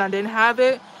when I didn't have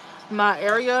it, my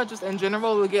area just in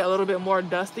general would get a little bit more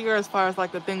dustier as far as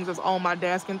like the things that's on my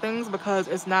desk and things, because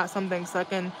it's not something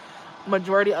sucking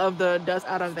majority of the dust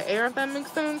out of the air, if that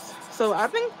makes sense. So I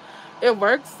think it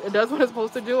works. It does what it's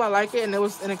supposed to do. I like it, and it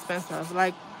was inexpensive,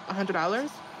 like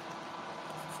 $100.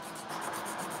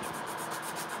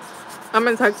 I'm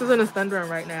in Texas and it's thundering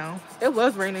right now. It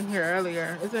was raining here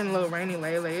earlier. It's been a little rainy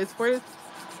lately. It's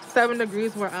 47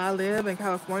 degrees where I live in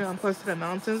California. I'm close to the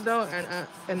mountains though,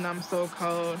 and I'm so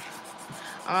cold.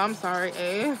 Oh, I'm sorry,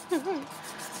 eh?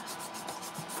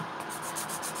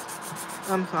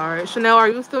 I'm sorry. Chanel, are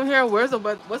you still here? What's the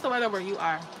weather where you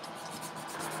are?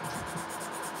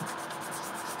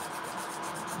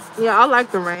 Yeah, I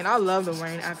like the rain. I love the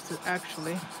rain,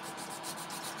 actually.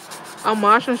 I'm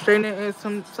washing, straightening it.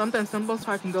 Something simple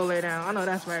so I can go lay down. I know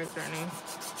that's right, Journey.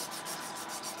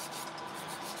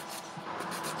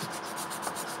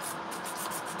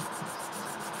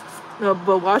 No,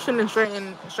 but washing and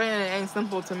straightening ain't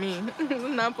simple to me.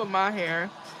 Not for my hair.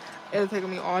 It'll take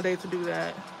me all day to do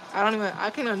that. I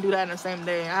can't even do that in the same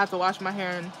day. I have to wash my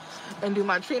hair and do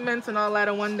my treatments and all that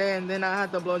in one day, and then I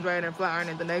have to blow dry it and flat iron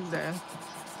it the next day.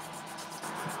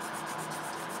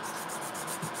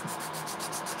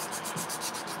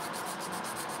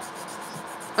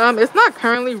 It's not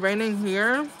currently raining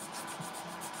here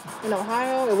in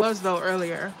Ohio. It was though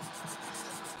earlier.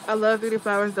 I love beauty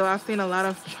flowers though. I've seen a lot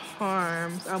of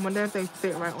charms. I wonder if they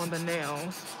fit right on the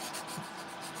nails.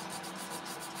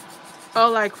 Oh,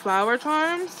 like flower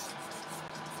charms?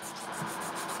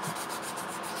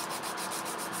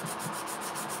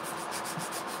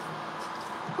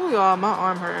 Oh, y'all, my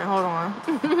arm hurting. Hold on.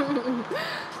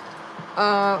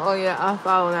 Oh yeah, I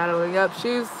follow Natalie. Yep,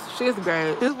 she's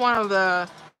great. She's one of the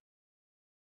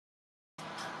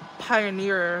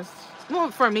pioneers.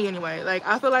 Well, for me anyway. Like,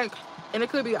 I feel like, and I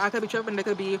could be tripping. It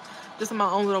could be just in my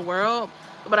own little world.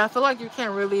 But I feel like you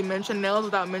can't really mention nails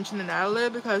without mentioning Natalie,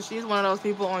 because she's one of those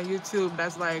people on YouTube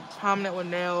that's like prominent with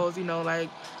nails. You know, like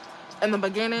in the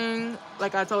beginning,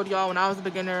 like I told y'all when I was a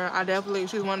beginner,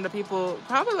 she's one of the people,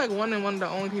 probably like one of the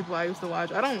only people I used to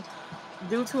watch. I don't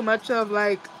do too much of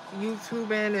like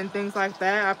YouTubing and things like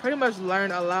that. I pretty much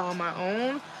learned a lot on my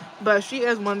own, but she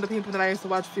is one of the people that I used to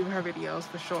watch a few of her videos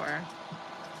for sure.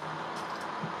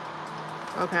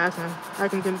 Okay, I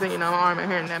can continue now. My arm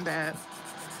ain't hurting that bad.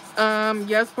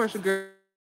 Yes, Portia girl.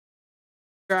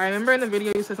 I remember in the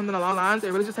video you said something along the lines.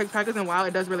 It really just takes practice, and wow,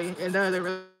 it really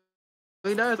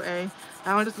does. I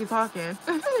don't just be talking.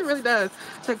 It really does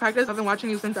take practice. I've been watching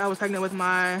you since I was pregnant with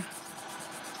my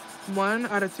 1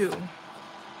 out of 2.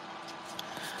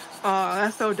 Oh,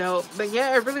 that's so dope. But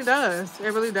yeah, it really does.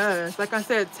 It really does. Like I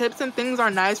said, tips and things are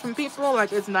nice from people.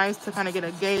 Like it's nice to kind of get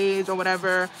a gauge or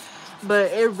whatever.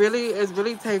 But it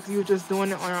really takes you just doing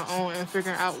it on your own and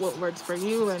figuring out what works for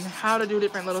you and how to do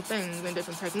different little things and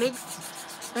different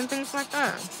techniques and things like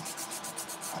that.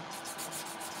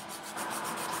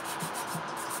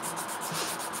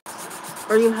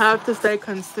 Or you have to stay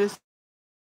consistent.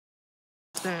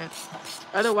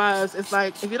 Otherwise, it's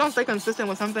like if you don't stay consistent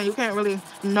with something, you can't really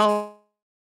know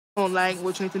like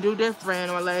what you need to do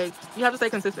different, or like you have to stay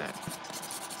consistent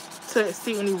to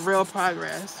see any real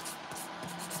progress.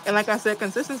 And like I said,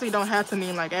 consistency don't have to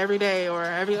mean like every day or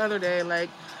every other day. Like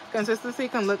consistency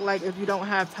can look like if you don't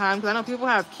have time, because I know people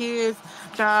have kids,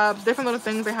 jobs, different little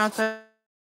things they have to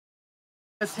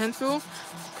attend to.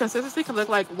 Consistency can look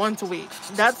like once a week.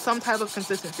 That's some type of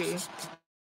consistency.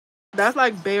 That's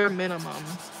like bare minimum.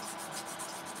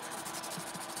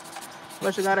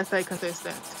 But you gotta stay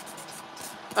consistent.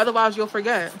 Otherwise, you'll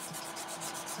forget.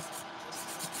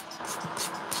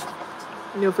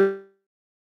 You'll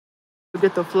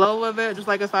forget the flow of it. Just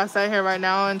like if I sat here right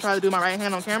now and try to do my right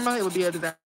hand on camera, it would be a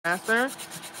disaster.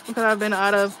 Because I've been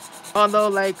out of, although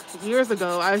like years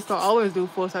ago, I used to always do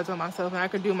full sets on myself, and I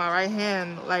could do my right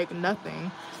hand like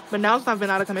nothing. But now since I've been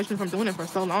out of commission from doing it for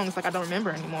so long, it's like I don't remember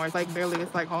anymore. It's like barely,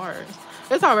 it's like hard.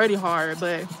 It's already hard,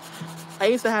 but I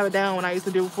used to have it down when I used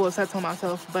to do full sets on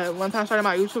myself. But once I started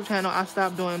my YouTube channel, I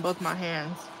stopped doing both my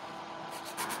hands.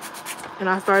 And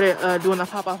I started doing the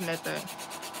pop-off method.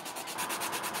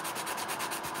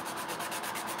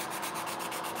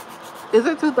 Is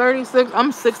it 2:36?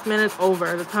 I'm 6 minutes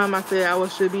over the time I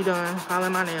said should be done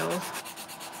filing my nails.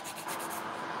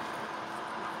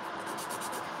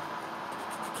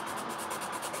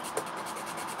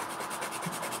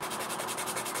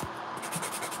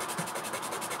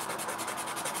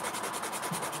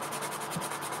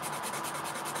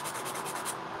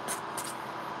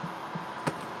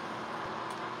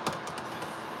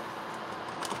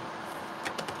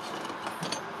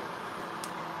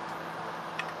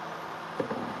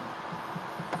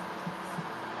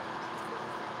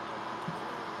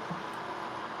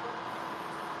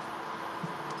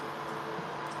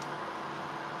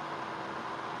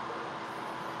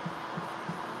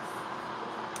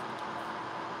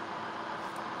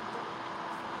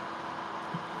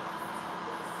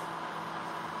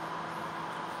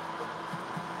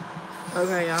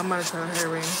 Okay, y'all, I'm gonna try to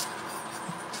hurry.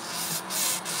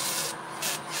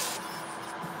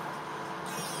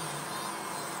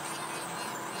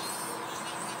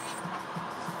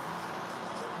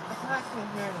 I can't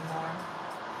hear anymore.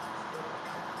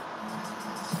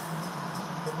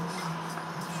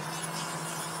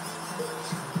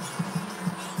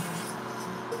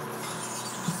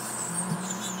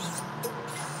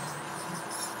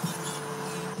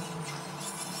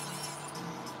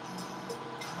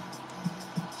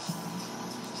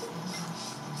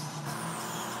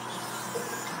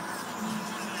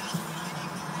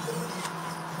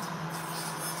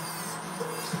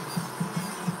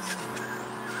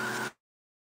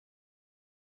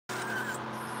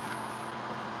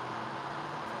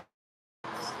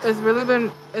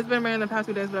 It's been raining the past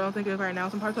 2 days, but I don't think it's right now.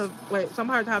 Some parts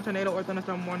have tornado or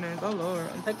thunderstorm warnings. Oh Lord,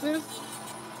 in Texas?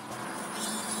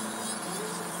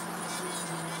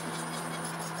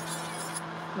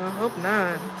 I hope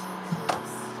not.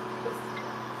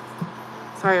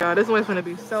 Sorry y'all, this one's gonna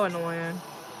be so annoying.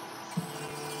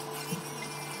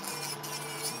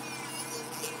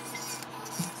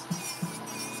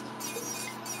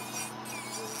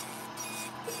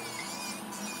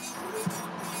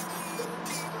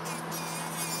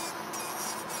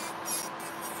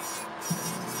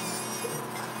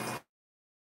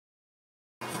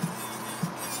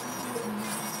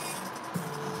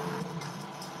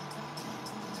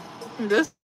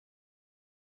 This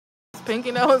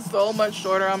pinky nail is so much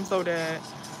shorter. I'm so dead.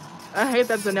 I hate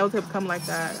that the nail tips come like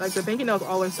that. Like the pinky nail is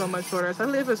always so much shorter,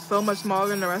 especially if it's so much smaller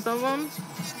than the rest of them.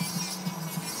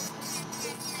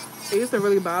 It used to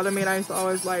really bother me, and I used to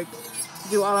always like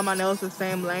do all of my nails the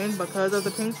same length because of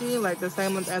the pinky, like the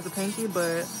same length as the pinky.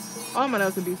 But all my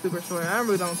nails would be super short. I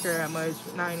really don't care that much,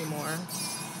 not anymore.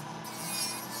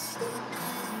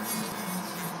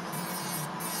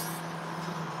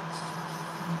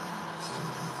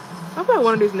 I feel like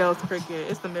one of these nails crooked.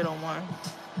 It's the middle one.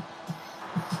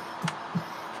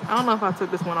 I don't know if I took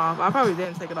this one off. I probably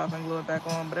didn't take it off and glue it back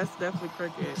on, but that's definitely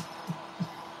crooked.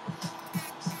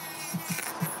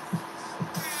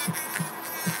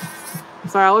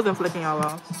 Sorry, I wasn't flicking y'all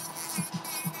off.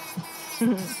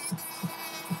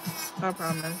 I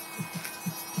promise.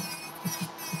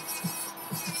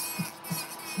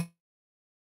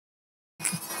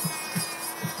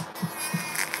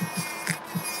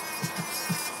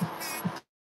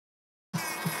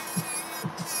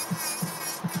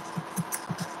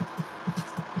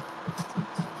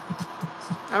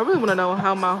 I really want to know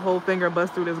how my whole finger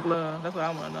busts through this glove. That's what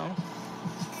I want to know.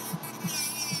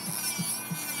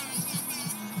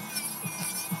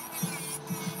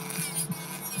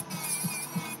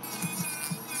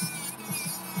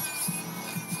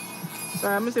 So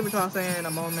I'm gonna see what y'all saying in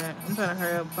a moment. I'm trying to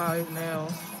hurry up file these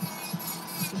nails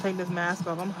and take this mask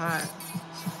off. I'm hot.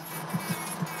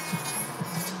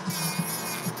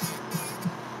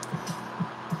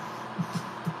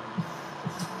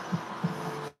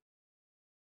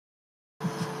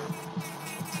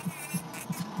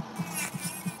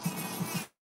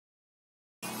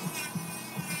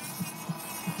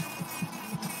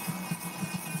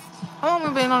 How long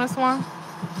have we been on this one?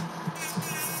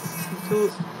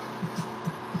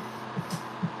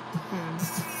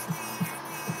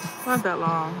 Not that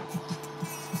long.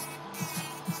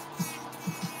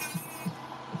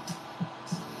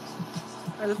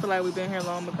 I just feel like we've been here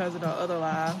long because of the other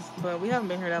lives, but we haven't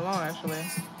been here that long actually.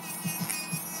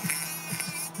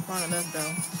 Long enough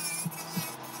though.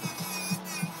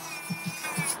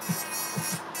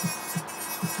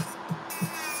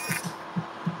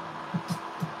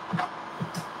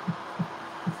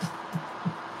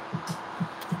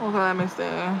 Okay, let me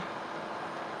see.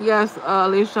 Yes,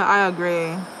 Alicia, I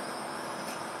agree.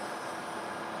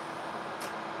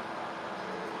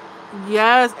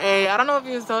 Yes, A. I don't know if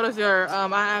you told us your I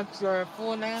asked your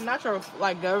full name, not your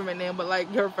like government name, but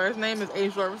like your first name is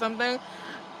A short or something.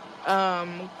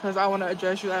 Because I want to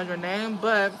address you as your name,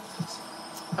 but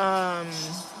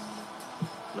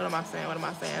what am I saying? What am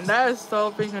I saying? That is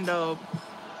so freaking dope.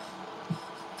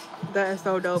 That is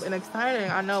so dope and exciting.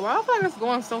 I know, but I feel like it's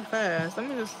going so fast. Let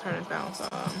me just turn this down some.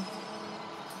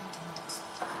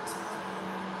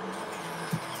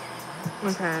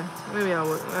 Okay, maybe I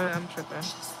would. I'm tripping.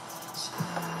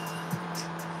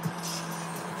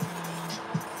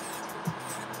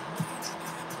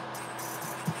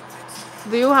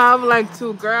 Do you have like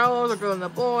two girls, a girl and a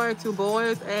boy, two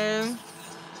boys, and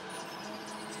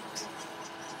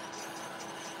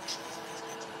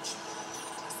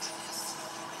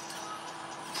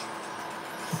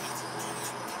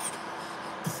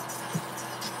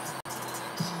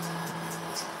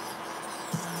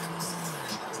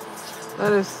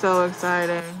that is so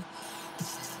exciting.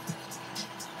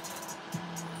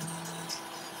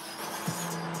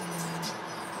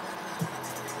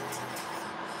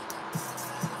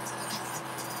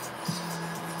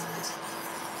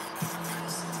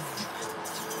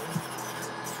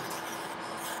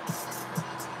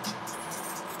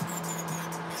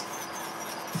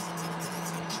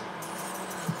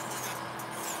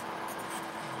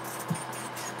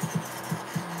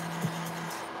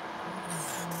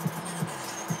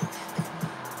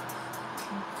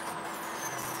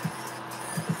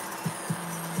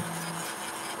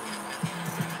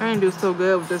 I didn't do so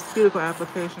good with this cuticle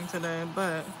application today,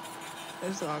 but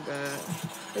it's all good.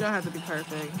 It don't have to be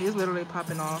perfect. He's literally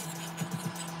popping off.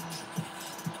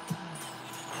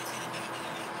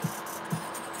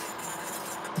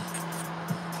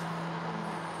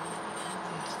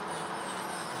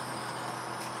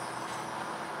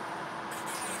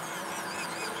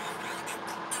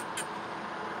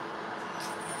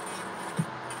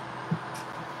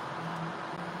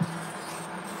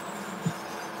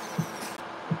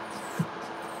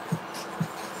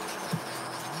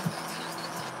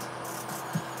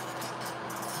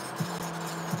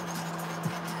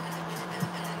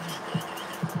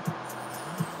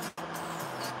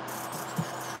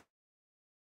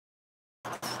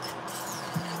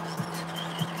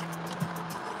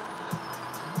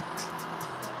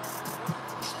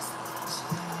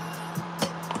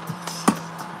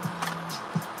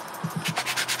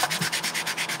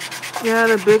 Yeah,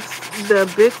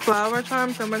 the big flower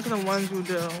charms similar to the ones you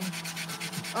do.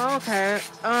 Okay.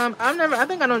 I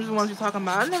think I know just the ones you're talking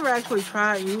about. I've never actually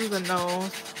tried using those.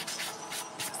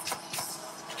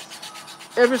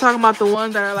 If you're talking about the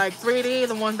ones that are like 3D,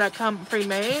 the ones that come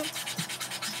pre-made.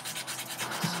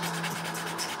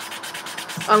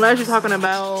 Unless you're talking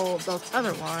about those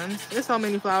other ones. There's so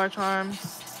many flower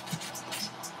charms.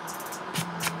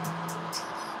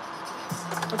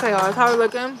 Okay, y'all, how we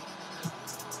looking?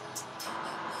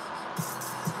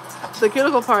 The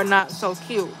cuticle part not so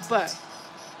cute, but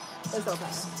it's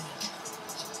okay.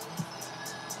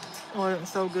 Wasn't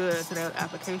so good to that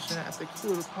application at the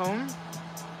cuticle.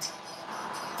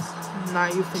 I'm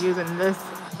not used to using this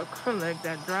acrylic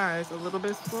that dries a little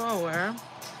bit slower.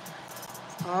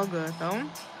 It's all good though.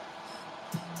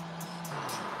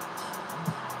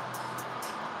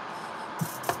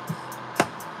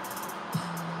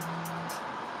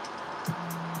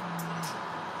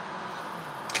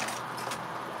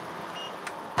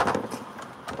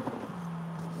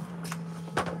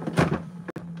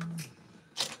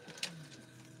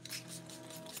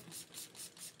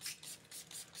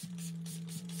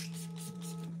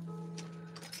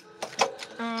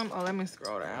 Oh, let me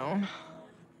scroll down.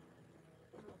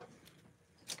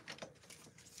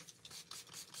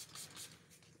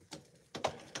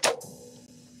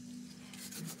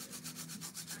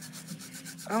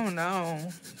 Oh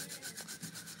no.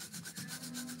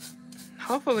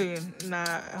 Hopefully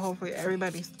not. Hopefully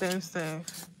everybody stays safe.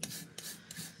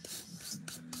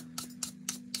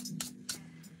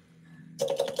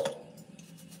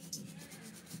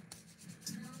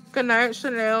 Good night,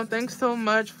 Chanel. Thanks so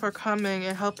much for coming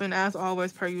and helping as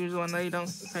always per usual. I know you don't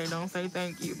say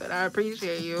thank you, but I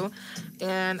appreciate you.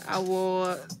 And I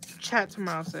will chat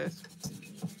tomorrow, sis.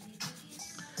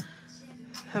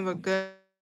 Have a good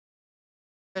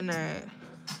night.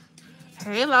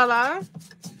 Hey, Lala.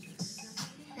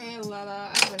 Hey,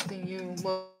 Lala. I haven't seen you.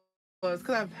 Well, it's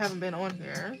because I haven't been on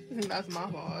here. That's my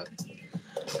fault.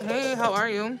 Hey, how are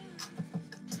you?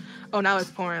 Oh, now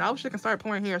it's pouring. I wish it can start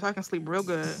pouring here so I can sleep real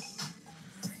good.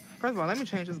 First of all, let me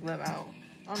change this glove out.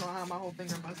 I don't know how my whole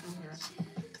finger must be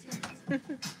here.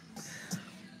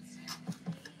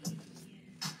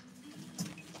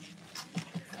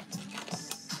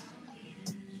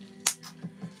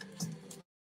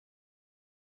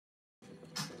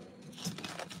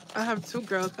 I have 2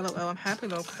 girls, LOL. I'm happy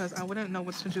though, because I wouldn't know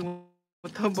what to do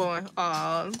with the boy.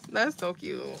 Aw, that's so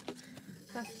cute.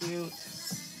 That's cute.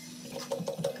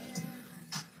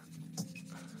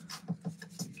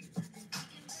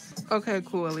 Okay,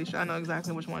 cool, Alicia. I know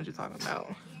exactly which ones you're talking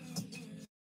about.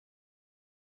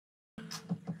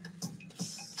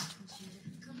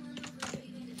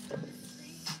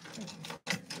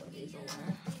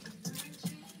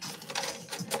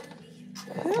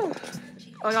 Whew.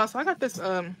 Oh, y'all, so I got this,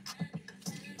 I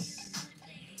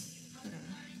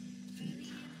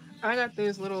got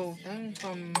this little thing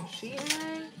from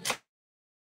Shein.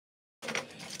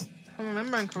 If I'm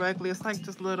remembering correctly, it's like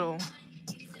this little,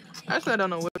 actually, I don't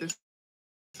know what this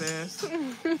is.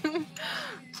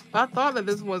 I thought that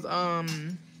this was,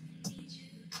 am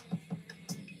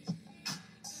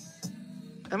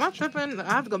I tripping? I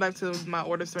have to go back to my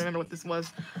orders to remember what this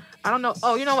was. I don't know.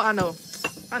 Oh, you know what? I know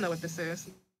what this is.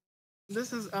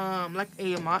 This is like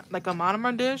a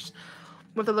monomer dish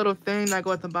with a little thing that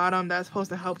go at the bottom that's supposed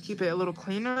to help keep it a little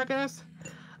cleaner, I guess.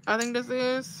 I think this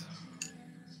is.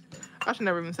 I should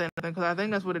never even say nothing because I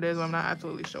think that's what it is, but I'm not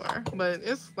absolutely sure. But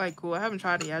it's like cool. I haven't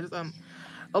tried it yet. I just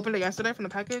opened it yesterday from the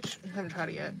package. I haven't tried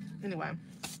it yet. Anyway.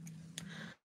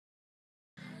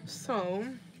 So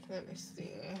let me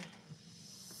see.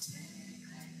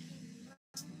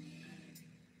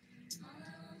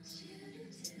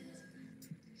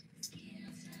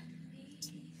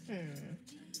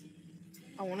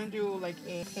 I want to do like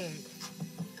a pink.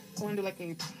 I want to do like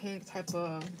a pink type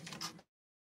of.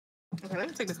 Okay, let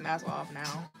me take this mask off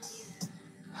now.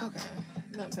 Okay,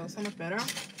 that feels so much better.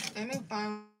 Let me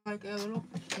find like a little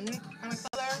pink kind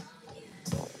of color.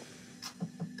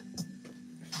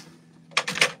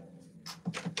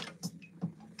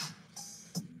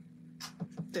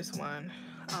 This one,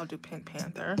 I'll do Pink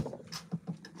Panther.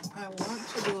 I want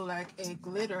to do like a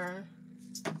glitter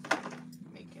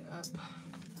makeup.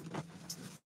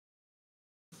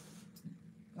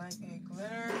 Like a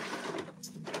glitter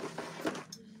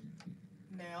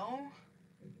nail.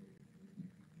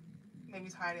 Maybe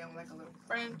tie it in like a little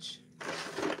French.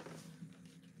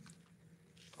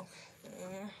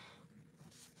 Okay.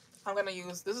 I'm gonna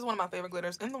use, this is one of my favorite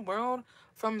glitters in the world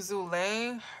from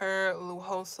Zule, her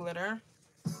Hause'S glitter.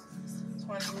 So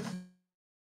I use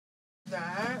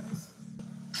that.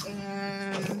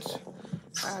 And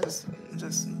I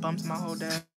just bumped my whole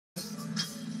desk.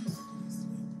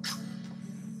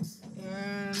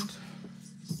 And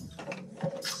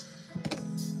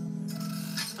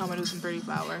I'm gonna do some pretty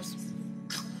flowers.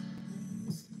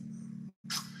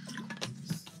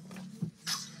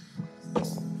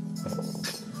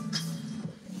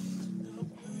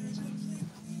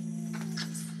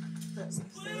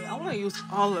 I want to use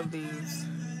all of these.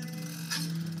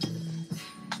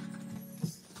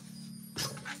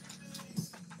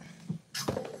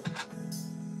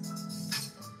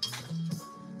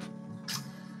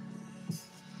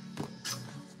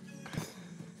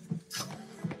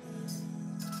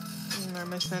 And we're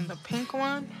missing the pink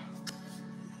one.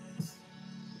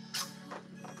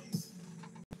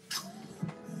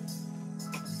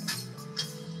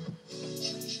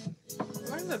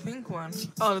 Where's the pink one?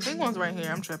 Oh, the pink one's right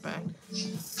here. I'm tripping.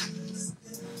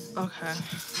 Okay.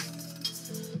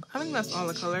 I think that's all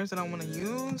the colors that I want to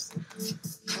use.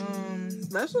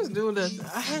 Let's just do this.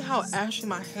 I hate how ashy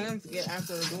my hands get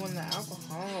after doing the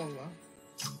alcohol.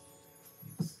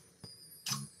 It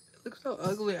looks so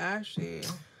ugly ashy.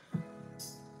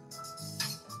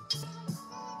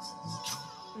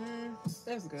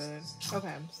 That's good.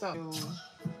 Okay, so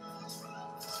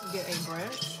get a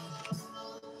brush,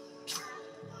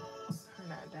 turn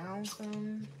that down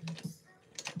some.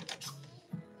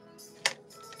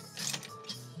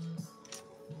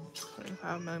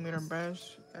 25mm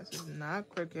brush. That's just not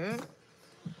crooked.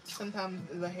 Sometimes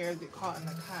the hairs get caught in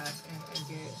the cap and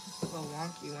get a little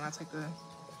wonky when I take the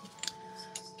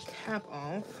cap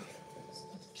off.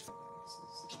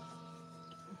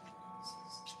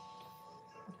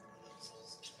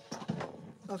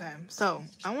 Okay, so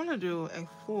I want to do a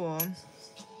full.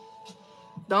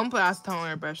 Don't put acetone on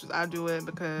your brushes. I do it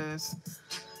because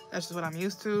that's just what I'm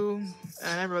used to.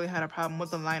 And I never really had a problem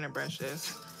with the liner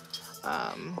brushes.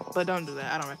 But don't do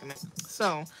that. I don't recommend it.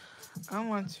 So I'm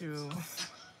going to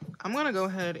go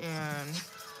ahead and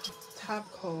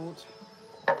top coat.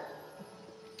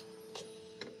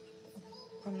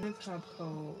 I'm going to top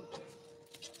coat.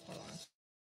 Hold on.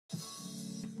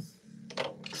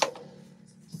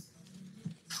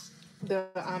 The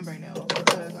ombre nail,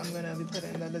 because I'm going to be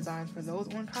putting the designs for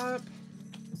those on top.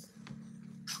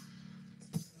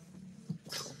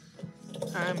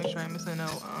 Alright, make sure I'm missing no.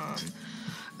 I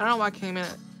don't know why I came in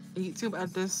at YouTube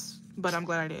at this, but I'm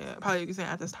glad I did. Probably you can say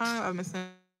at this time, I've been missing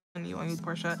you on YouTube,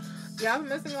 Porche. Yeah, I've been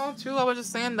missing y'all too. I was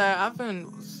just saying that I've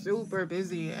been super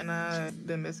busy and I've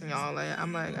been missing y'all. Like,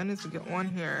 I'm like, I need to get on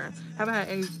here. Haven't had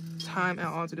any time at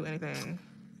all to do anything,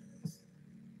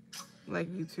 like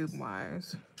YouTube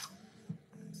wise.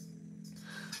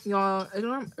 Y'all,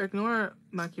 ignore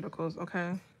my cuticles,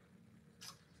 okay?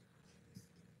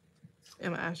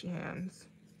 And my ashy hands.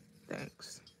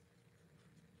 Thanks.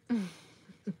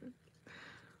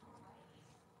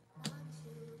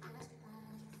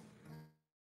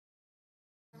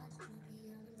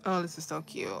 Oh, this is so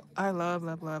cute. I love,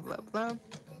 love, love, love, love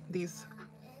these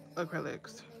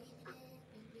acrylics.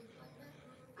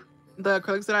 The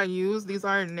acrylics that I use, these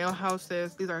are Nail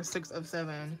Hause'S. These are 6 of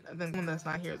 7. I think the one that's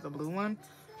not here is the blue one.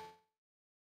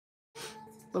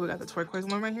 But we got the turquoise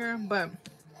one right here. But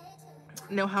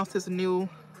Nail Hause'S new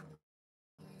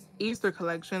Easter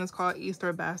collection. It's called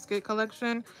Easter Basket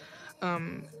Collection.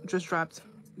 Just dropped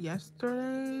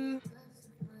yesterday,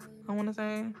 I want to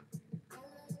say.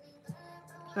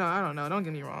 So I don't know. Don't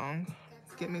get me wrong.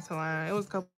 Get me to line. It was a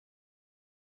couple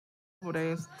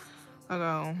days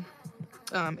ago.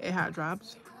 It had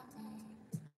dropped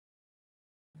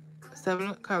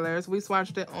 7 colors. We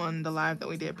swatched it on the live that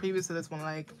we did previous to this one,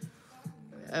 like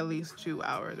at least 2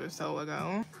 hours or so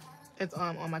ago. It's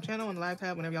on my channel on the live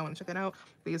tab whenever y'all want to check it out.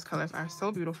 These colors are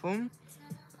so beautiful.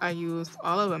 I used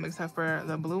all of them except for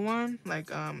the blue one. Like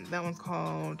that one's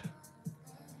called,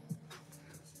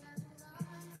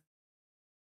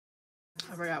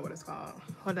 I forgot what it's called.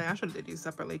 Hold on, I should have did these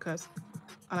separately because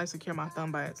I like to secure my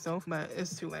thumb by itself, but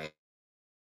it's too late.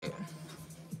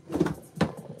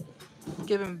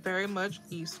 Given very much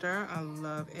Easter. I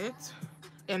love it.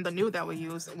 And the nude that we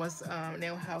used was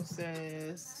Nail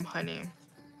Hause'S Honey.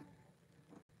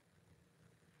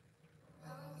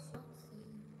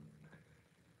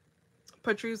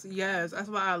 Patrice, yes, that's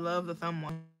why I love the thumb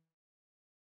one.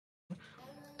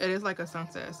 It is like a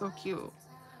sunset. It's so cute.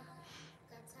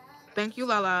 Thank you,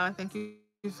 Lala. Thank you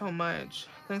so much.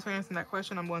 Thanks for answering that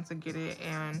question. I'm going to get it,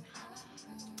 and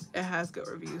it has good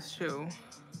reviews too.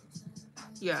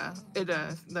 Yeah, it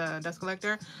does. The dust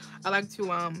collector. I like to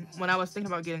when I was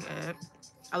thinking about getting it,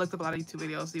 I looked up a lot of YouTube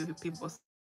videos, see what people were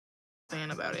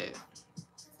saying about it,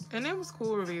 and it was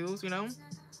cool reviews. You know,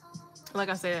 like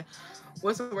I said,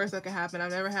 what's the worst that could happen?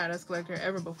 I've never had a dust collector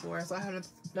ever before, so I have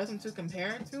nothing to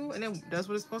compare it to, and it does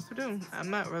what it's supposed to do. I'm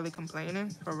not really complaining,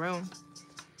 for real.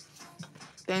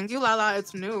 Thank you, Lala.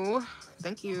 It's new.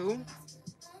 Thank you.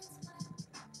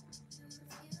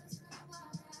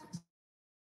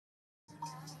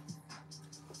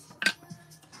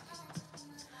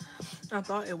 I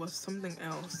thought it was something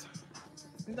else.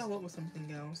 I thought what was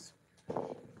something else.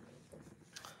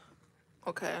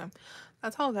 Okay.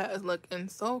 That's how that is looking.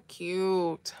 So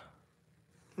cute.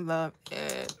 Love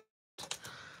it.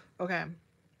 Okay.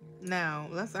 Now,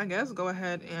 let's, I guess, go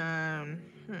ahead and...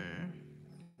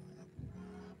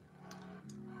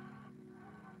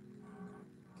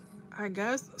 I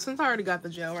guess, since I already got the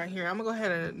gel right here, I'm going to go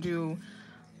ahead and do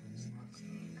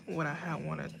what I had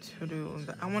wanted to do.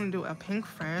 I want to do a pink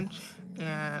French,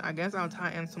 and I guess I'll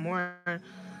tie in some more,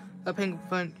 a pink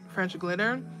French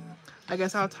glitter. I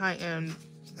guess I'll tie in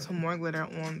some more glitter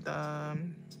on the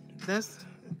this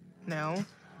nail.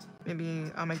 Maybe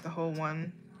I'll make the whole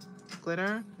one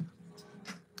glitter.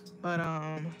 But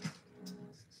I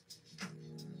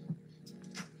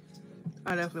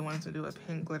definitely wanted to do a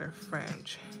pink glitter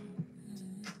French.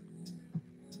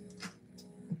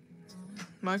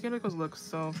 My cuticles look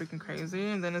so freaking crazy,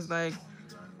 and then it's like,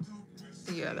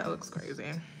 yeah, that looks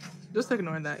crazy. Just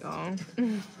ignore that, y'all.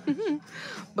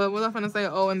 But what I'm gonna say,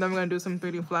 oh, and then we're gonna do some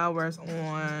 3D flowers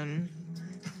on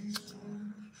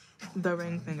the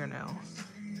ring fingernail.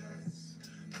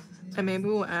 And maybe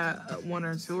we'll add one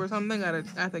or two or something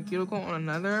at the cuticle on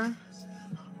another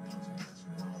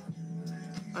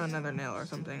nail or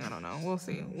something. I don't know. We'll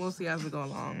see. We'll see as we go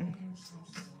along.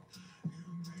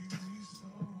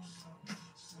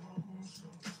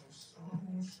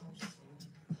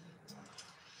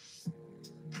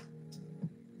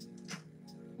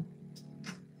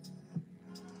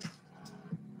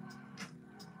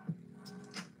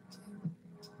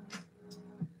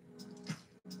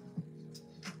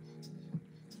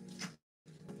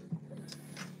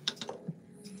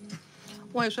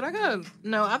 Wait, should I get a...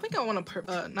 No, I think I want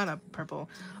a... not a purple.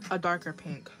 A darker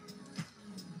pink.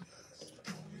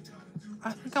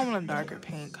 I think I want a darker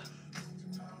pink.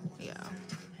 Yeah.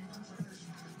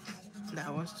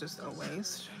 That was just a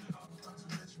waste.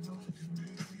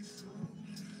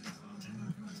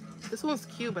 This one's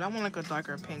cute, but I want like a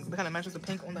darker pink. It kind of matches the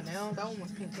pink on the nail. That one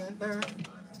was Pink Panther.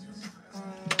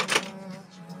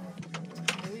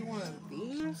 Maybe one of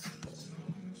these?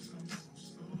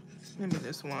 Maybe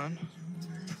this one.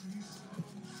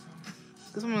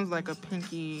 This one's like a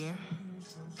pinky.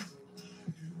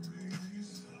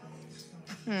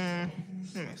 Let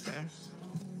me see.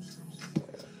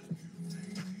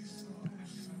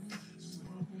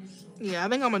 Yeah, I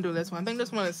think I'm gonna do this one. I think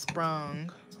this one is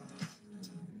Sprung.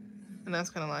 And that's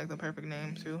kind of like the perfect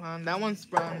name too, huh? That one's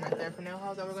Sprung right there for Nail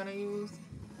House that we're gonna use.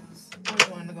 I just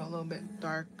wanted to go a little bit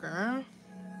darker.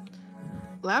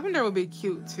 Lavender would be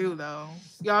cute too, though.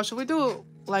 Y'all, should we do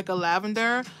like a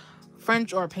lavender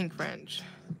French or pink French?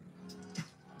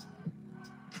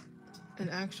 And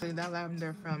actually, that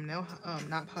lavender from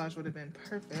Not Polish would have been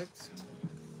perfect.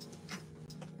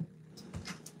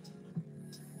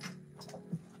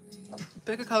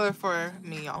 Pick a color for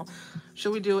me, y'all.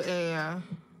 Should we do a...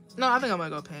 No, I think I'm gonna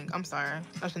go pink. I'm sorry.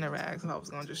 I should never ask if I was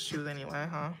gonna just choose anyway,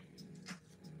 huh?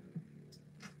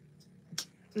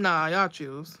 Nah, y'all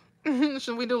choose.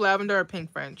 Should we do lavender or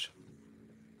pink French?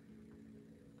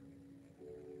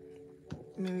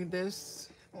 Maybe this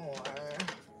or...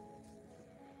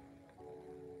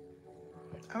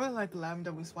 I really like the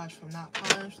lavender we swatched from Not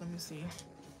Polish. Let me see.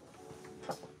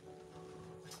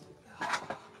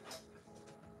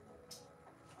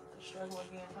 Struggle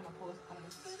again, trying to pull this out of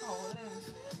this. Oh, it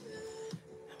is.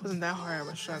 It wasn't that hard of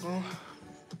a struggle.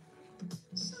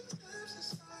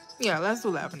 Yeah, let's do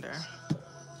lavender.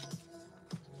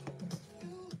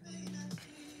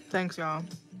 Thanks, y'all.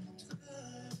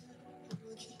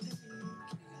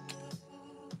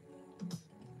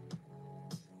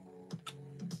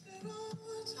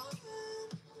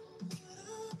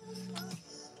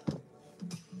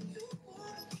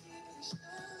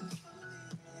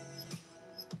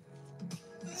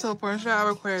 So Portia, I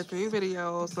recorded 3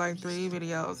 videos, like 3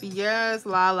 videos. Yes,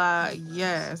 Lala,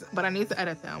 yes. But I need to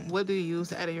edit them. What do you use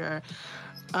to edit your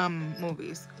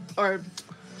movies? Or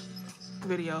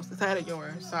videos to edit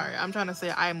yours? Sorry, I'm trying to say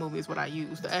iMovie is what I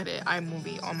use to edit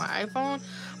iMovie on my iPhone.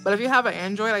 But if you have an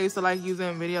Android, I used to like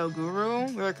using Video Guru.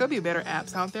 There could be better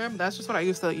apps out there, but that's just what I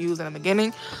used to use in the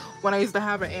beginning when I used to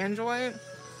have an Android.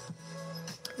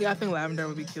 Yeah, I think lavender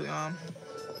would be cute, y'all.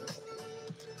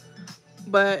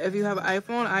 But if you have an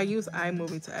iPhone, I use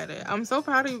iMovie to edit. I'm so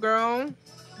proud of you, girl.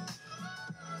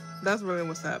 That's really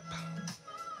what's up.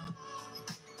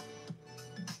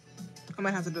 I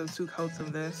might have to do 2 coats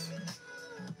of this.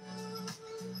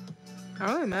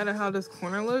 I'm really mad at how this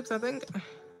corner looks. I think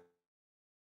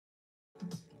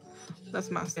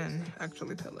that's my skin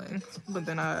actually telling. But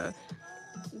then I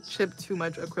chipped too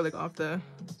much acrylic off the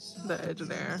edge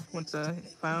there with the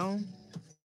file.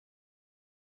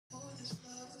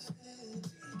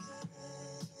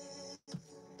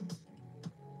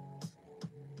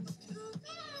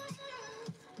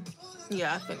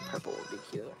 Yeah, I think purple would be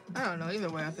cute. I don't know. Either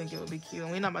way, I think it would be cute.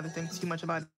 We're not about to think too much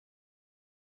about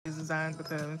these designs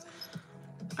because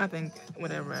I think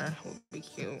whatever would be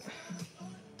cute.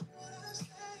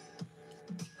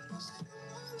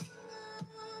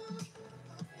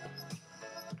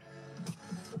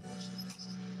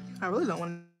 I really don't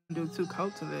want to do 2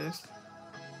 coats of this.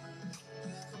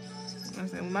 I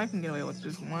said, we might can get away with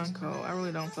just 1 coat. I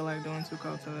really don't feel like doing 2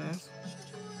 coats of this.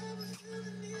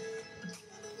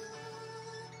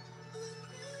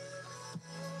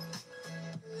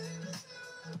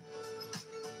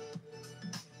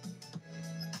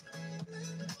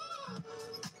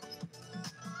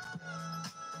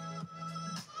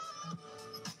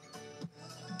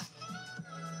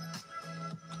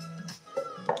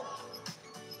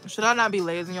 Should I not be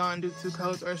lazy y'all and do 2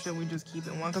 coats, or should we just keep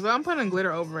it one? Because I'm putting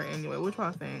glitter over it anyway. What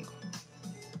y'all think?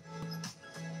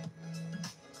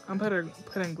 I'm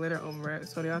putting glitter over it.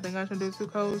 So do y'all think I should do 2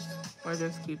 coats or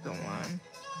just keep the one?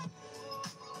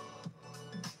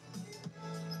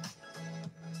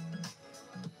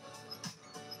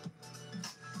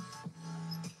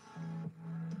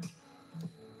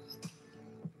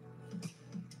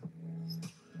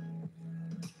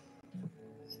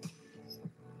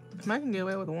 I can get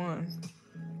away with 1.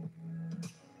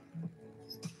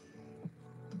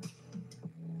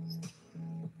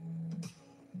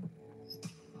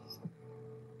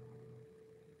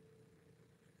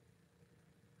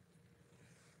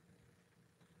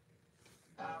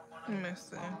 Let me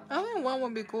see. I think 1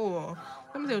 would be cool.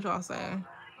 Let me see what y'all say.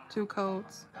 2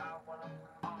 coats.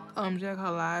 Jack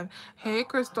her live. Hey,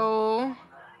 Crystal.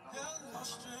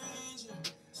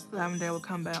 Lavender will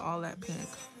come back all that pink.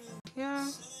 Yeah.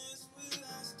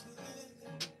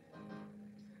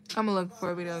 I'm gonna look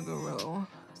for a Video Guru.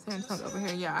 Samsung over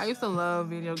here. Yeah, I used to love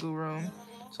Video Guru.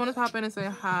 Just want to pop in and say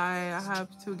hi. I have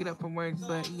to get up from work,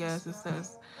 but yes, it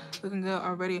says looking good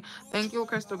already. Thank you,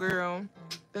 Crystal girl.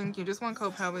 Thank you. Just 1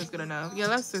 coat probably is good enough. Yeah,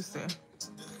 let's just see.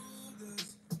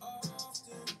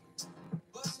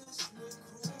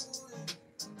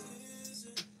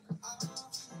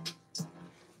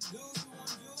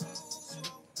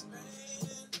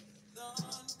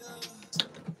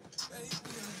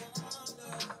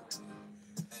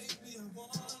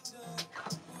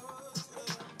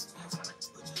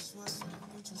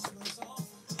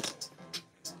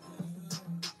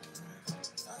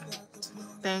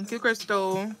 Thank you,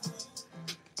 Crystal.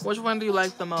 Which one do you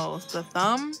like the most? The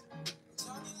thumb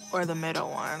or the middle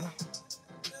one?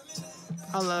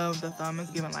 I love the thumb.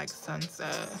 It's giving like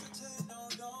sunset.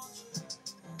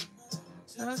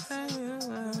 Okay,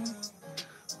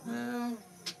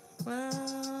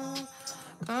 well,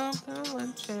 come through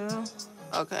and chill.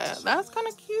 Okay, that's kind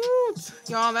of cute.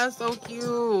 Y'all, that's so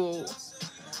cute.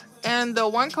 And the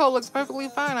 1 coat looks perfectly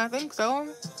fine. I think so.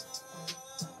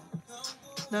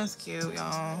 That's cute,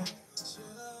 y'all.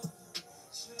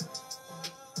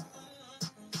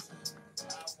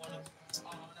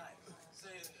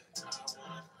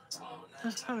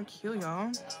 That's kind of cute,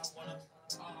 y'all.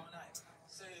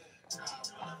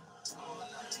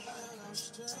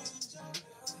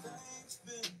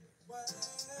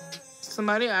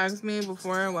 Somebody asked me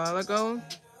before a while ago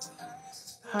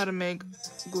how to make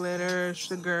glitter,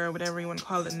 sugar, whatever you want to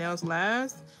call it, nails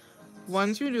last.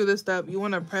 Once you do this step, you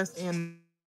want to press in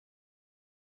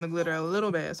the glitter a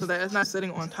little bit so that it's not sitting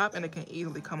on top and it can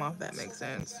easily come off. That makes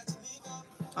sense.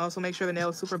 Also, make sure the nail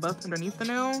is super buff underneath the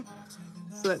nail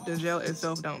so that the gel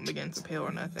itself don't begin to peel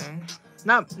or nothing.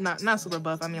 Not super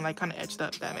buff. I mean, like kind of etched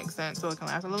up. That makes sense. So it can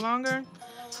last a little longer.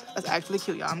 That's actually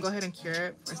cute, y'all. I'm gonna go ahead and cure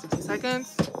it for 60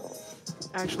 seconds.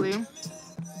 Actually,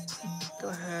 go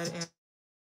ahead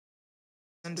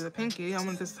and do the pinky. I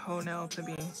want this whole nail to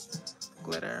be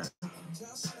glitter.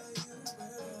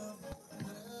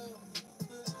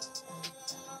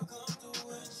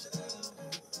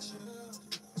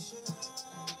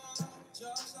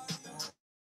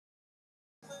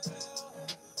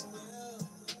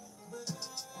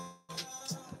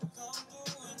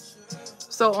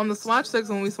 So on the Swatch 6,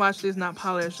 when we swatch these not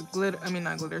polished glitter,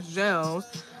 not glitters, gels,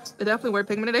 they definitely were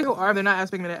pigmented. They are, they're not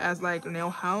as pigmented as like Nail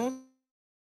House.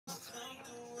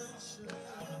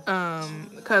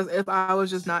 Because if I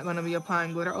was just not going to be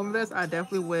applying glitter over this, I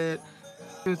definitely would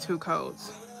do 2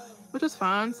 coats, which is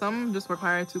fine. Some just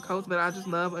require 2 coats, but I just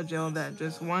love a gel that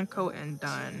just 1 coat and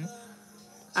done.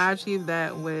 I achieved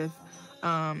that with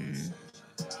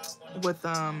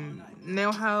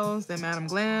Nail House and Madame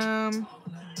Glam.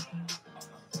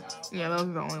 Yeah, those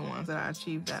are the only ones that I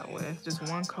achieved that with. Just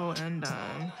 1 coat and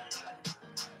done.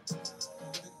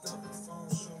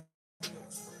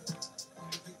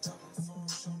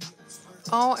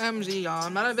 OMG, y'all.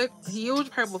 I'm not a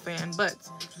huge purple fan, but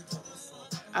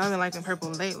I've been liking purple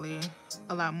lately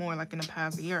a lot more, like in the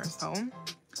past year or so.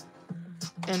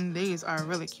 And these are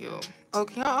really cute.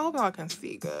 Okay, I hope y'all can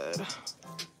see good.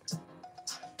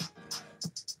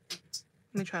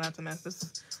 Let me try not to mess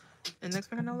this index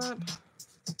fingernail up.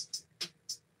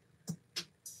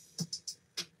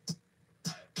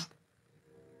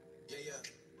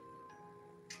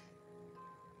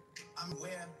 I'm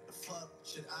where the fuck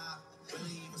should I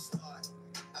really even start?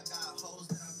 I got hoes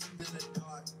that I'm in the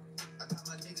dark. I got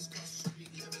my niggas across the street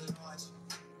living large.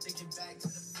 Thinking back to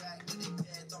the fact that they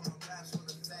dead on my raps with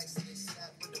the facts that they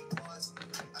sat with the bars.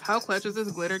 How clutch is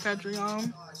this glitter catcher, y'all?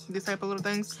 These type of little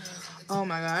things. Oh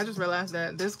my god, I just realized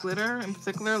that this glitter in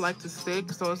particular like to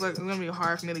stick, so it's like it's gonna be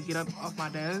hard for me to get up off my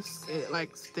desk. It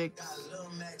like sticks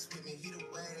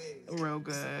real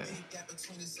good.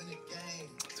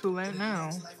 Too late now.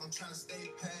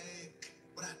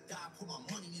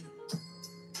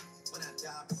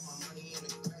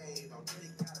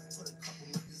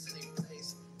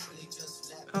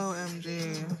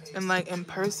 OMG. And like in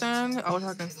person, I wish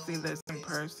I can see this in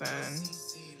person.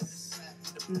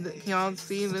 Can y'all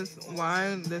see this?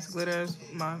 Why this glitter is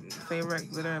my favorite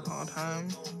glitter of all time?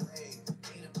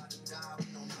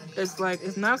 It's like,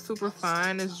 it's not super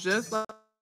fine. It's just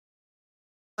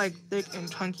like thick and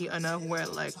chunky enough where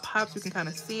it like pops. You can kind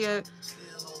of see it.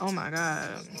 Oh my god.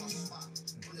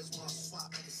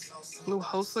 Blue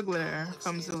Hause'S glitter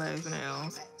from Hause'S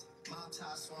Nails.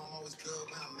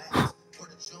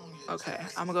 Okay,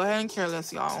 I'm gonna go ahead and cure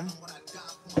this, y'all.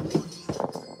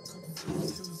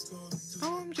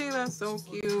 OMG, that's so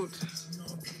cute.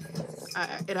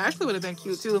 It actually would have been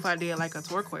cute too if I did like a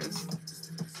turquoise.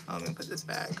 Let me put this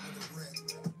back.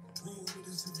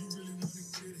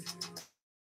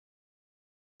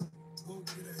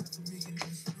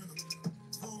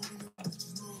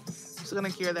 Just gonna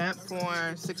cure that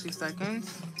for 60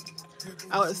 seconds.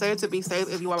 I would say to be safe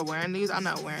if you are wearing these. I'm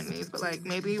not wearing these, but like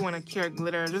maybe you want to cure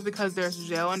glitter just because there's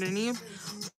gel underneath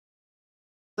so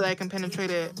that I can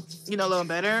penetrate it, you know, a little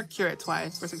better. Cure it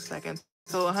twice for 6 seconds.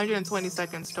 So 120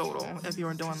 seconds total if you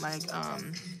were doing like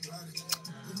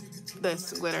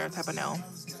this glitter type of nail.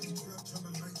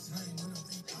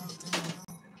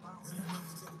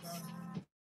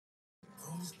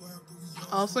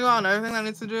 Also, y'all, another thing I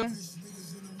need to do.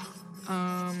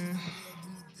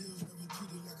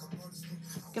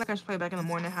 Like I should play back in the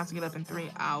morning. I have to get up in 3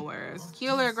 hours.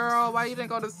 Killer girl, why you didn't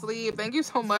go to sleep? Thank you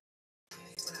so much.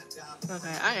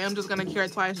 Okay, I am just gonna cure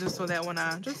it twice just so that when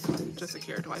I just to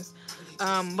cure it twice.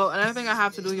 But another thing I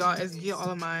have to do, y'all, is get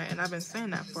all of my, and I've been saying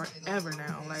that forever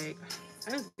now. Like,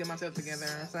 I just get myself together.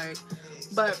 It's like,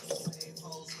 but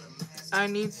I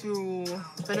need to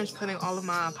finish putting all of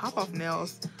my pop-off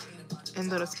nails in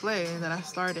the display that I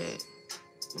started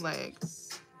like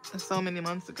so many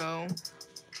months ago.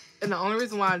 And the only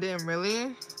reason why I didn't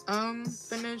really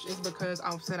finish is because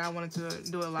I said I wanted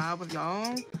to do it live with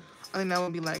y'all. I think that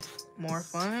would be like more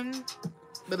fun,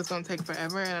 but it's gonna take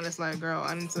forever. And it's like, girl,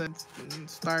 I need to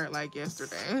start like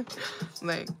yesterday.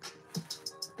 Like,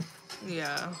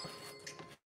 yeah.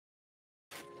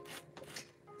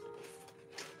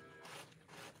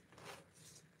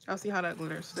 Y'all see how that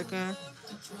glitter's sticking?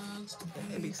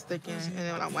 It be sticking, and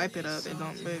then when I wipe it up, it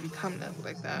don't really be coming up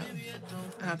like that.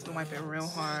 I have to wipe it real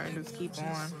hard and just keep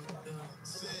on.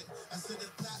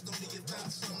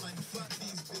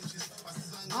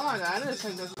 Oh my god, I didn't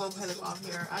take this whole playlist off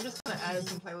here. I just kind of added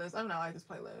some playlists. I do not like this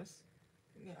playlist.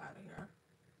 Get out of here.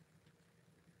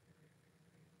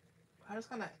 I just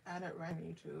kind of added random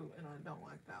YouTube, and I don't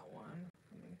like that one.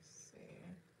 Let me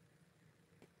see.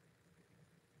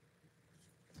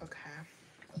 Okay.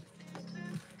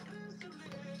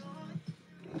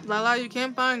 Lala, you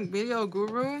can't find Video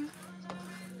Guru?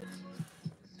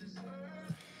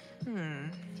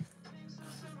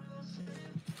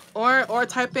 Or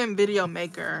type in Video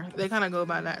Maker. They kind of go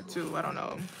by that too. I don't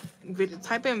know.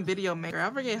 Type in Video Maker. I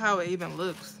forget how it even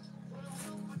looks.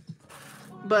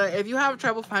 But if you have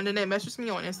trouble finding it, message me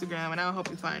on Instagram and I'll help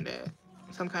you find it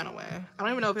some kind of way. I don't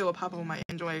even know if it will pop up on my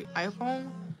Android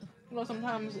iPhone. You know,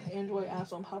 sometimes Android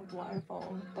apps don't pop up on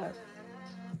iPhone, but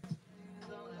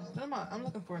I'm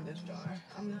looking for in this jar.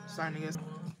 I'm starting to get.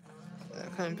 I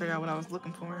couldn't figure out what I was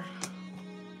looking for.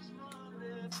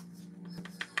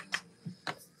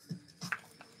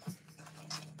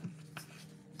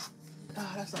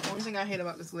 Oh, that's the only thing I hate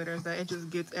about this glitter is that it just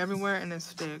gets everywhere and it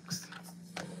sticks.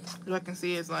 As I can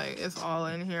see, it's like it's all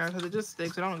in here because it just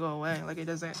sticks. It don't go away. Like it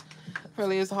doesn't.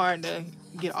 Really, it's hard to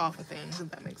get off of things, if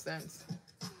that makes sense.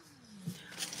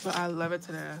 But I love it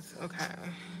to death. Okay.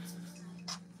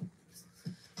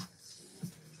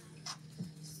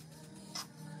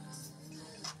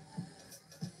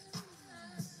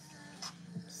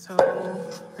 So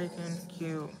freaking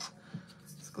cute.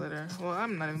 This glitter. Well,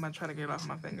 I'm not even gonna try to get it off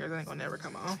my fingers. It ain't gonna never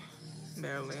come off.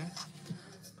 Barely.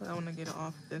 But I want to get it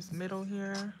off this middle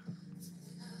here.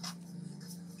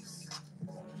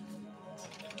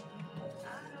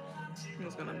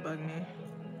 It's gonna bug me.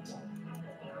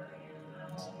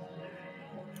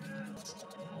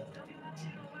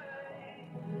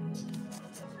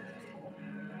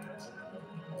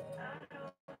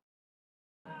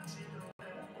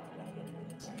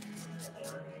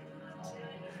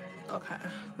 Okay,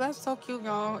 that's so cute,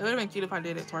 y'all. It would have been cute if I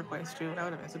did it turquoise too. That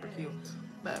would have been super cute.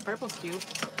 But purple's cute.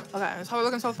 Okay, that's how we're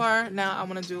looking so far. Now I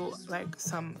want to do like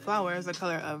some flowers, the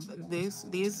color of these.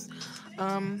 This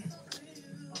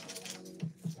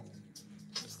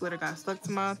glitter got stuck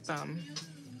to my thumb.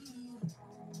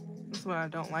 That's what I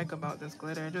don't like about this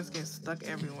glitter. It just gets stuck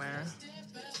everywhere.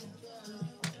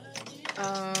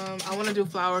 I want to do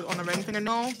flowers on the ring finger.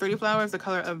 No, 3D flowers, the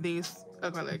color of these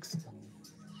acrylics.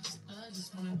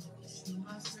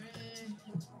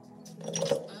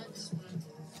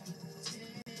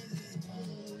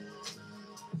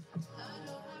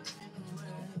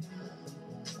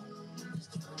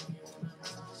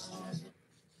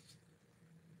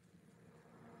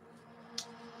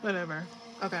 Whatever.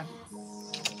 Okay.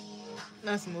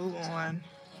 Let's move on.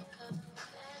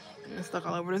 It's stuck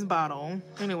all over this bottle.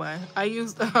 Anyway, I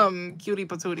used Cutie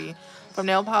Patootie from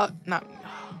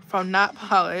Not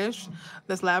Polish.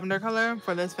 This lavender color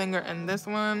for this finger and this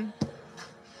one.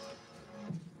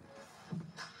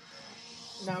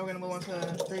 Now we're gonna move on to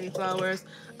 3D flowers.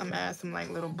 I'm gonna add some like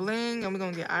little bling and we're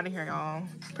gonna get out of here, y'all.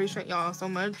 Appreciate y'all so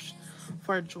much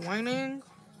for joining.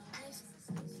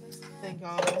 Thank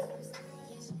y'all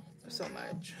so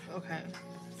much. Okay.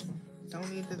 Don't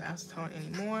need this acetone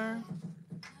anymore.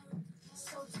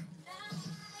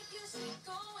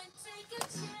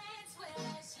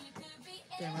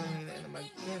 Didn't really need it in the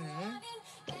beginning.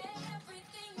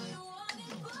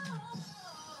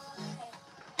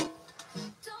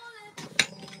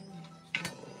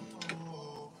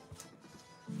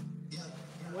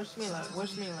 Wish me luck,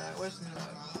 wish me luck, wish me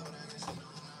luck.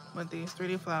 With these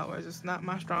 3D flowers, it's not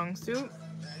my strong suit,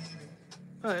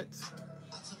 but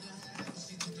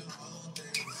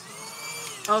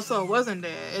also it wasn't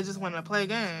dead. It just wanted to play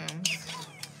games.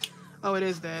 Oh, it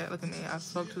is dead. Look at me. I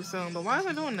spoke too soon. But why is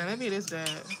it doing that? Maybe it is dead.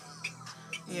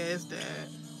 Yeah, it's dead.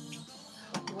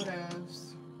 What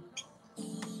else?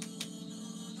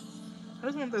 I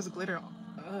just want this glitter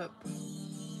up.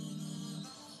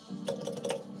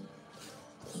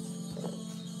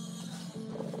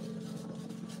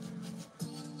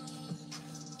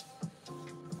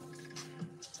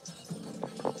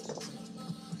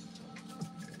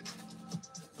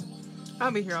 I'll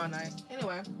be here all night.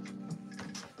 Anyway,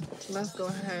 let's go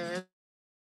ahead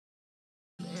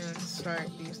and start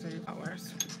these 3D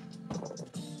flowers.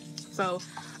 So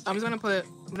I'm just gonna put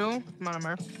little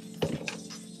monomer,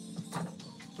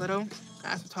 little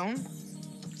acetone,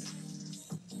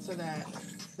 so that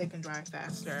they can dry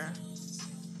faster.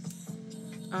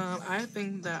 I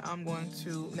think that I'm going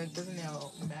to make this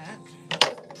nail matte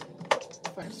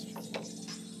first.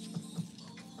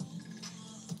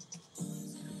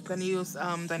 I'm gonna use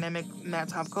Dynamic Matte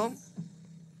Top Coat.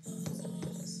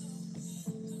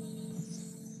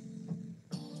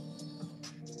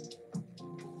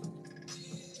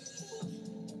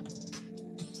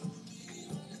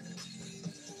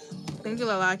 Thank you,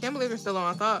 Lala. I can't believe you're still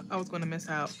on. I thought I was going to miss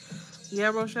out. Yeah,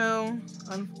 Rochelle.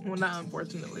 Well, not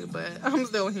unfortunately, but I'm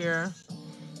still here.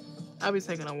 I'll be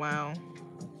taking a while.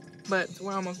 But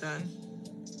we're almost done.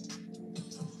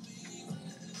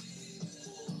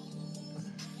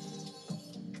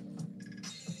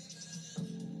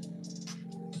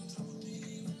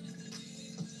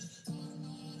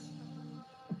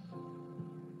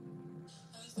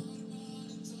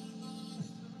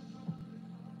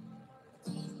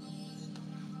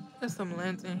 There's some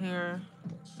lint in here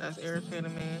that's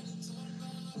irritating me.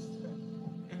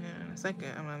 And in a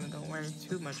second, I'm not even going to worry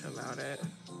too much about it.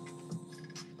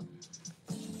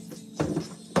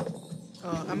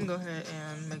 Oh, I'm going to go ahead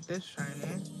and make this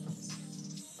shiny.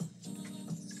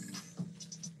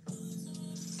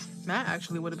 Matte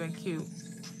actually would have been cute.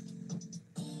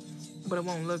 But it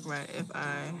won't look right if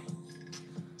I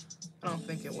don't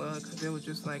think it will, because it would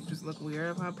just look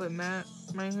weird if I put matte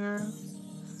right here.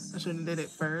 I should have did it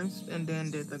first and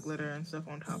then did the glitter and stuff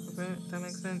on top of it. If that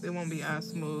makes sense. It won't be as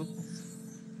smooth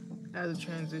as a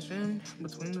transition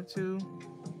between the two.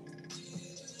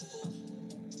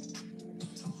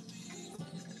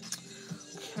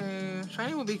 Okay,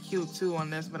 shiny would be cute too on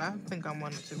this, but I think I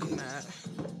want it to be matte.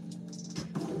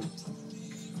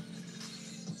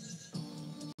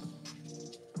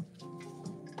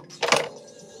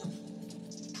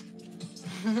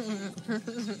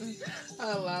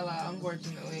 Oh, Lala,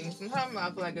 unfortunately. Sometimes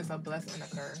I feel like it's a blessing and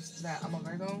a curse that I'm a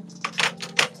Virgo.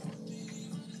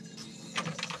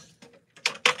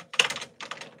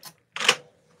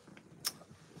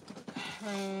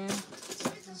 Okay.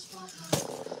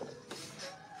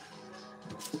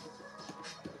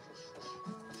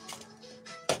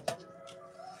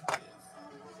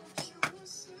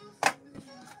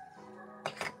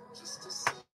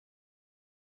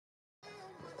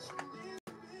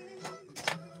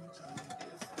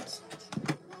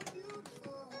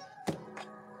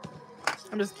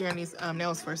 I'm just curing these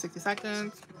nails for 60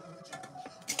 seconds.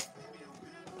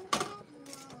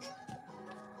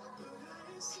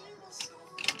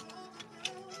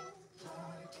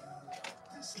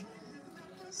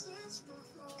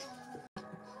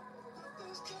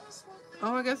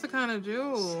 Oh, I guess I kind of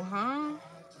do, huh?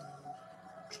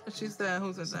 She said,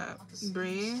 who's in that?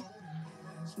 Bree.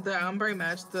 The ombre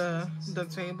matched the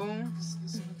table.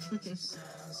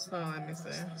 Oh, let me see.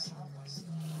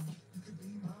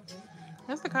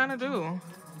 Yes, I kind of do.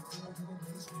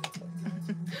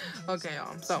 Okay,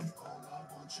 y'all. So,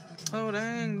 oh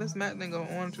dang, this matte didn't go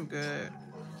on too good.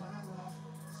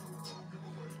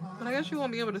 But I guess you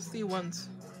won't be able to see once.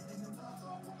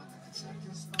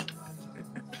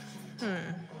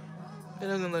 It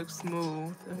doesn't look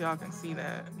smooth if y'all can see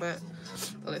that, but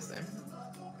listen,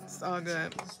 it's all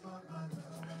good.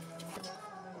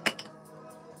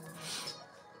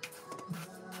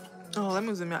 Oh, let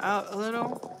me zoom it out a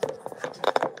little.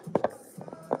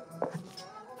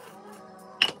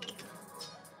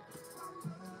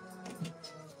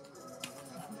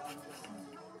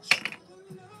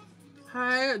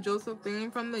 Hi, Josephine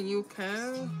from the UK.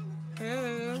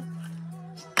 Hey.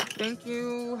 Thank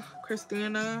you,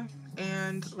 Christina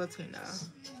and Latina.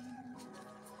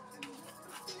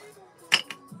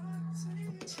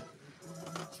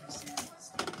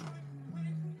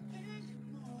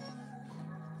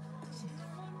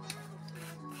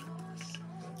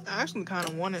 I actually kind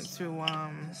of wanted to,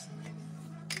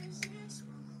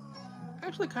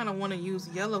 use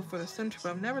yellow for the center, but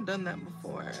I've never done that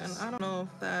before, and I don't know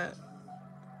if that,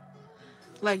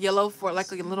 like yellow for,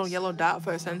 like a little yellow dot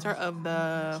for the center of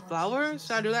the flowers.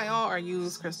 Should I do that, y'all, or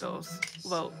use crystals?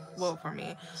 Vote for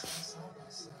me.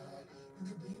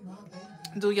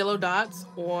 Do yellow dots,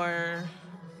 or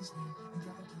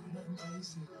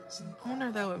I wonder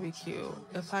if that would be cute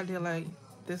if I did like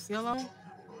this yellow.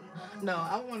 No,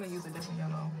 I want to use a different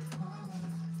yellow.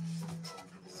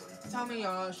 Tell me,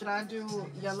 y'all, should I do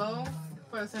yellow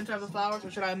for the center of the flowers,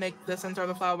 or should I make the center of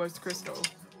the flowers crystal?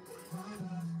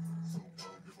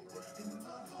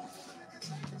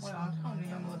 Well, tell me,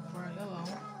 I'm looking for a yellow.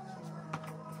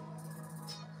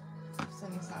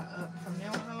 Sunny side up from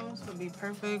Nail House would be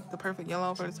perfect. The perfect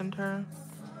yellow for the center.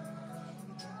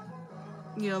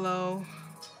 Yellow.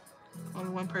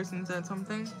 Only one person said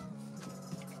something.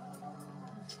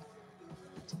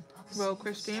 Well,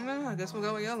 Christina, I guess we'll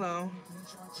go with yellow.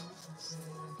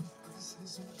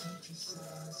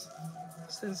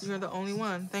 Since you're the only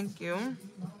one, thank you.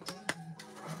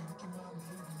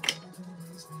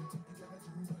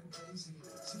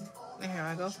 And here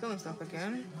I go, spilling stuff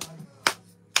again.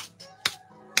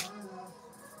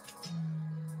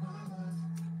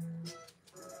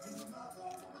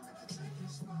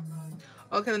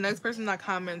 Okay, the next person that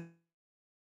comments,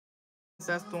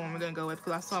 that's the one we're gonna go with,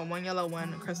 because I saw one yellow,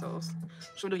 one crystals.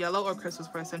 Should we do yellow or crystals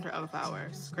for the center of the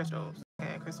flowers? Crystals.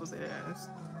 Okay, crystals it is.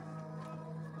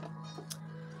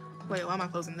 Wait, why am I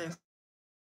closing this?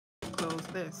 Close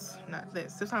this, not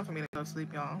this. It's time for me to go to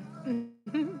sleep, y'all.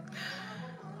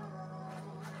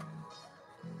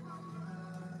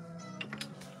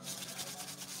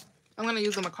 I'm gonna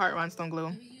use the McCart rhinestone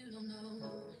glue.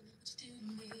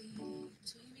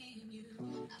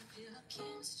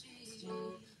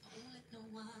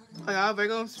 Oh, y'all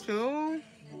Virgos too?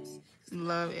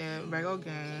 Love it, Virgo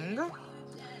gang.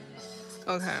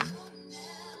 Okay.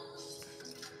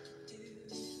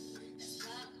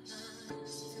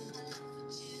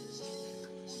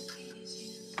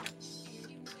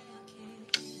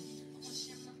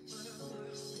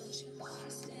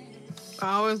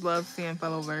 I always love seeing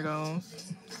fellow Virgos.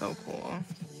 So cool.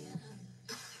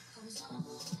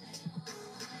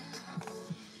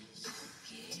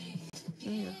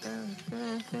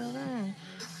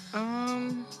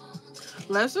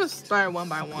 Let's just start one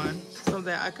by one so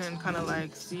that I can kind of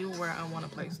like see where I want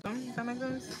to place them. Does that make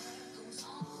sense?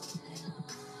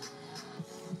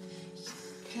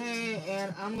 Okay,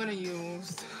 and I'm gonna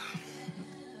use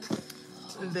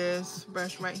this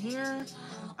brush right here.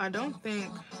 I don't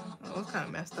think, oh, it's kind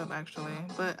of messed up actually,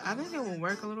 but I think it will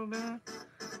work a little bit.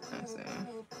 Let's see.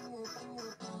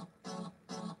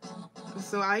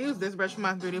 So I use this brush for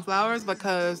my 3D flowers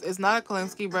because it's not a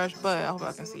Kolinsky brush, but I hope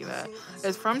I can see that.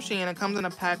 It's from Shein. It comes in a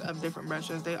pack of different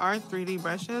brushes. They are 3D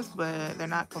brushes, but they're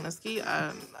not Kolinsky.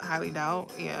 I highly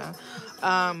doubt, yeah.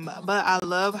 But I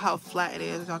love how flat it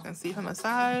is. Y'all can see from the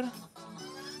side.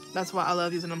 That's why I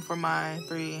love using them for my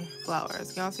 3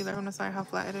 flowers. Y'all see that from the side, how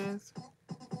flat it is?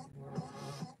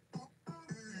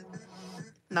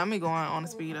 Now me going on the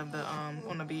speed of the,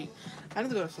 on the beat. I need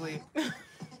to go to sleep.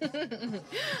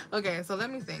 Okay, so let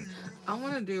me think. I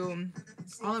want to do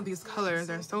all of these colors.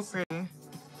 They're so pretty.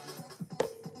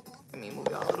 me move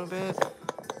y'all a little bit.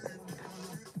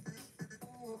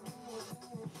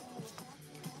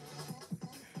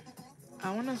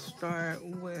 I want to start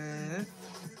with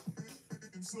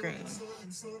green.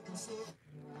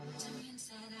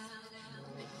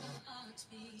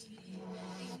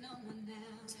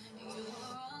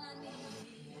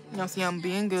 Y'all see I'm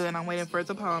being good and I'm waiting for it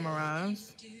to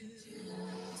polymerize.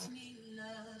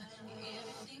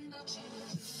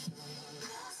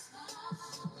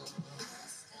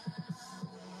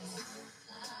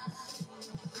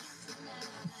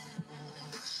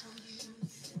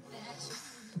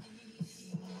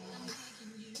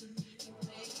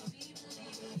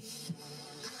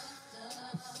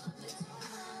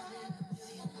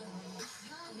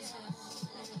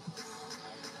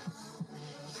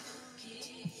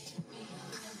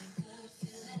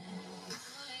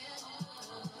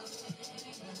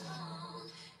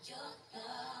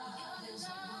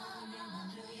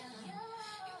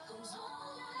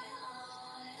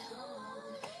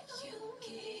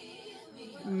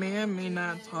 May or may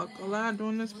not talk a lot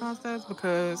during this process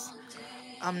because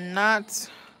I'm not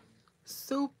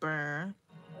super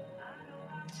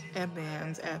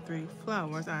advanced at 3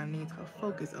 flowers. I need to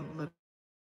focus a little.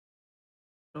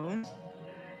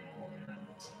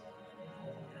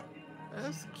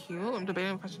 That's cute. I'm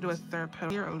debating if I should do a 3rd petal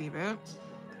here or leave it.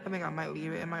 I think I might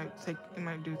leave it. It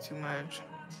might do too much.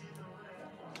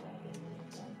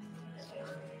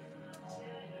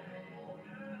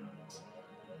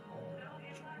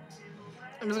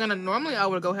 I'm just gonna, normally I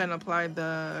would go ahead and apply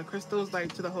the crystals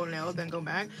like to the whole nail, then go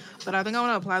back. But I think I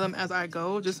wanna apply them as I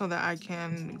go just so that I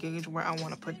can gauge where I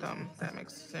wanna put them, if that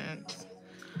makes sense.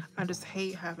 I just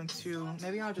hate having to,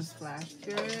 maybe I'll just flash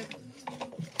cure it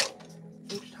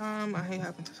each time. I hate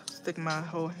having to stick my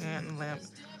whole hand in the lamp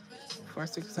for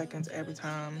 6 seconds every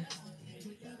time.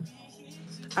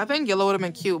 I think yellow would have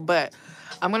been cute, but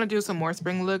I'm gonna do some more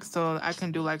spring looks so I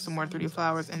can do like some more 3D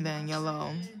flowers and then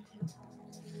yellow.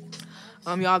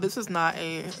 Y'all, this is not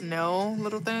a nail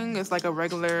little thing. It's like a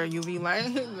regular UV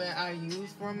light that I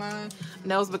use for my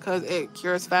nails because it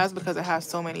cures fast because it has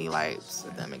so many lights,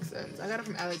 if that makes sense. I got it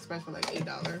from AliExpress for like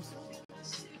 $8.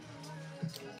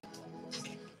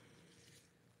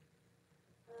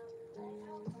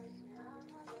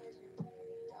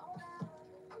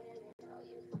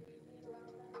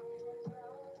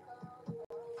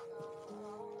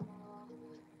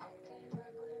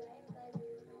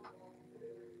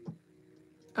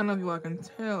 I don't know if you all can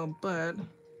tell, but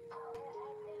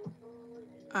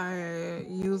I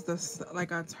use this,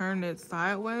 like I turned it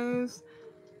sideways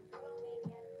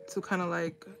to kind of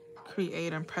like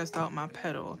create and press out my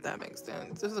petal, if that makes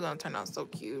sense. This is gonna turn out so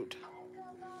cute.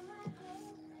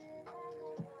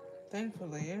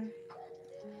 Thankfully.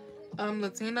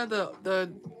 Latina,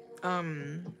 the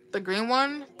green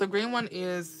one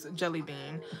is Jelly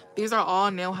Bean. These are all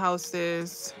Nail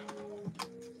House's.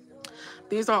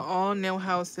 These are all Nail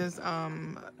House's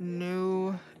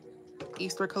new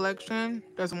Easter collection.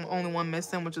 There's only one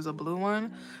missing, which is a blue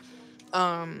one.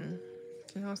 Can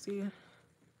y'all see?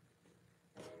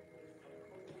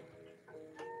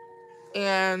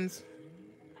 And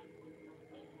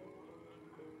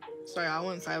sorry, I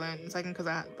went silent a second because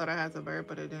I thought I had to burp,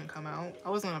 but it didn't come out. I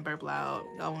was gonna burp loud.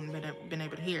 Y'all wouldn't have been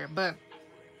able to hear. But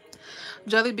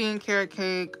Jelly Bean, Carrot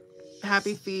Cake,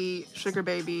 Happy Feet, Sugar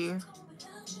Baby,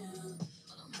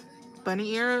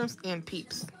 Bunny Ears, and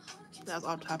Peeps. That's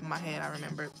off the top of my head, I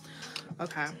remember.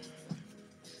 Okay.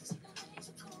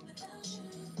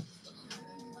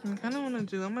 I kind of want to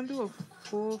do, I'm going to do a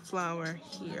full flower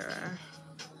here.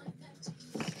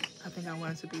 I think I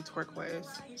want it to be turquoise.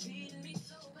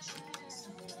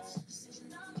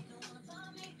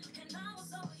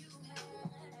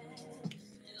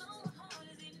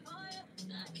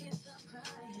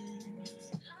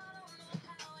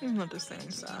 It's not the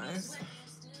same size.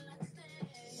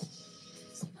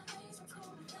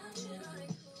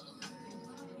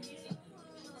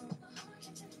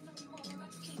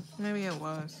 Maybe it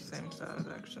was the same size,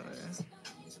 actually.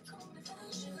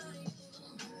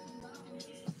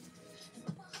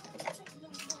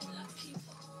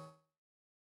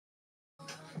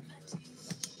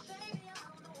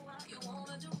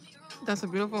 That's a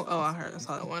beautiful, oh, I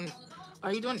saw that one.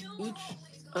 Are you doing each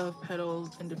of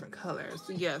petals in different colors?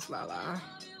 Yes, Lala.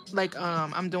 Like,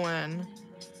 I'm doing,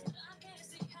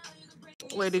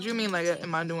 wait, did you mean like,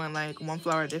 am I doing like one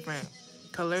flower different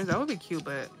colors? That would be cute,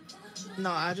 but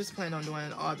no, I just plan on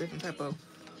doing all different type of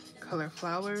color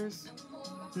flowers.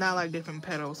 Not like different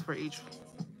petals for each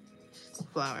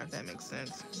flower, if that makes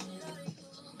sense.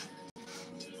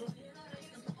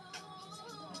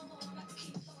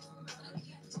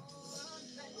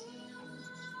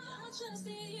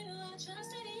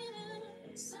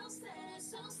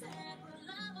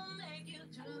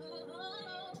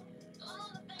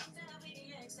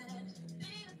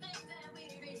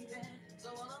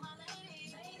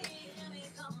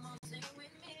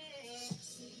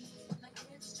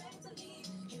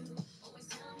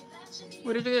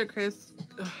 Where did you get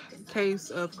a case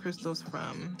of crystals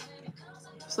from?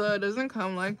 So it doesn't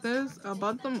come like this. I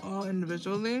bought them all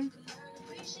individually,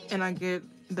 and I get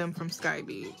them from Sky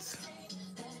Beads.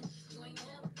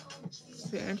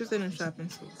 If you're interested in shopping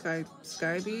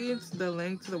Sky Beads, the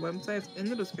link to the website is in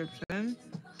the description.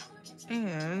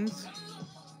 And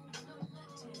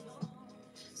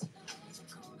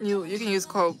you can use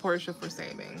code Porche for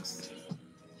savings.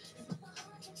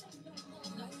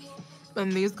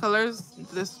 And these colors,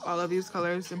 all of these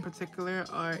colors in particular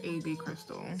are AB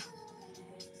crystal.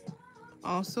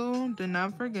 Also, do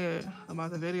not forget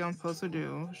about the video I'm supposed to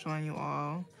do showing you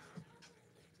all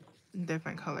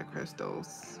different color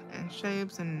crystals and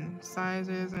shapes and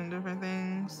sizes and different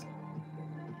things.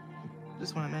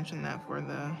 Just want to mention that for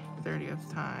the 30th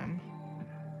time.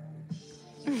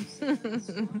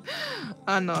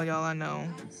 I know, y'all, I know.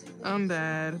 I'm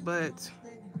bad, but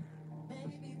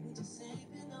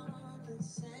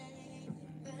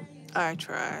I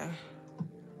try.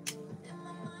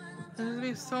 There's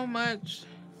be so much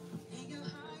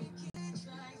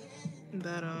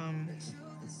that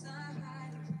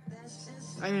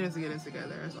I need us to get it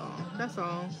together. That's all. That's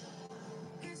all.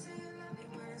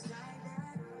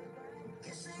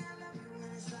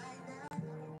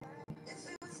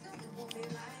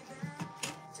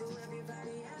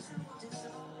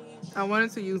 I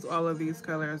wanted to use all of these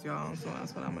colors, y'all, so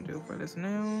that's what I'm gonna do for this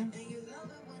nail.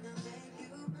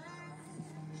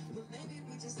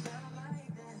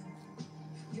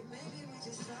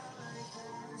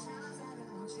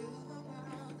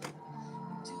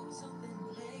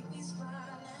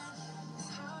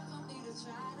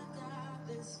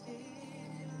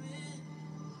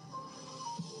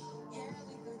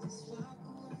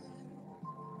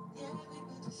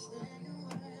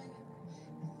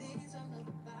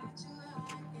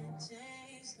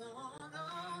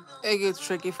 It gets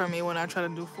tricky for me when I try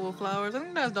to do full flowers. I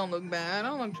think that don't look bad. I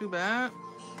don't look too bad.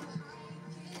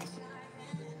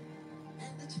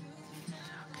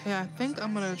 Okay, I think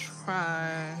I'm gonna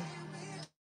try.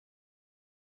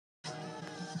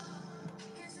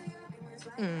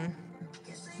 I'm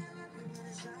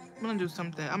gonna do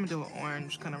something. I'm gonna do an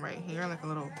orange kind of right here, like a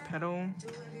little petal.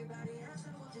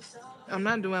 I'm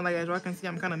not doing like, as y'all can see,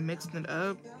 I'm kind of mixing it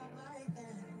up.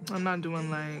 I'm not doing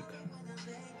like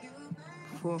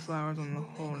full flowers on the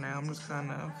whole now. I'm just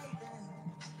kind of,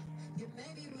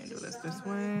 let me do this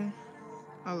way.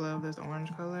 I love this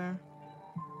orange color.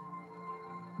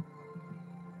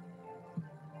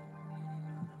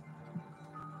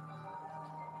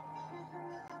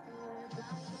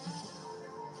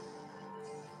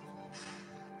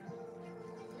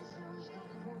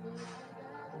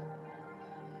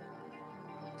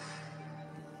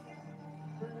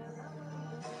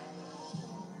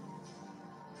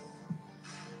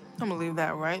 I'm gonna leave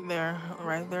that right there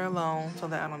alone so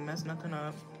that I don't mess nothing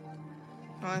up.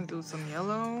 I like to do some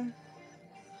yellow.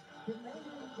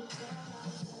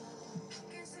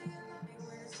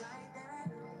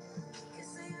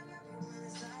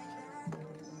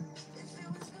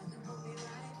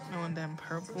 I want that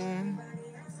purple.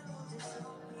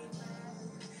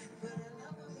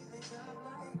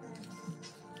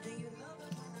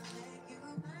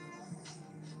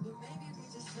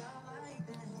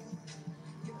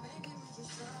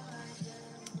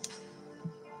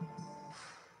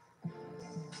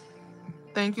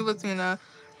 Thank you, Latina.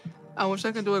 I wish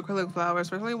I could do acrylic flowers,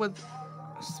 especially with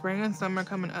spring and summer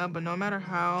coming up, but no matter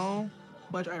how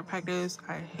much I practice,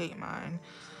 I hate mine.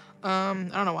 I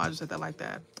don't know why I just said that like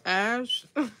that. Ash.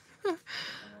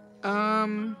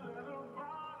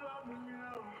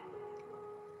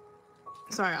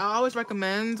 Sorry, I always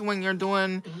recommend when you're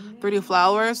doing 3D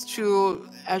flowers to,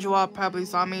 as you all probably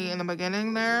saw me in the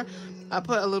beginning there, I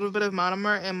put a little bit of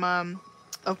monomer in my,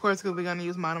 of course, because we're going to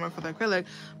use monomer for the acrylic,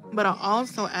 but I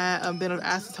also add a bit of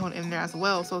acetone in there as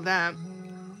well, so that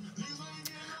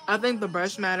I think the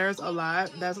brush matters a lot.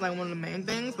 That's like one of the main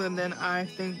things, but then I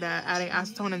think that adding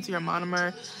acetone into your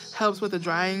monomer helps with the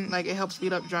drying, like it helps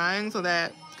speed up drying, so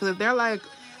that, because if they're like,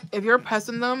 if you're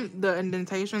pressing them, the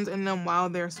indentations in them while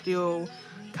they're still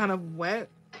kind of wet,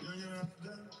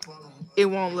 it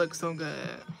won't look so good.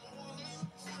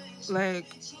 Like,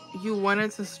 you want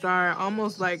it to start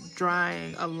almost like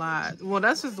drying a lot. Well,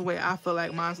 that's just the way I feel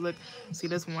like mine's look. See,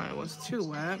 this one was too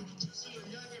wet.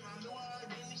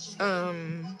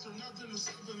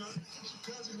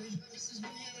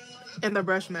 And the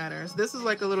brush matters. This is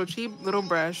like a little cheap little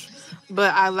brush,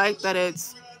 but I like that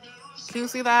it's, can you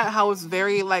see that? How it's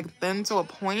very like thin to a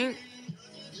point?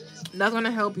 That's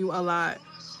gonna help you a lot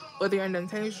with your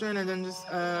indentation, and then just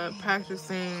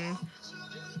practicing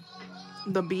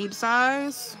the bead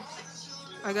size,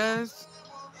 I guess.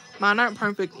 Mine aren't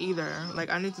perfect either.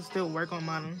 Like, I need to still work on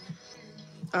mine.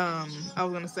 I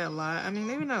was gonna say a lot. I mean,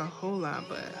 maybe not a whole lot,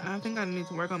 but I think I need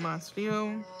to work on mine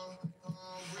still.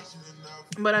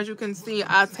 But as you can see,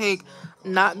 I take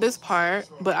not this part,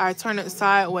 but I turn it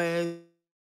sideways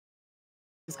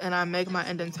and I make my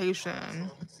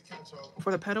indentation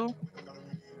for the petal.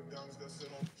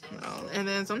 And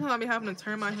then sometimes I'll be having to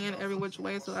turn my hand every which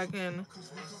way so I can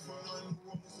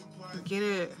get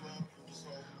it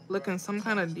looking some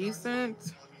kind of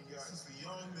decent.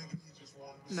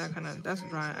 That's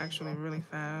drying actually really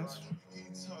fast.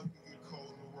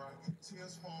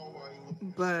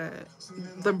 But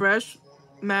the brush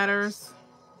matters,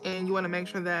 and you want to make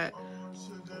sure that,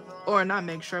 or not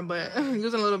make sure, but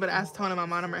using a little bit of acetone in my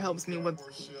monomer helps me with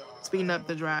speeding up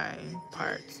the dry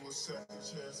parts.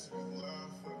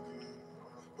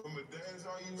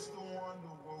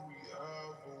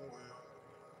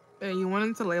 And you want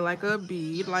it to lay like a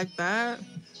bead, like that.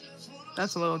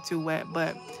 That's a little too wet,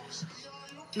 but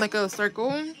like a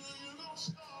circle.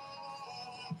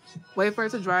 Wait for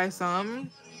it to dry some,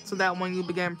 so that when you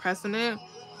begin pressing it,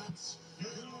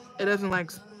 it doesn't like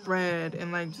spread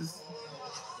and like just,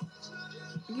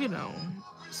 you know,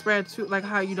 spread to like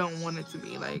how you don't want it to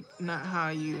be, like not how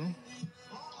you.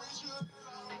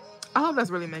 I hope that's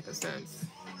really making sense.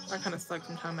 I kind of suck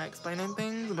sometimes at explaining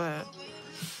things, but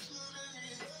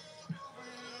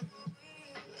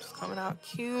it's coming out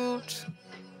cute.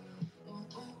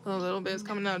 A little bit. It's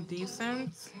coming out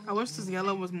decent. I wish this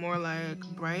yellow was more like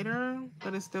brighter,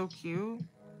 but it's still cute.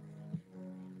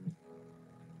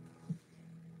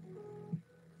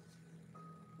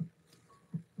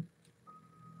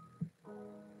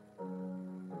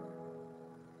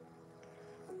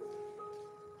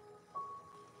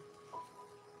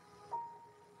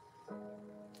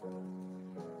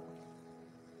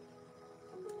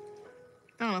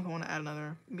 I don't know if I want to add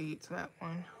another bead to that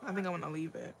one. I think I want to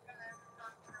leave it.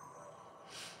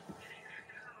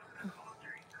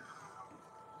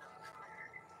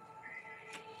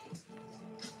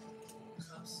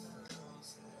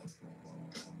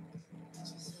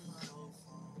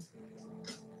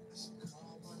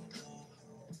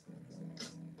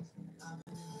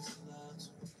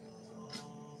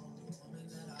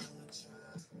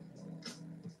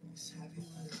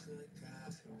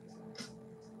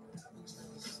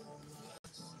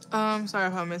 Sorry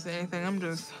if I'm missing anything. I'm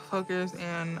just focused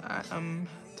and I'm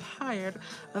tired.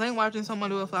 I think watching someone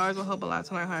do the flowers will help a lot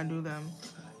to learn how to do them.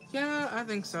 Yeah, I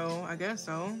think so. I guess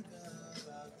so.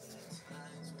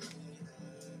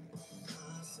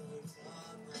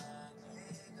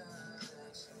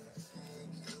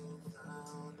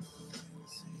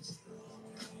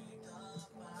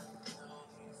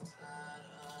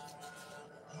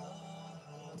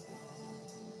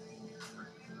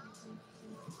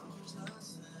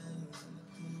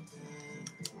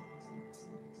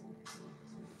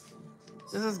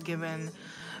 This is given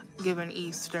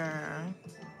Easter.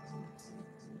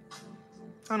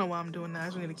 I don't know why I'm doing that. I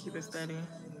just need to keep it steady.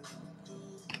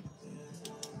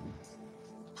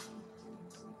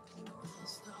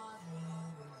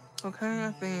 Okay,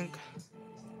 I think,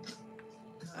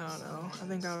 I don't know. I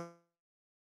think I'll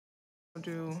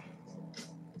do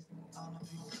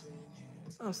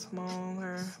a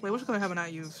smaller, wait, which color haven't I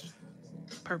used?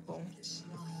 Purple.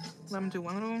 Let me do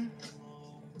one little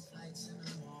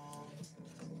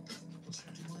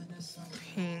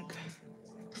pink.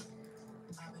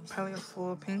 Probably a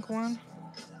full pink one.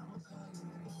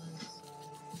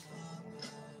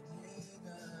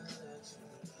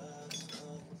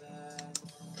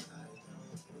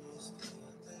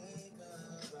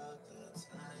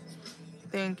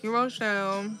 Thank you,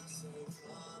 Rochelle.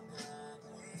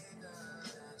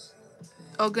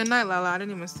 Oh, good night, Lala. I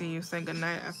didn't even see you say good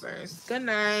night at first. Good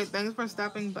night. Thanks for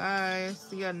stopping by.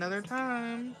 See you another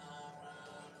time.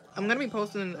 I'm gonna be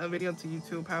posting a video to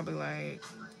YouTube probably like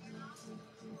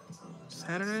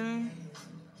Saturday.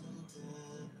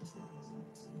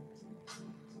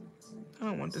 I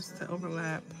don't want this to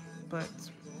overlap, but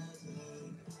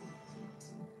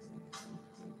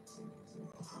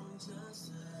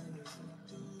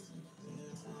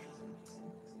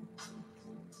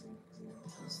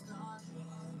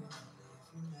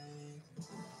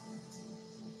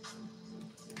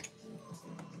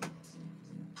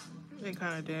it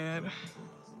kind of did.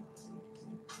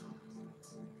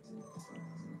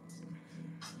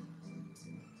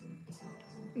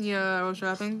 Yeah,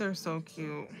 Rochelle, I think they're so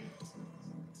cute.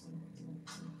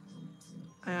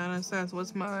 Ayana says,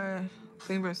 what's my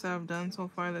favorite set I've done so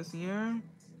far this year?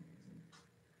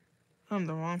 I'm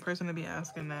the wrong person to be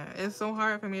asking that. It's so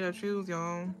hard for me to choose,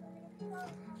 y'all.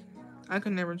 I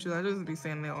could never choose. I just be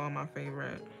saying they're all my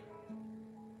favorite.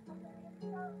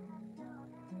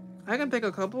 I can pick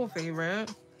a couple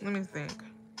favorite. Let me think.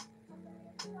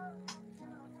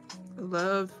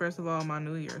 Loved, first of all, my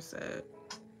New Year set.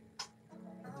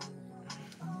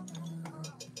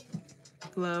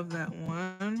 Love that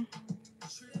one.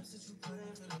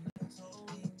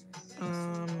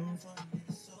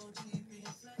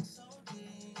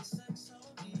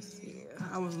 Let's see.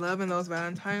 I was loving those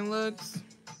Valentine looks.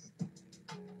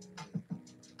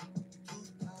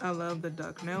 I love the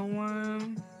duck nail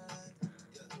one.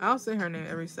 I'll say her name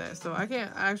every set, so I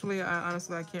can't actually.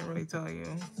 Honestly, I can't really tell you.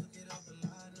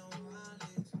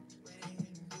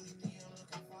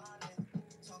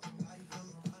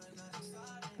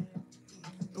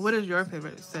 What is your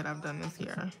favorite set I've done this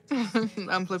year?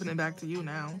 I'm flipping it back to you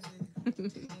now.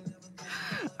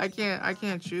 I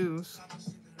can't choose.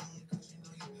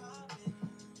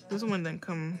 This one didn't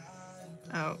come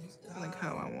out like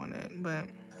how I want it, but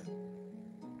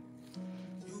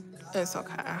it's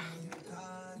okay.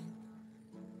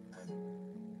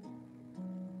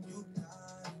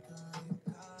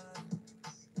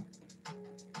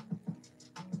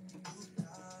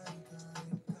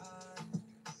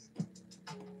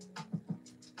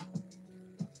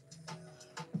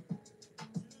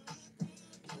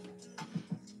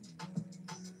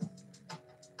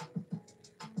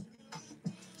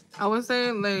 I would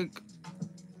say like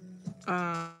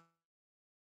I'm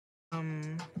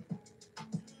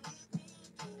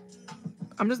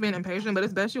just being impatient, but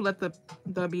it's best you let the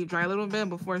bead dry a little bit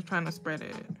before trying to spread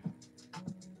it.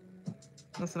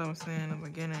 That's what I was saying in the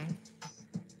beginning.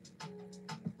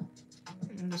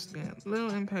 I'm just being a little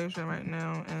impatient right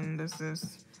now, and this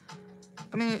is,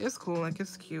 I mean, it's cool, like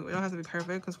it's cute. It don't have to be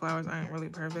perfect because flowers aren't really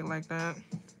perfect like that.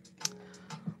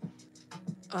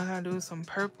 All I gotta do is some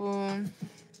purple,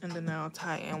 and then I'll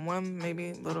tie in one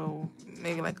maybe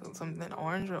like something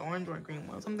orange or green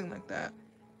one, something like that.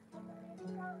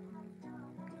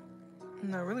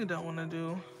 And I really don't want to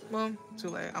do, well, too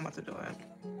late. I'm about to do it.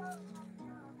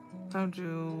 I'll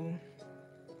do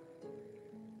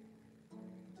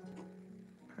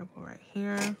purple right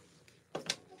here.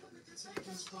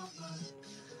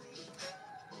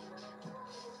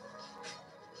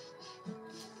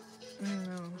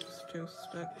 No, still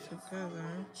stuck together.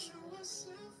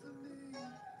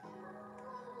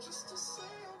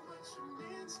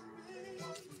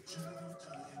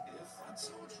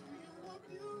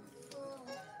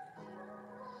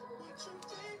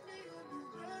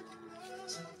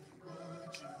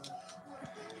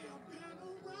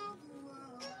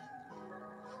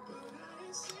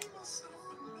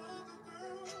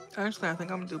 Actually, I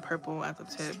think I'm gonna do purple at the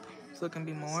tip so it can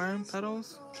be more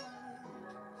petals.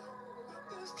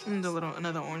 And do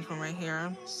another orange one right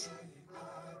here.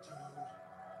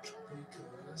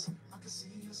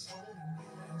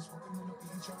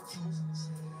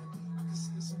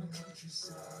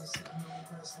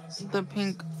 The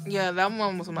pink, yeah, that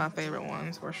one was my favorite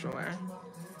ones for sure.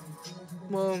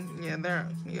 Well, yeah,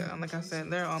 like I said,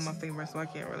 they're all my favorites, so I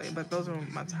can't really, but those are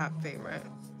my top favorite.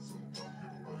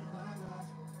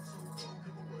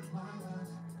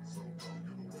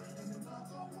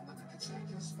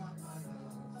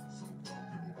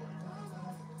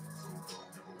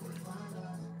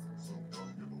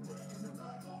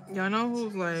 Y'all know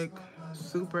who's like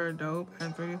super dope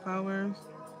at 3D flowers?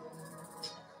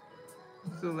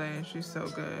 Soleil, she's so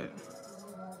good.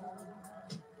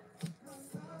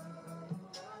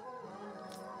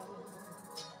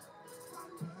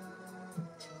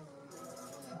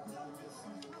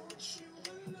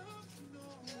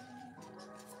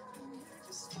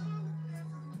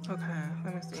 Okay,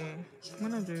 let me see.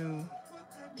 I'm gonna do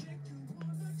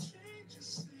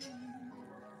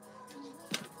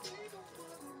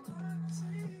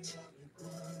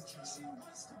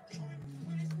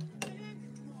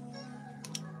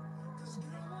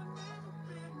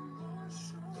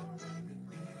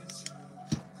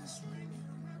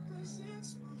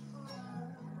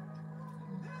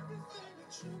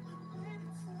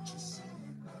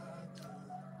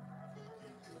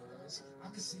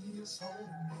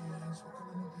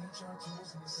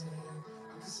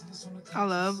I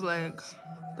love like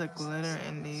the glitter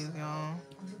in these, y'all.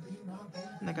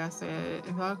 Like I said,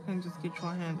 if y'all can just get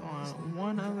your hands on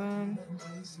one of them,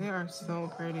 they are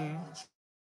so pretty.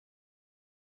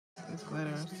 These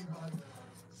glitters.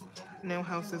 New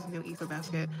Hause'S new Easter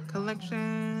basket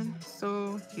collection.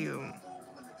 So cute.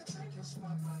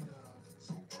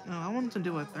 No, I wanted to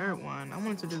do a third one. I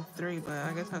wanted to do 3, but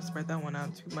I guess I spread that one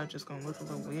out too much. It's gonna look a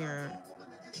little weird.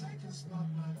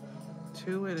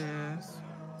 2 it is.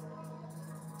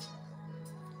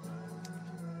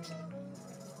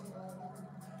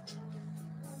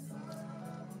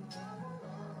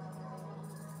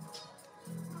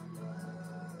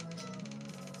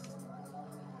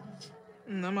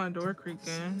 And then my door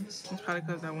creaking. It's probably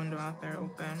because that window out there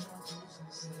open.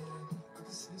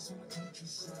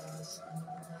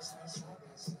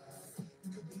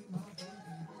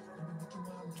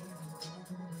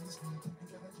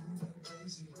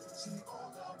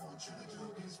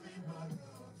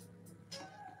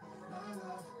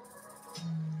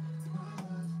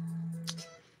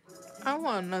 I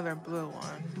want another blue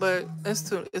one, but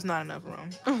it's not enough room.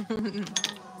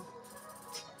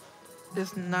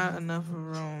 It's not enough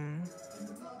room.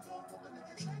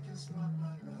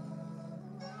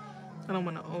 I don't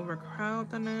want to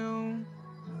overcrowd the nail.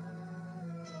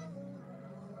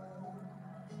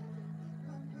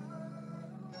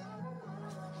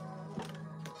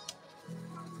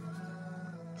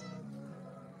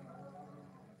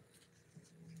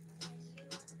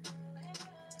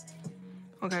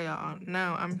 Okay, y'all.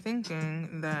 Now I'm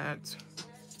thinking that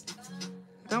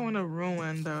I don't want to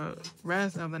ruin the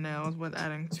rest of the nails with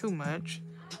adding too much.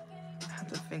 I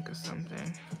have to think of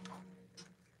something.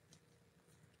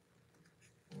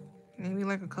 Maybe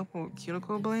like a couple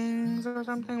cuticle blings or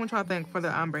something. What y'all think for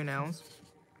the ombre nails?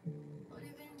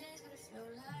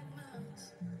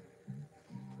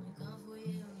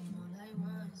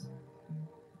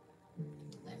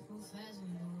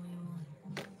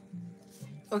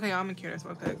 Okay, I'm curious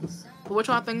real quick. What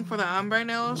y'all think for the ombre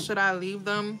nails? Should I leave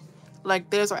them like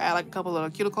this or add like a couple little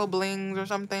cuticle blings or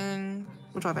something?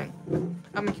 What y'all think?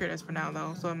 I'm curious for now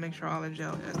though, so I'll make sure all the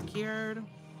gel is cured.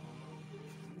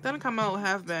 Doesn't come out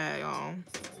half bad, y'all.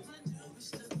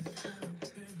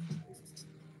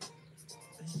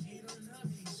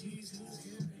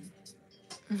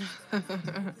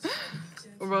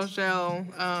 Rochelle,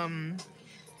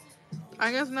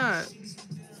 I guess not.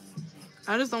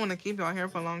 I just don't want to keep y'all here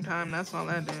for a long time. That's all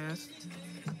that is.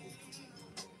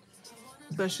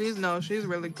 But she's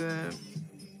really good.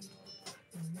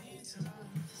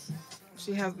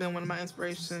 She has been one of my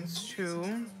inspirations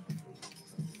too,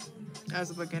 as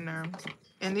a beginner,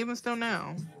 and even still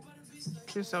now.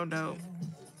 She's so dope.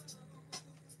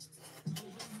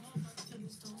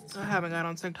 I haven't got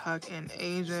on TikTok in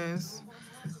ages,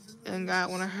 and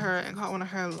caught one of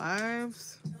her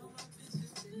lives.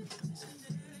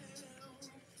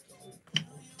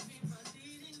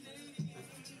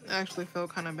 I actually feel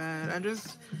kind of bad.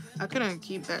 I couldn't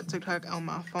keep that TikTok on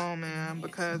my phone, man,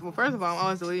 because, well, first of all, I'm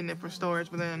always deleting it for storage,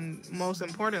 but then most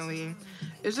importantly,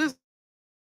 it's just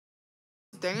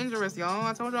dangerous, y'all.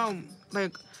 I told y'all,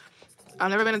 like,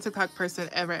 I've never been a TikTok person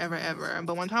ever,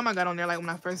 but one time I got on there, like, when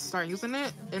I first started using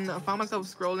it, and I found myself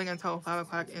scrolling until 5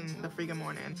 o'clock in the freaking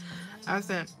morning. I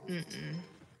said,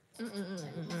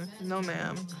 no,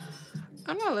 ma'am.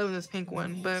 I'm not loving this pink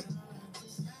one, but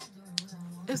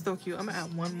it's still cute. I'm gonna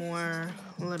add one more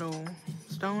little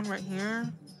stone right here.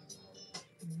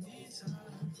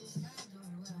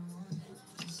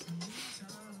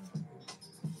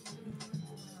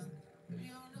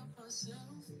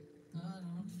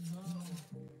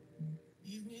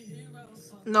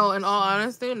 No, in all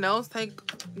honesty, nails take,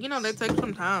 they take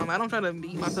some time. I don't try to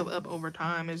beat myself up over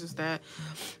time. It's just that,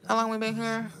 how long we been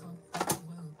here?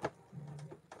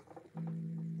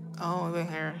 Oh, we've been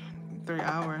here 3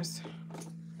 hours.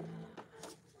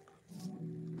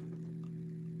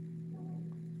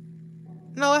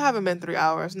 No, it haven't been 3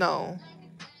 hours. No.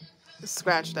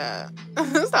 Scratch that.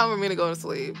 It's time for me to go to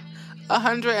sleep.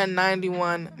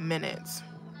 191 minutes.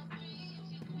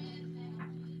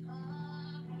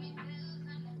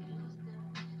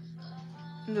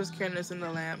 I'm just carrying this in the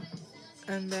lamp.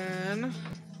 And then,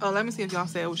 oh, let me see if y'all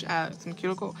said we should add some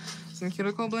cuticle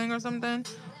bling or something.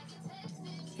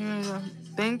 Yeah.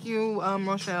 Thank you,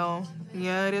 Rochelle.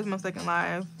 Yeah, it is my second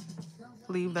live.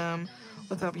 Leave them.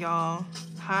 What's up, y'all?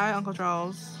 Hi, Uncle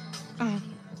Charles.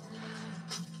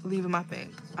 Leave him, I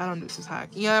think. I don't do TikTok.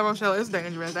 Yeah, Rochelle, it's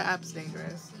dangerous. That app's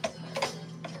dangerous.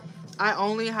 I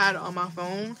only had it on my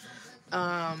phone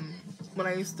when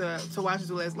I used to watch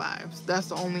Zule's lives. That's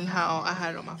the only how I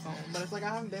had it on my phone. But it's like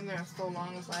I haven't been there so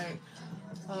long. It's like,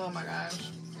 oh my gosh.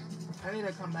 I need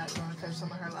to come back and catch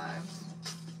some of her lives.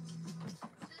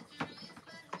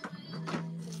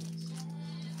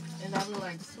 And I've been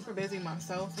like super busy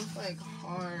myself. So it's like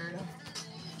hard.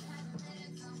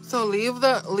 So leave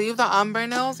the ombre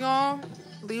nails, y'all.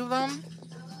 Leave them.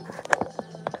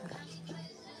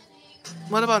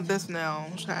 What about this nail?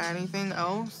 Should I add anything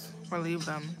else or leave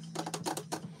them?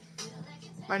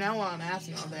 Right now, while I'm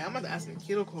asking all that, I'm about to add some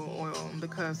cuticle oil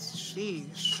because,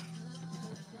 sheesh,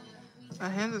 my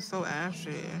hands are so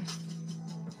ashy.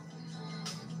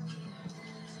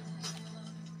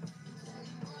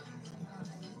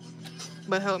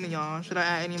 But help me, y'all. Should I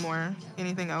add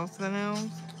anything else to the nails?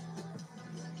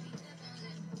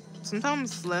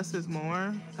 Sometimes less is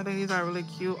more. I think these are really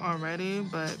cute already,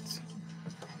 but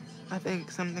I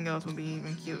think something else would be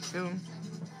even cute too.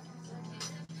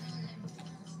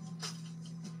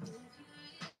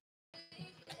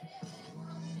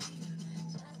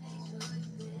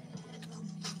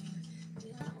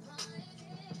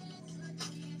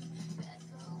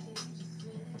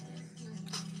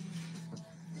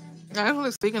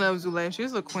 Actually, speaking of Zule,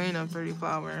 she's the queen of 30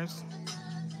 flowers.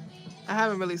 I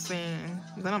haven't really seen.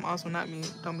 Then I'm also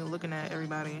don't be looking at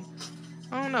everybody.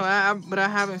 I don't know. But I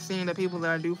haven't seen the people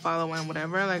that I do follow and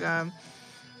whatever. Like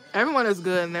everyone is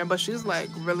good in there, but she's like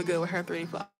really good with her 30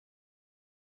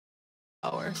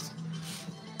 flowers.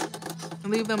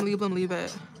 Leave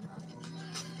it.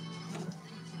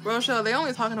 Rochelle, they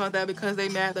only talking about that because they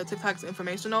mad that TikTok's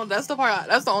informational. That's the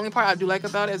only part I do like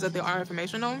about it, is that they are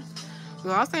informational. So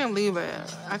I was saying leave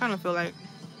it. I kind of feel like,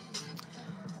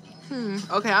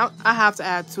 okay, I have to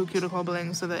add 2 cuticle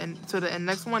blings to the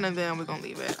next one, and then we're gonna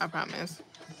leave it. I promise.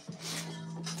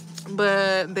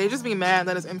 But they just be mad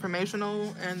that it's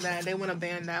informational and that they want to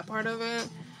ban that part of it.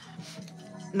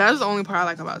 That's the only part I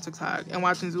like about TikTok and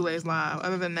watching Zule's live.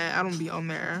 Other than that, I don't be on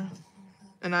there.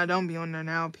 And I don't be on there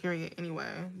now, period, anyway.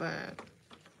 But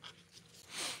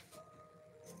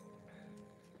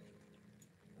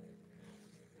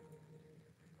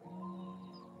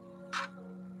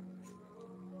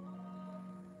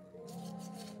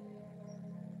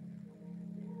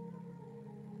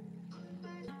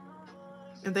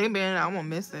if they ban it, I won't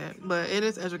miss it. But it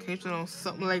is educational.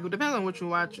 So, like, it depends on what you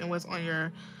watch and what's on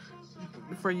your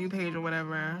For You page or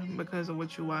whatever, because of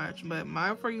what you watch. But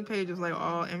my For You page is like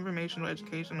all informational,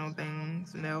 educational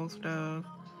things, nail stuff,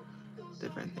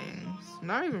 different things.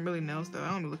 Not even really nail stuff.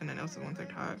 I don't be looking at nail stuff on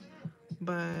TikTok.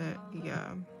 But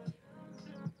yeah,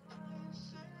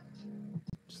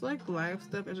 just like life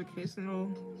stuff,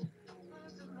 educational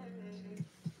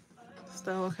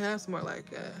stuff. Okay, that's more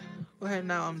like it. Okay,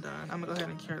 now I'm done. I'm gonna go ahead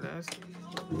and cure this.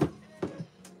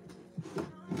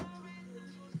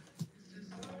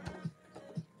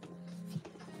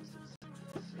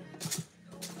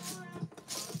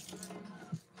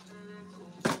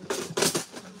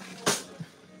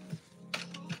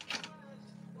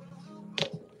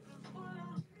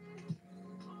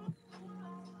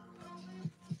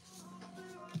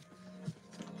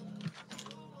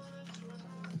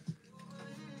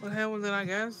 Okay, well then I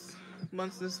guess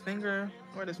once this finger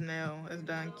or this nail is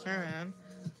done curing,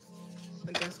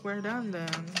 I guess we're done then.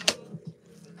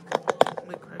 Let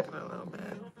me crack it a little bit.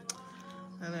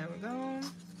 And there we go.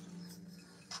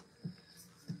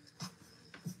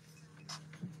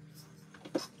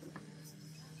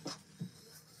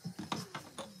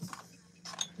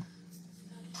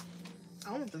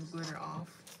 I want this glitter off.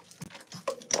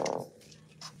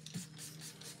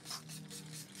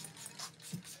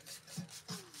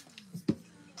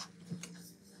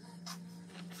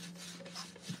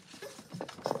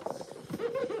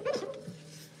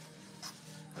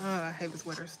 I hate this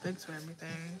glitter sticks to everything.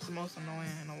 It's the most annoying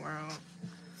in the world.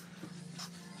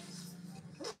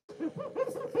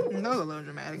 That was a little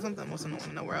dramatic. Something most annoying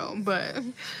in the world, but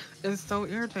it's so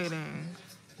irritating.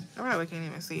 I probably can't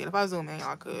even see it. If I zoom in,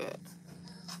 y'all could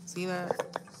see that.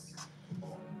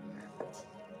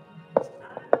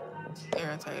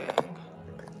 Irritating.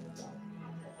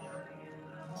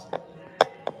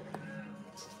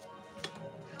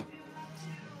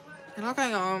 And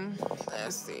okay,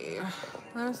 let's see.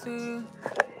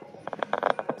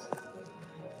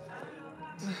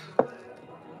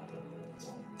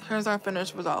 Here's our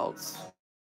finished results.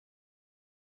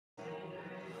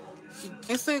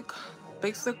 Basic,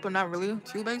 but not really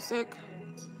too basic.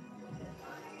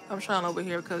 I'm trying over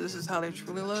here because this is how they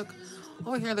truly look.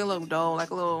 Over here they look dull,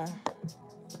 like a little.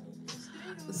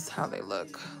 This is how they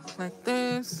look, like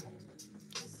this.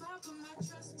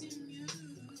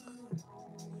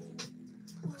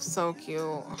 So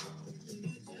cute.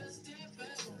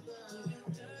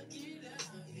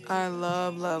 I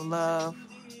love.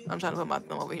 I'm trying to put my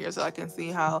thumb over here so I can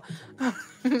see how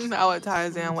how it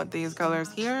ties in with these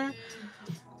colors here.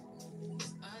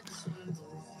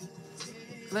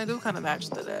 They do kind of match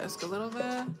the desk a little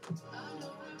bit.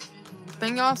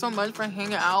 Thank y'all so much for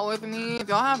hanging out with me. If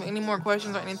y'all have any more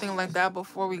questions or anything like that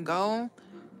before we go,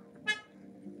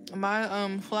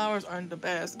 my flowers aren't the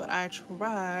best, but I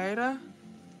tried.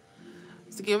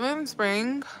 It's giving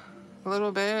spring a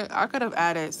little bit. I could have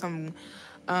added some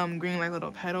green like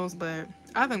little petals, but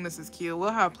I think this is cute.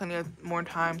 We'll have plenty of more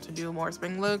time to do more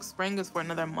spring looks. Spring is for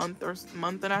another month or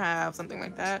month and a half, something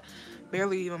like that.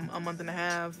 Barely even a month and a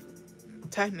half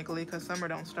technically, because summer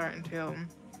don't start until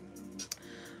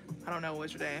I don't know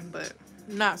which day, but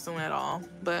not soon at all.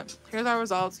 But here's our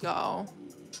results, y'all.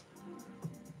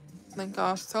 Thank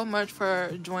y'all so much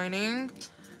for joining.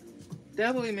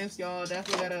 Definitely miss y'all.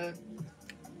 Definitely gotta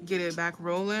get it back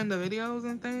rolling, the videos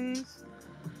and things.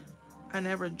 I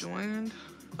never joined.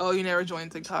 Oh, you never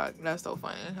joined TikTok. That's so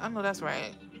funny. I know that's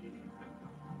right.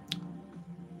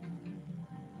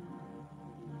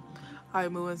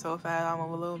 I'm moving so fast. I'll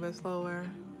move a little bit slower.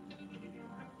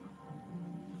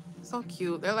 So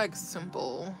cute. They're like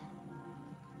simple.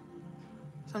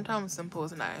 Sometimes simple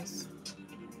is nice.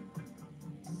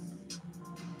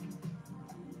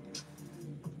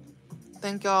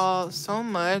 Thank y'all so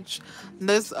much.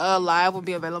 This live will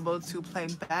be available to play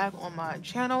back on my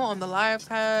channel on the live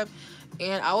tab,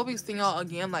 and I will be seeing y'all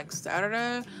again like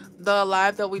Saturday. The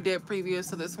live that we did previous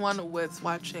to this one with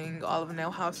watching all of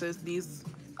Nail House's these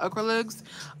acrylics,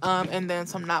 and then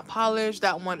some not polished.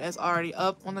 That one is already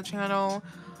up on the channel.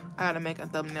 I gotta make a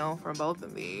thumbnail for both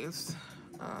of these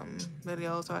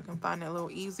videos so I can find it a little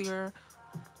easier.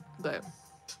 But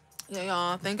yeah,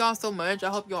 y'all, thank y'all so much. I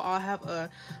hope y'all all have a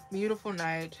beautiful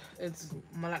night. It's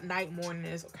night morning.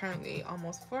 It's currently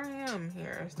almost 4 a.m.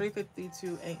 here. It's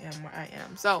 3:52 a.m. where I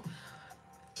am. So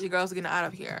you girls are getting out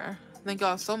of here. Thank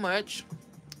y'all so much,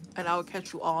 and I will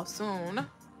catch you all soon.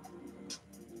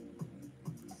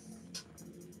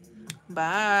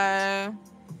 Bye.